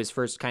project, when I was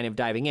first kind of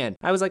diving in,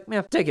 I was like,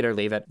 take it or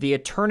leave it. The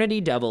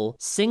Eternity Devil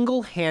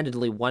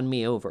single-handedly won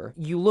me over.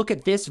 You look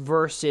at this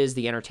versus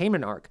the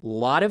entertainment arc. A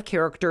lot of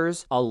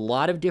characters, a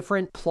lot of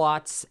different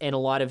plots, and a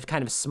lot of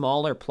kind of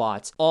smaller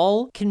plots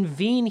all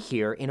convene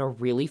here in a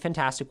really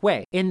fantastic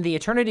way. In the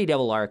Eternity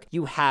Devil arc,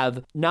 you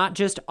have not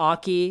just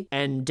Aki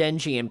and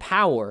Denji and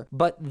Power,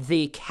 but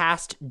the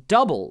cast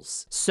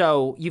doubles.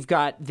 So you've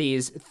got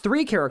these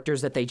 3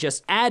 characters that they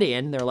just add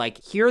in. They're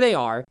like, here they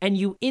are. And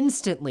you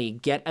instantly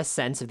get a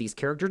sense of these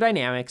character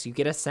dynamics. You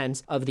get a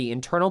sense of the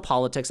internal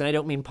politics. And I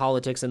don't mean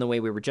politics in the way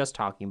we were just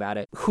talking about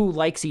it. Who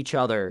likes each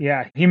other?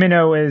 Yeah.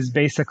 Himeno is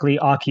basically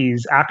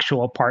Aki's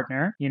actual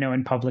partner,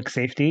 in public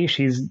safety.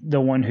 She's the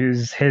one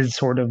who's his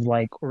sort of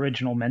like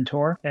original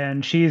mentor.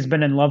 And she's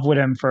been in love with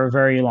him for a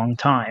very long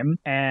time.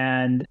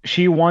 And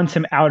she wants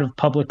him out of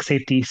public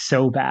safety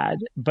so bad.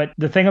 But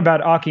the thing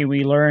about Aki,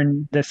 we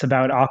learn this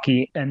about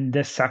Aki in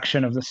this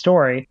section of the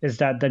story, is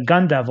that the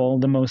gun devil,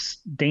 the most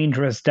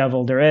dangerous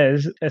devil there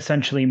is,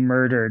 essentially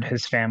murdered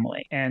his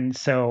family. And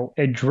so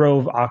it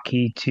drove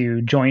Aki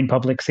to join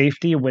public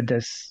safety with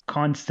this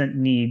constant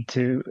need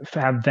to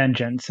have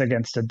vengeance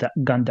against the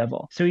gun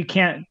devil. So he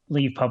can't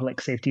leave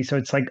public safety. So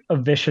it's like a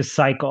vicious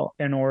cycle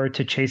in order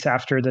to chase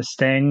after this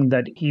thing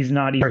that he's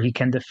not sure he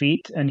can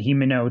defeat, and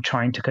Himeno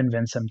trying to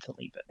convince him to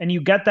leave it. And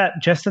you get that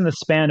just in the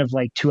span of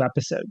like 2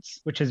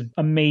 episodes, which is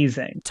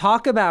amazing.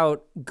 Talk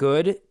about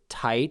good,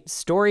 tight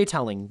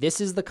storytelling. This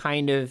is the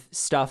kind of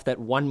stuff that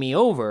won me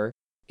over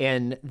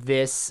in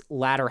this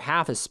latter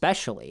half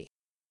especially,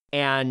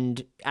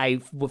 and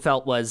I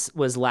felt was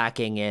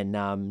lacking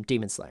in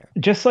Demon Slayer.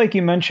 Just like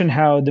you mentioned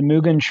how the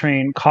Mugen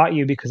Train caught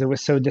you because it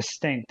was so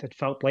distinct. It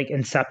felt like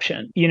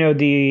Inception.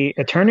 The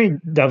Eternity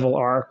Devil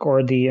arc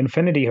or the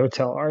Infinity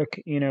Hotel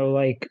arc,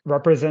 like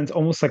represents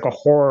almost like a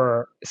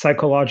horror,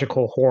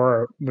 psychological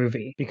horror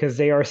movie, because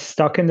they are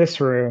stuck in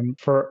this room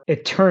for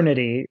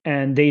eternity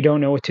and they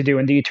don't know what to do.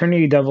 And the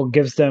Eternity Devil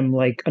gives them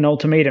like an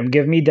ultimatum.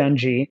 Give me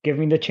Denji, give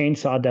me the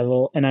Chainsaw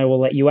Devil, and I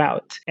will let you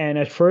out. And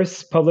at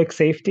first,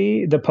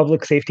 the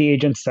public safety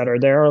agents that are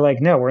there are like,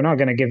 no, we're not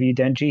going to give you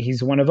Denji.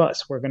 He's one of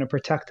us. We're going to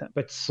protect him.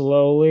 But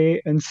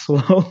slowly and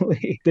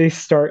slowly, they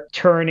start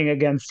turning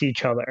against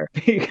each other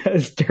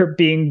because they're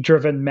being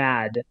driven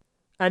mad.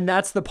 And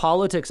that's the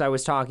politics I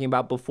was talking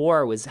about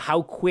before, was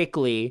how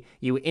quickly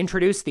you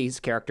introduce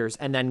these characters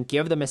and then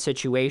give them a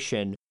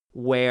situation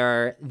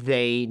where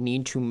they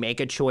need to make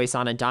a choice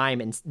on a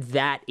dime. And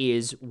that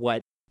is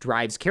what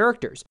drives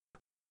characters.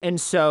 And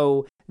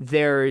so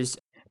there's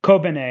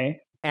Kobane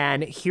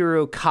and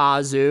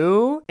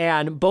Hirokazu,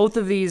 and both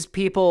of these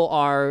people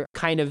are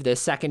kind of the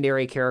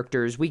secondary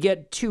characters. We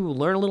get to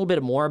learn a little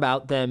bit more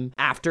about them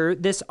after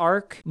this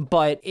arc,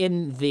 but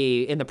in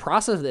the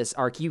process of this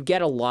arc, you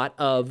get a lot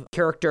of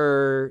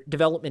character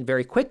development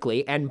very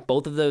quickly, and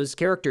both of those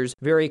characters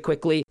very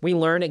quickly, we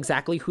learn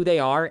exactly who they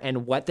are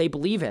and what they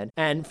believe in.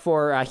 And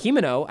for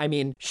Himeno, I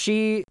mean,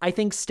 she, I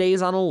think,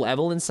 stays on a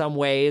level in some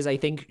ways. I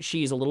think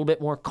she's a little bit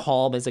more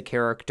calm as a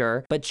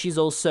character, but she's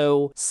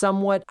also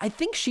somewhat, I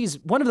think she's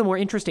one of the more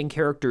interesting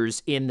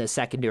characters in the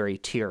secondary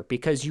tier,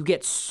 because you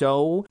get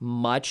so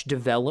much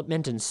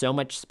development and so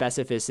much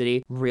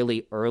specificity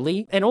really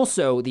early. And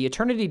also the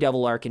Eternity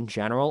Devil arc in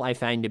general, I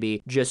find to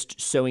be just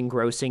so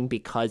engrossing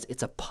because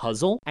it's a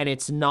puzzle and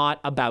it's not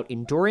about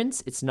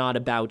endurance. It's not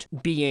about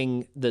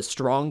being the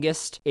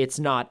strongest. It's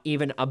not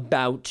even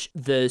about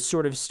the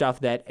sort of stuff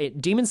that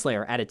Demon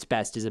Slayer at its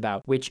best is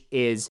about, which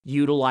is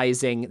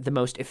utilizing the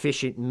most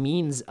efficient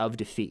means of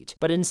defeat.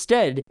 But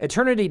instead,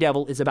 Eternity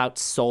Devil is about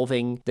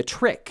solving the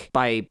trick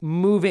by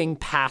moving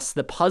past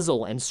the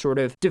puzzle and sort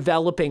of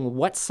developing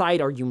what side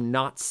are you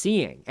not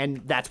seeing.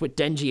 And that's what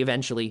Denji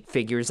eventually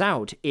figures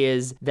out,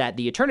 is that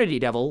the Eternity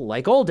Devil,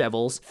 like all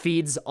devils,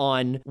 feeds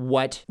on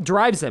what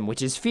drives them,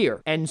 which is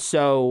fear. And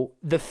so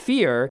the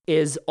fear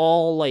is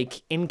all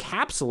like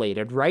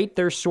encapsulated, right?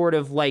 They're sort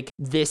of like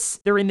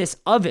this, they're in this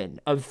oven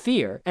of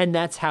fear. And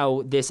that's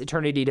how this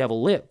Eternity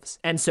Devil lives.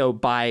 And so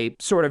by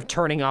sort of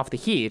turning off the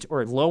heat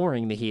or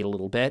lowering the heat a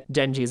little bit,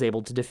 Denji is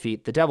able to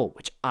defeat the devil,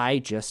 which I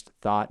just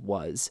thought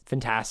was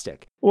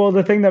fantastic. Well,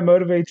 the thing that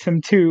motivates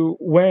him to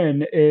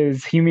win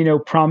is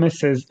Himeno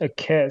promises a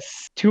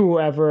kiss to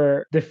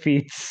whoever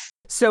defeats.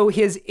 So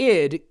his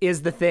id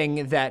is the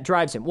thing that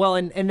drives him. Well,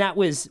 and that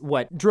was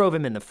what drove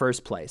him in the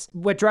first place.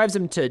 What drives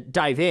him to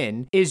dive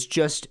in is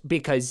just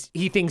because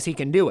he thinks he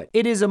can do it.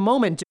 It is a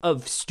moment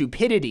of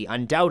stupidity,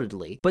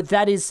 undoubtedly, but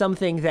that is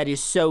something that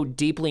is so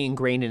deeply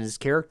ingrained in his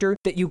character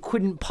that you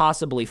couldn't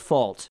possibly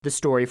fault the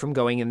story from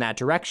going in that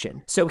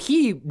direction. So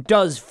he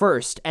does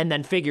first and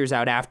then figures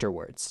out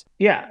afterwards.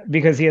 Yeah,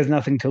 because he has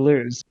nothing to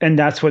lose. And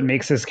that's what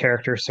makes his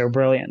character so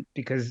brilliant,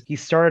 because he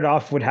started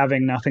off with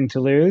having nothing to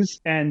lose.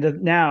 And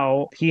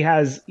now he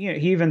has, he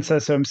even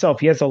says so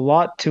himself, he has a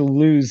lot to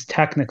lose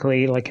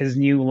technically, like his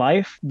new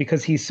life,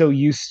 because he's so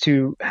used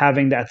to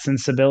having that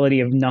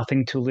sensibility of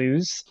nothing to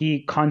lose.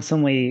 He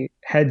constantly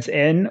heads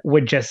in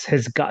with just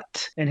his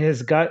gut, and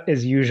his gut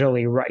is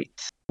usually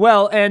right.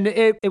 Well, and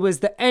it was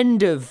the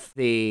end of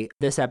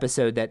this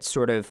episode that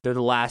sort of, they're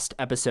the last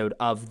episode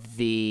of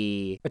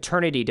the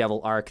Eternity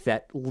Devil arc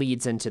that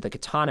leads into the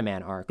Katana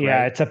Man arc, right?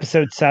 Yeah, it's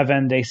episode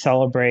 7, they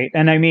celebrate.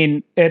 And I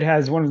mean, it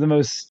has one of the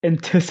most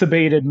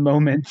anticipated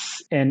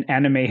moments in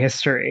anime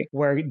history,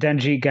 where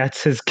Denji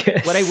gets his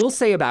kiss. What I will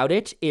say about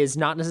it is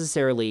not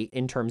necessarily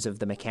in terms of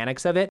the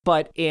mechanics of it,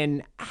 but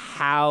in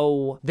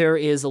how there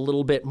is a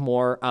little bit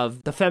more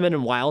of the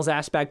feminine wiles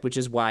aspect, which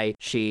is why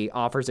she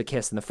offers a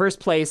kiss in the first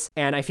place.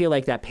 And I I feel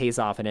like that pays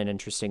off in an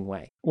interesting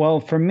way.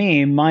 Well, for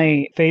me,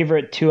 my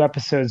favorite two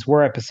episodes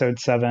were episode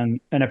 7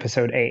 and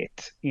episode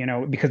 8,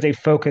 because they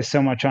focus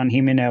so much on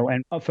Himeno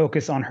and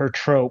focus on her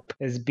trope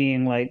as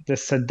being like the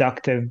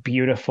seductive,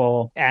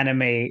 beautiful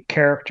anime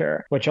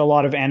character, which a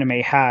lot of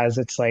anime has.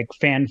 It's like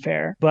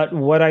fanfare. But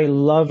what I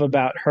love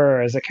about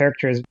her as a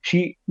character is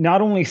she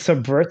not only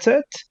subverts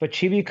it, but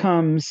she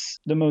becomes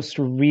the most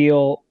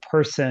real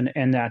person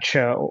in that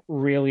show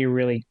really,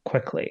 really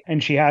quickly.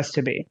 And she has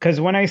to be. Because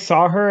when I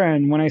saw her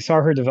and when I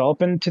saw her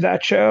develop into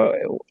that show,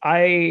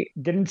 I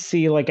didn't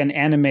see like an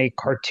anime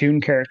cartoon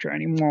character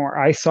anymore.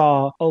 I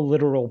saw a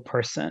literal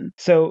person.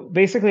 So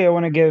basically, I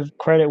want to give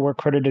credit where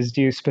credit is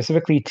due,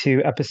 specifically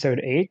to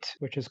episode 8,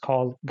 which is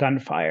called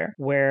Gunfire,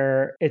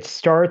 where it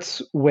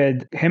starts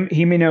with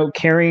Himeno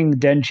carrying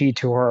Denji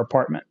to her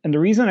apartment. And the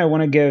reason I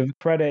want to give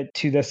credit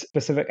to this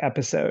specific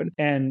episode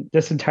and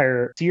this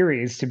entire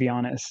series, to be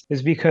honest,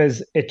 is because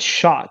it's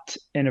shot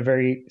in a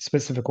very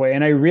specific way.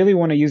 And I really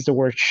want to use the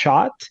word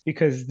shot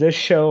because this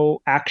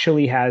show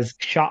actually has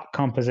shot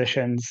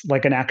compositions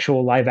like an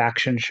actual live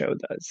action show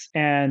does.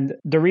 And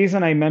the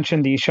reason I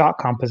mentioned these shot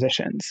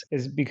compositions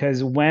is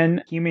because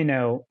when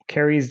Himeno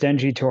carries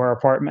Denji to her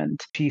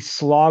apartment, she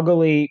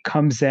sloggily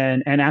comes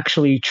in and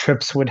actually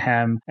trips with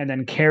him and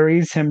then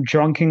carries him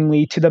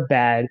drunkenly to the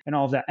bed and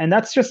all of that. And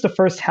that's just the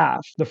first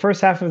half. The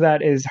first half of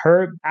that is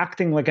her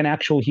acting like an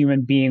actual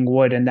human being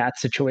would in that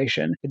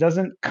situation. It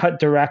doesn't cut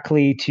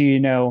directly to,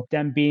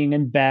 them being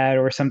in bed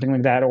or something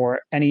like that,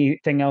 or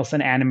anything else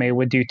an anime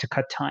would do to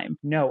cut time.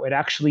 No, it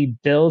actually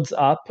builds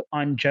up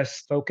on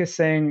just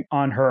focusing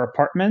on her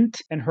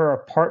apartment and her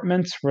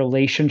apartment's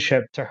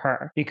relationship to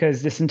her.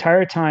 Because this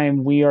entire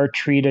time we are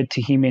treated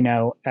to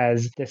Himeno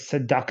as this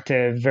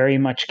seductive, very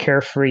much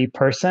carefree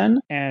person,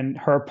 and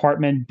her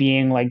apartment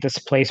being like this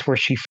place where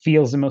she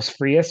feels the most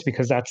freest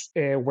because that's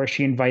where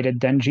she invited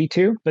Denji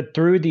to. But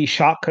through the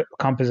shot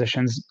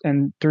compositions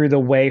and through the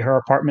way her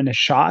apartment is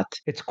shot,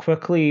 it's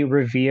quickly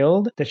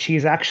revealed that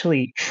she's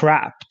actually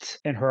trapped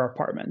in her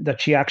apartment, that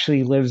she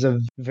actually lives a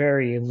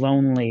very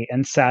lonely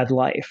and sad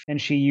life.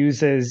 And she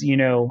uses,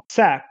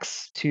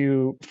 sex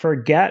to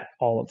forget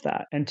all of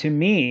that. And to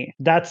me,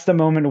 that's the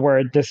moment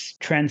where this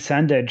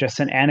transcended just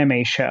an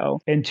anime show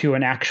into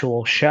an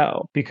actual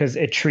show, because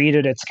it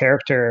treated its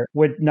character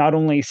with not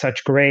only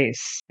such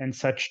grace and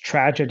such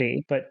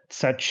tragedy, but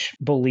such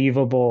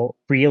believable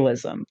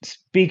realism.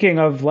 Speaking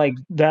of like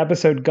the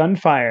episode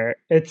Gunfire,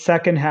 its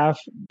second half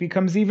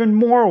becomes even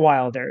more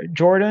wilder.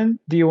 Jordan,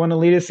 do you want to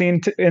lead us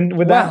in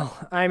with that?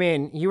 Well, I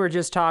mean, you were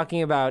just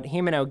talking about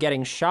Himeno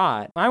getting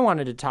shot. I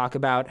wanted to talk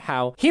about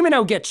how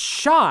Himeno gets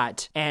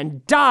shot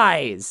and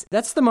dies.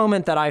 That's the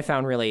moment that I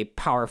found really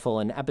powerful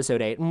in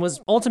episode 8 and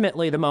was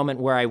ultimately the moment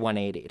where I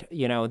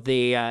 180'd.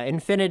 The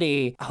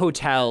Infinity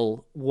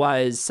Hotel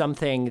was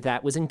something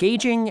that was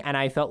engaging and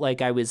I felt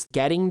like I was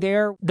getting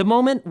there. The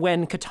moment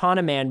when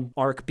Katana Man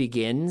arc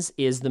begins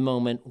is the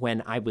moment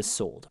when I was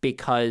sold,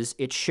 because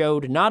it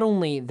showed not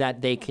only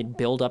that they could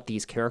build up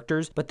these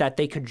characters, but that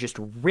they could just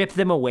rip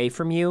them away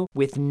from you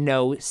with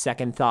no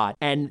second thought.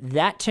 And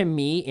that to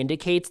me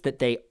indicates that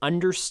they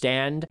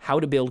understand how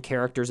to build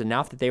characters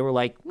enough that they were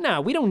like,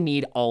 no, we don't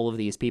need all of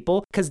these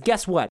people, because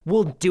guess what?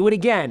 We'll do it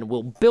again.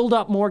 We'll build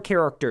up more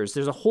characters.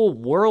 There's a whole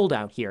world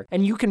out here,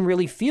 and you can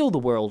really feel the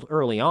world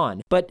early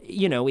on. But,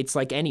 it's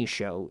like any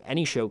show.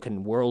 Any show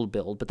can world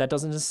build, but that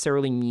doesn't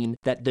necessarily mean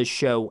that the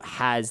show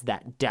has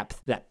that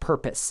depth, that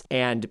purpose.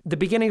 And the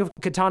beginning of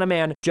Katana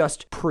Man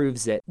just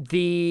proves it.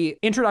 The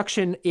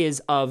introduction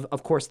is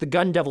of course, the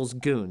Gun Devil's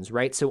goons,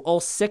 right? So all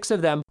 6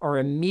 of them are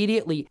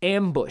immediately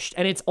ambushed.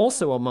 And it's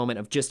also a moment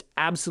of just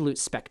absolute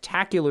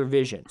spectacular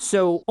vision.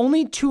 So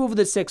only 2 of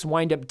the 6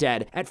 wind up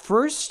dead. At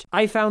first,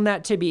 I found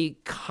that to be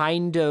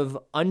kind of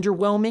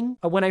underwhelming.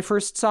 When I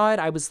first saw it,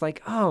 I was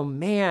like, oh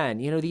man,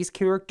 these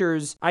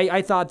characters,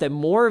 I thought that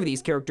more of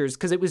these characters,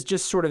 because it was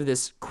just sort of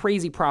this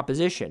crazy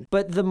proposition.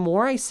 But the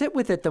more I sit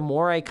with it, the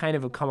more I kind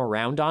of have come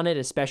around on it,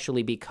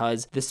 especially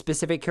because the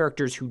specific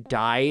characters who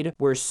died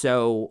were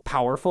so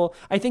powerful.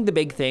 I think the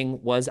big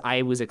thing was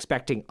I was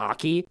expecting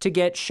Aki to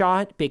get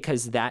shot,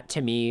 because that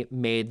to me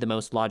made the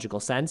most logical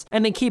sense,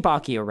 and then keep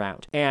Aki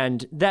around.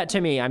 And that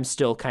to me, I'm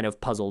still kind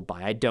of puzzled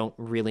by. I don't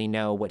really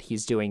know what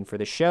he's doing for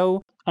the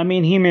show. I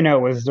mean,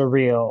 Himeno was the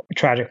real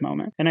tragic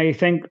moment. And I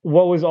think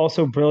what was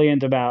also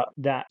brilliant about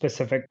that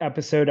specific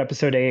episode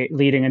 8,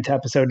 leading into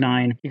episode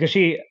 9, because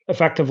she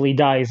effectively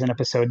dies in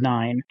episode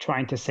 9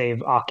 trying to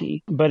save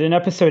Aki. But in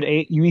episode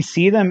 8, you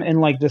see them in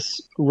like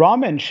this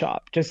ramen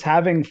shop, just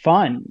having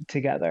fun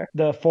together.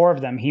 The 4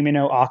 of them,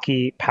 Himeno,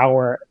 Aki,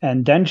 Power,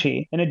 and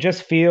Denchi. And it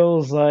just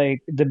feels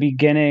like the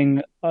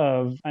beginning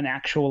of an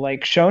actual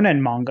like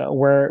shonen manga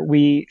where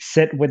we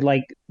sit with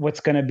like what's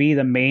going to be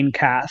the main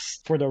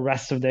cast for the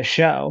rest of the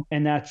show.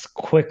 And that's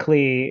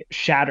quickly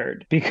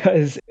shattered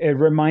because it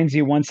reminds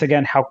you once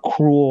again how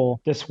cruel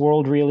this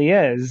world really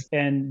is.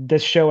 And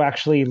this show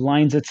actually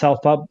lines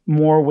itself up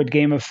more with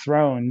Game of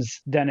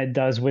Thrones than it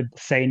does with,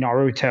 say,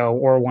 Naruto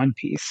or One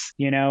Piece,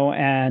 you know?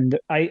 And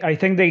I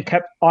think they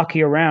kept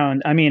Aki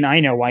around. I mean, I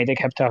know why they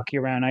kept Aki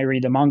around. I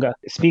read the manga.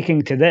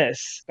 Speaking to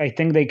this, I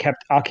think they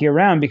kept Aki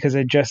around because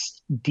it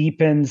just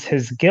deepens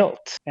his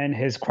guilt and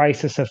his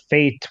crisis of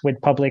fate with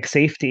public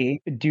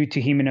safety due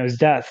to Himeno's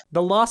death.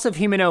 The loss of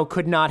Himeno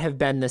could not have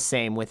been the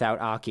same without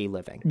Aki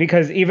living.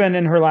 Because even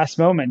in her last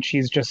moment,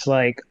 she's just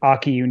like,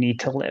 Aki, you need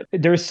to live.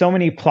 There's so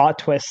many plot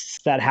twists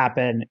that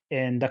happen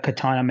in the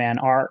Katana Man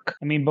arc.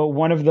 I mean, but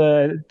one of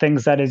the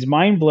things that is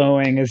mind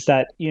blowing is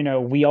that, you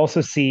know, we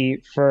also see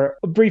for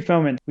a brief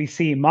moment, we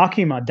see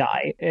Makima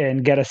die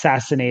and get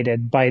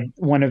assassinated by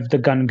one of the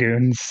gun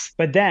goons.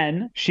 But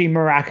then she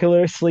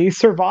miraculously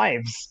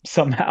survives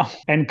somehow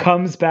and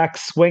comes back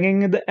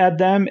swinging at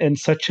them in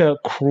such a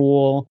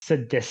cruel,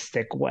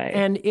 sadistic way.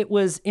 And it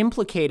was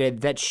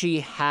implicated that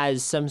she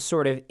has some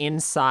sort of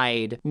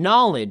inside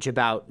knowledge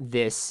about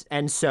this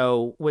and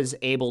so was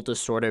able to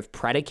sort of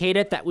predicate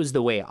it. That was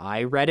the way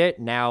I read it.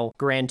 Now,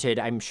 granted,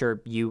 I'm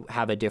sure you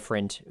have a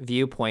different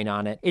viewpoint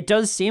on it. It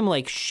does seem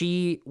like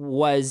she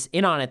was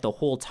in on it the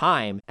whole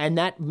time, and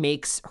that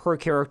makes her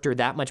character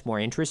that much more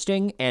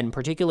interesting, and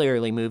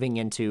particularly moving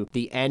into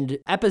the end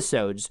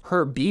episodes,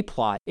 her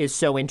B-plot is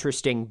so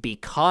interesting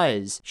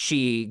because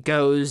she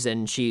goes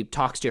and she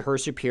talks to her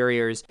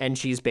superiors, and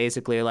she's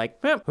basically like,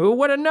 who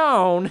would have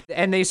known?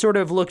 And they sort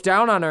of look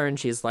down on her, and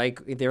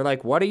they're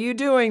like, what are you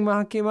doing,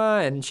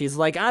 Makima? And she's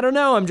like, I don't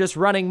know, I'm just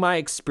running my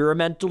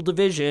experimental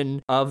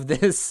division of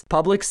this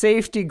public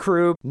safety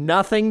group.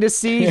 Nothing to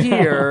see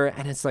here.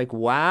 And it's like,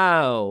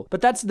 wow.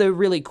 But that's the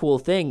really cool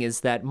thing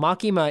is that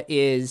Makima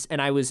is,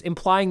 and I was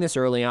implying this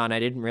early on, I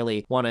didn't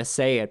really want to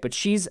say it, but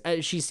she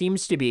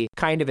seems to be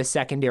kind of a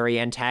secondary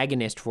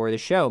antagonist for the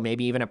show,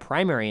 maybe even a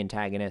primary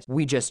antagonist.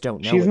 We just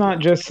don't know. She's not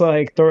just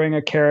like throwing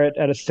a carrot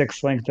at a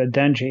stick's length at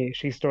Denji.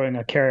 She's throwing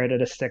a carrot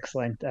at a stick's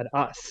length at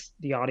us,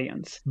 the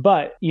audience.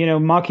 But, you know,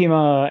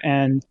 Makima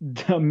and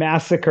the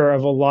massacre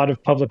of a lot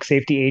of public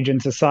safety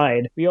agents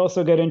aside, we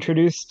also get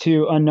introduced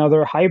to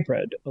another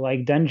hybrid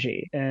like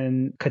Denji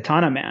and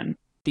Katana Man.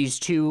 These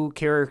two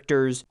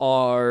characters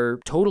are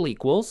total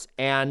equals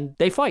and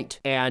they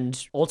fight.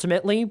 And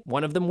ultimately,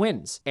 one of them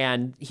wins.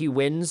 And he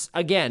wins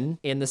again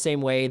in the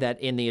same way that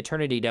in the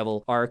Eternity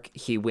Devil arc,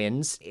 he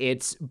wins.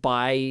 It's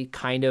by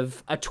kind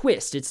of a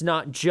twist. It's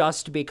not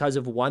just because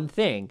of one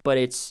thing, but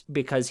it's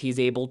because he's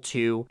able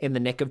to, in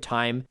the nick of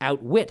time,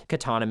 outwit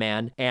Katana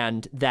Man.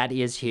 And that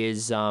is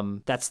his,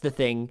 that's the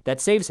thing that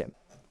saves him.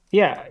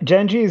 Yeah,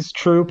 Genji's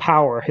true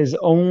power, his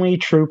only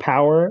true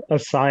power,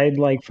 aside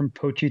like from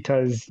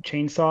Pochita's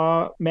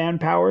chainsaw man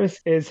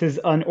powers, is his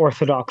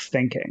unorthodox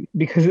thinking.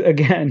 Because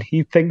again,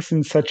 he thinks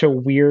in such a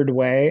weird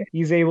way.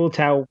 He's able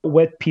to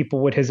outwit people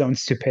with his own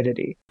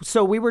stupidity.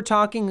 So we were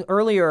talking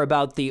earlier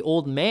about the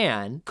old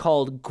man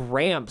called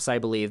Gramps, I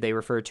believe they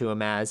refer to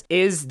him as,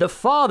 is the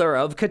father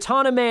of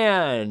Katana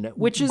Man,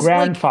 which is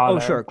grandfather.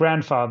 Like, oh, sure.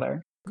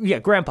 Grandfather. Yeah,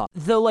 grandpa.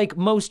 The like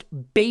most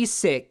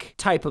basic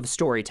type of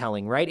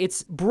storytelling, right?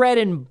 It's bread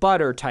and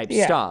butter type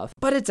stuff,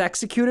 but it's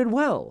executed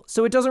well.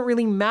 So it doesn't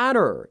really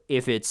matter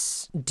if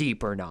it's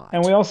deep or not.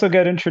 And we also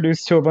get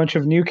introduced to a bunch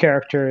of new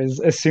characters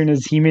as soon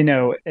as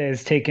Himeno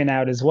is taken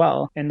out as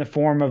well, in the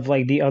form of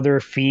like the other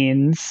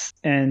fiends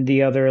and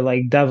the other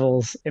like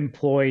devils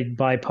employed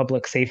by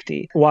public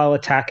safety while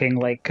attacking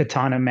like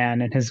Katana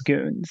Man and his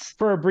goons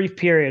for a brief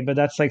period, but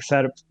that's like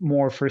set up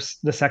more for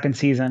the second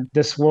season.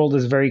 This world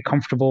is very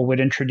comfortable with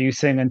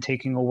introducing and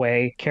taking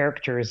away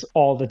characters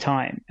all the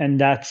time, and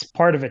that's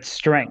part of its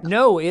strength.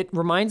 No, it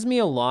reminds me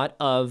a lot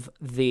of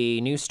the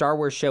new Star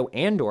Wars show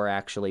Andor,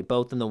 actually,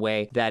 both in the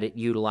way that it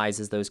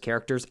utilizes those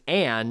characters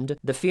and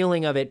the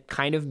feeling of it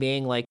kind of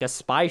being like a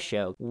spy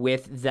show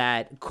with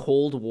that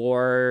Cold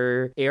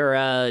War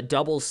era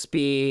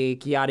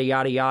doublespeak yada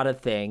yada yada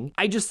thing.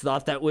 I just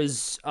thought that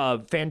was a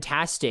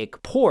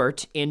fantastic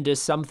port into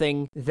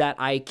something that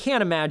I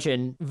can't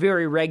imagine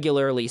very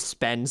regularly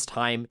spends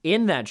time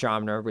in that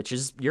genre, which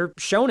is your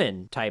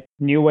shonen type.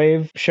 New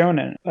wave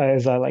shonen,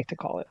 as I like to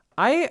call it.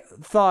 I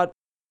thought,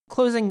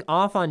 closing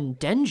off on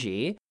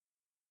Denji,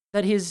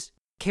 that his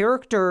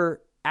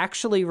character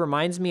actually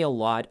reminds me a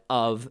lot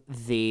of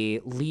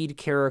the lead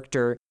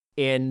character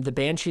in The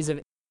Banshees of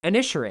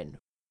Inisherin.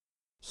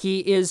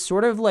 He is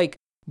sort of like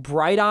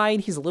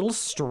bright-eyed, he's a little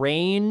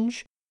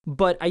strange,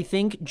 but I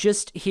think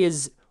just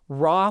his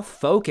raw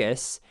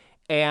focus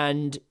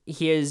and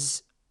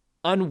his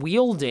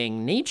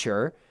unwielding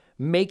nature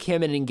make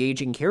him an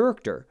engaging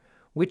character,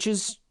 which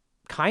is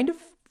kind of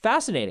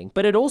fascinating.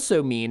 But it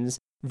also means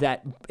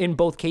that in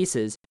both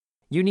cases,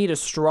 you need a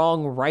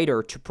strong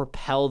writer to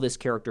propel this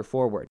character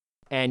forward.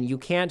 And you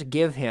can't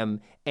give him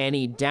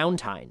any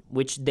downtime,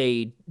 which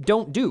they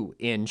don't do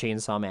in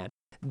Chainsaw Man.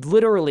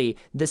 Literally,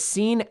 the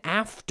scene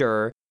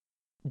after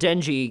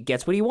Denji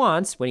gets what he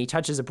wants. When he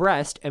touches a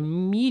breast,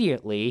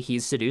 immediately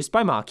he's seduced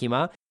by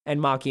Makima, and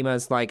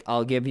Makima's like,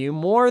 I'll give you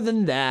more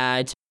than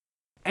that.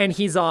 And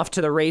he's off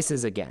to the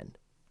races again.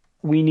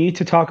 We need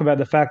to talk about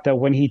the fact that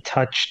when he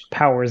touched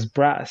Power's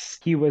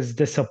breast, he was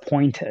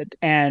disappointed.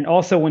 And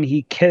also when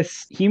he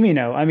kissed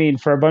Himino, I mean,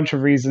 for a bunch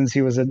of reasons,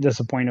 he was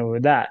disappointed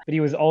with that. But he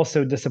was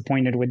also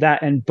disappointed with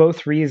that. And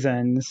both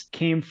reasons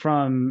came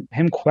from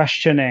him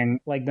questioning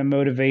like the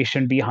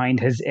motivation behind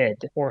his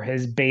id or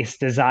his base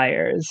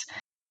desires.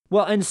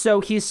 Well, and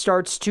so he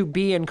starts to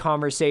be in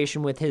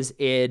conversation with his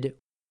id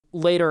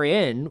later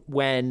in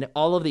when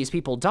all of these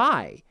people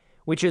die,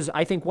 which is,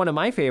 I think, one of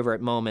my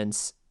favorite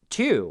moments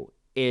too.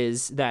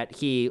 Is that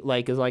he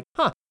is like,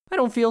 I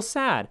don't feel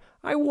sad.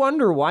 I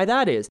wonder why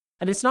that is.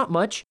 And it's not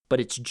much,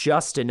 but it's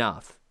just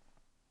enough.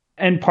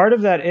 And part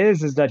of that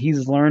is that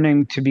he's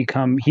learning to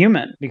become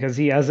human because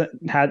he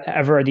hasn't had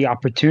ever the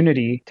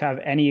opportunity to have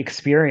any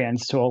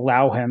experience to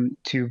allow him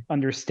to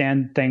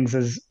understand things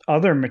as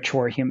other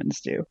mature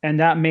humans do.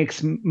 And that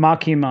makes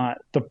Makima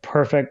the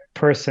perfect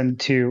person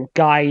to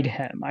guide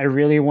him. I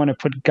really want to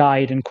put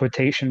guide in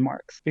quotation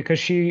marks because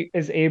she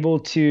is able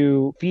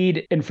to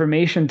feed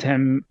information to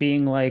him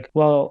being like,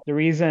 well, the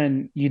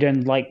reason you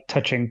didn't like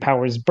touching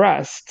Power's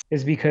breast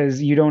is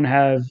because you don't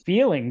have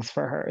feelings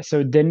for her. So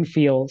it didn't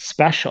feel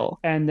special.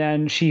 And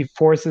then she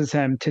forces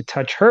him to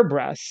touch her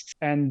breast.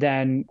 And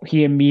then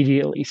he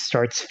immediately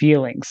starts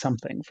feeling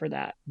something for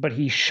that. But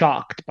he's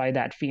shocked by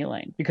that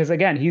feeling because,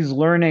 again, he's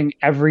learning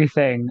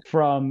everything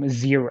from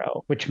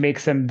zero, which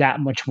makes him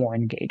that much more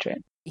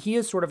engaging. He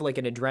is sort of like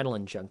an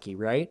adrenaline junkie,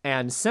 right?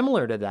 And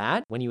similar to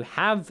that, when you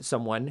have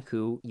someone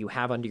who you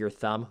have under your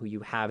thumb, who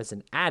you have as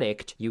an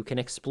addict, you can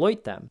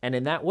exploit them. And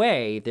in that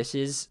way, this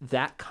is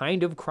that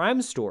kind of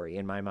crime story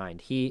in my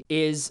mind. He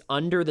is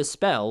under the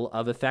spell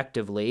of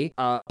effectively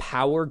a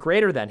power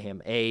greater than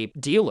him, a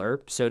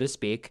dealer, so to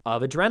speak,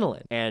 of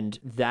adrenaline. And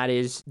that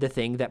is the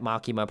thing that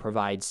Makima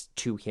provides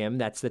to him.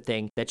 That's the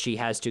thing that she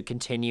has to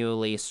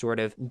continually sort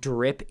of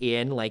drip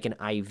in like an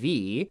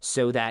IV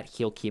so that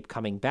he'll keep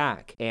coming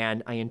back.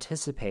 And I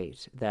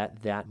anticipate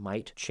that that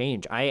might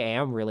change. I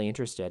am really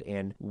interested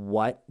in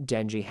what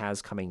Denji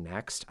has coming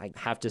next. I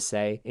have to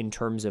say, in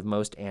terms of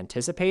most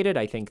anticipated,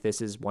 I think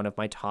this is one of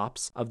my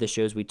tops of the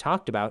shows we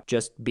talked about,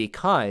 just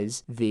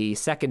because the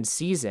second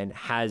season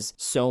has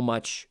so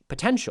much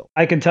potential.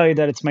 I can tell you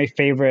that it's my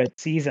favorite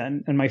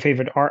season and my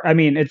favorite arc. I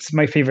mean, it's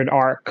my favorite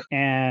arc,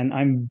 and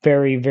I'm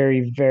very,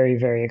 very, very,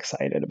 very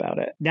excited about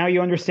it. Now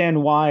you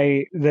understand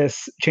why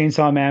this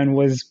Chainsaw Man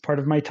was part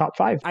of my top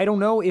 5. I don't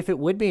know if it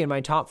would be in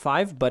my top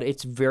 5, but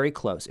it's very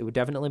close. It would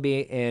definitely be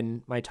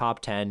in my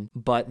top 10.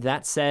 But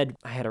that said,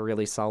 I had a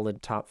really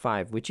solid top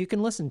 5, which you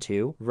can listen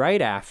to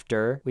right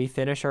after we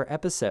finish our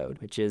episode,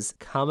 which is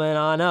coming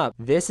on up.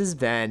 This has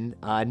been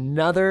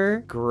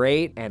another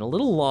great and a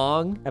little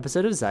long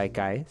episode of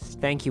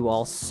Zeitgeist. Thank you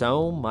all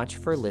so much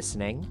for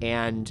listening,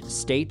 and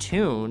stay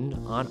tuned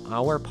on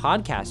our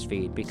podcast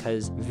feed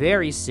because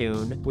very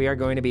soon we are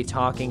going to be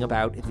talking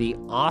about the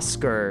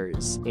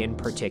Oscars in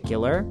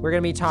particular. We're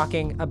going to be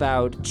talking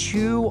about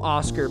 2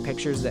 Oscar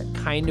pictures that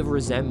kind of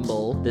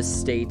resemble the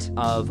state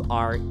of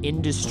our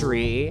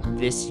industry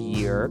this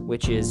year,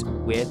 which is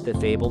with The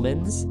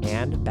Fabelmans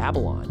and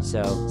Babylon.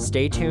 So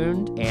stay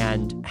tuned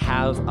and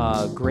have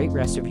a great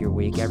rest of your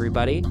week,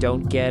 everybody.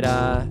 Don't get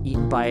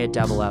eaten by a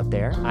devil out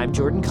there. I'm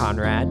Jordan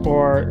Conrad.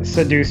 Or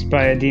seduced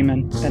by a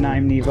demon. And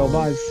I'm Niv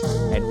Buzz.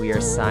 And we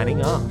are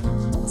signing off.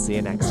 We'll see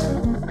you next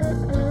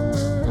time.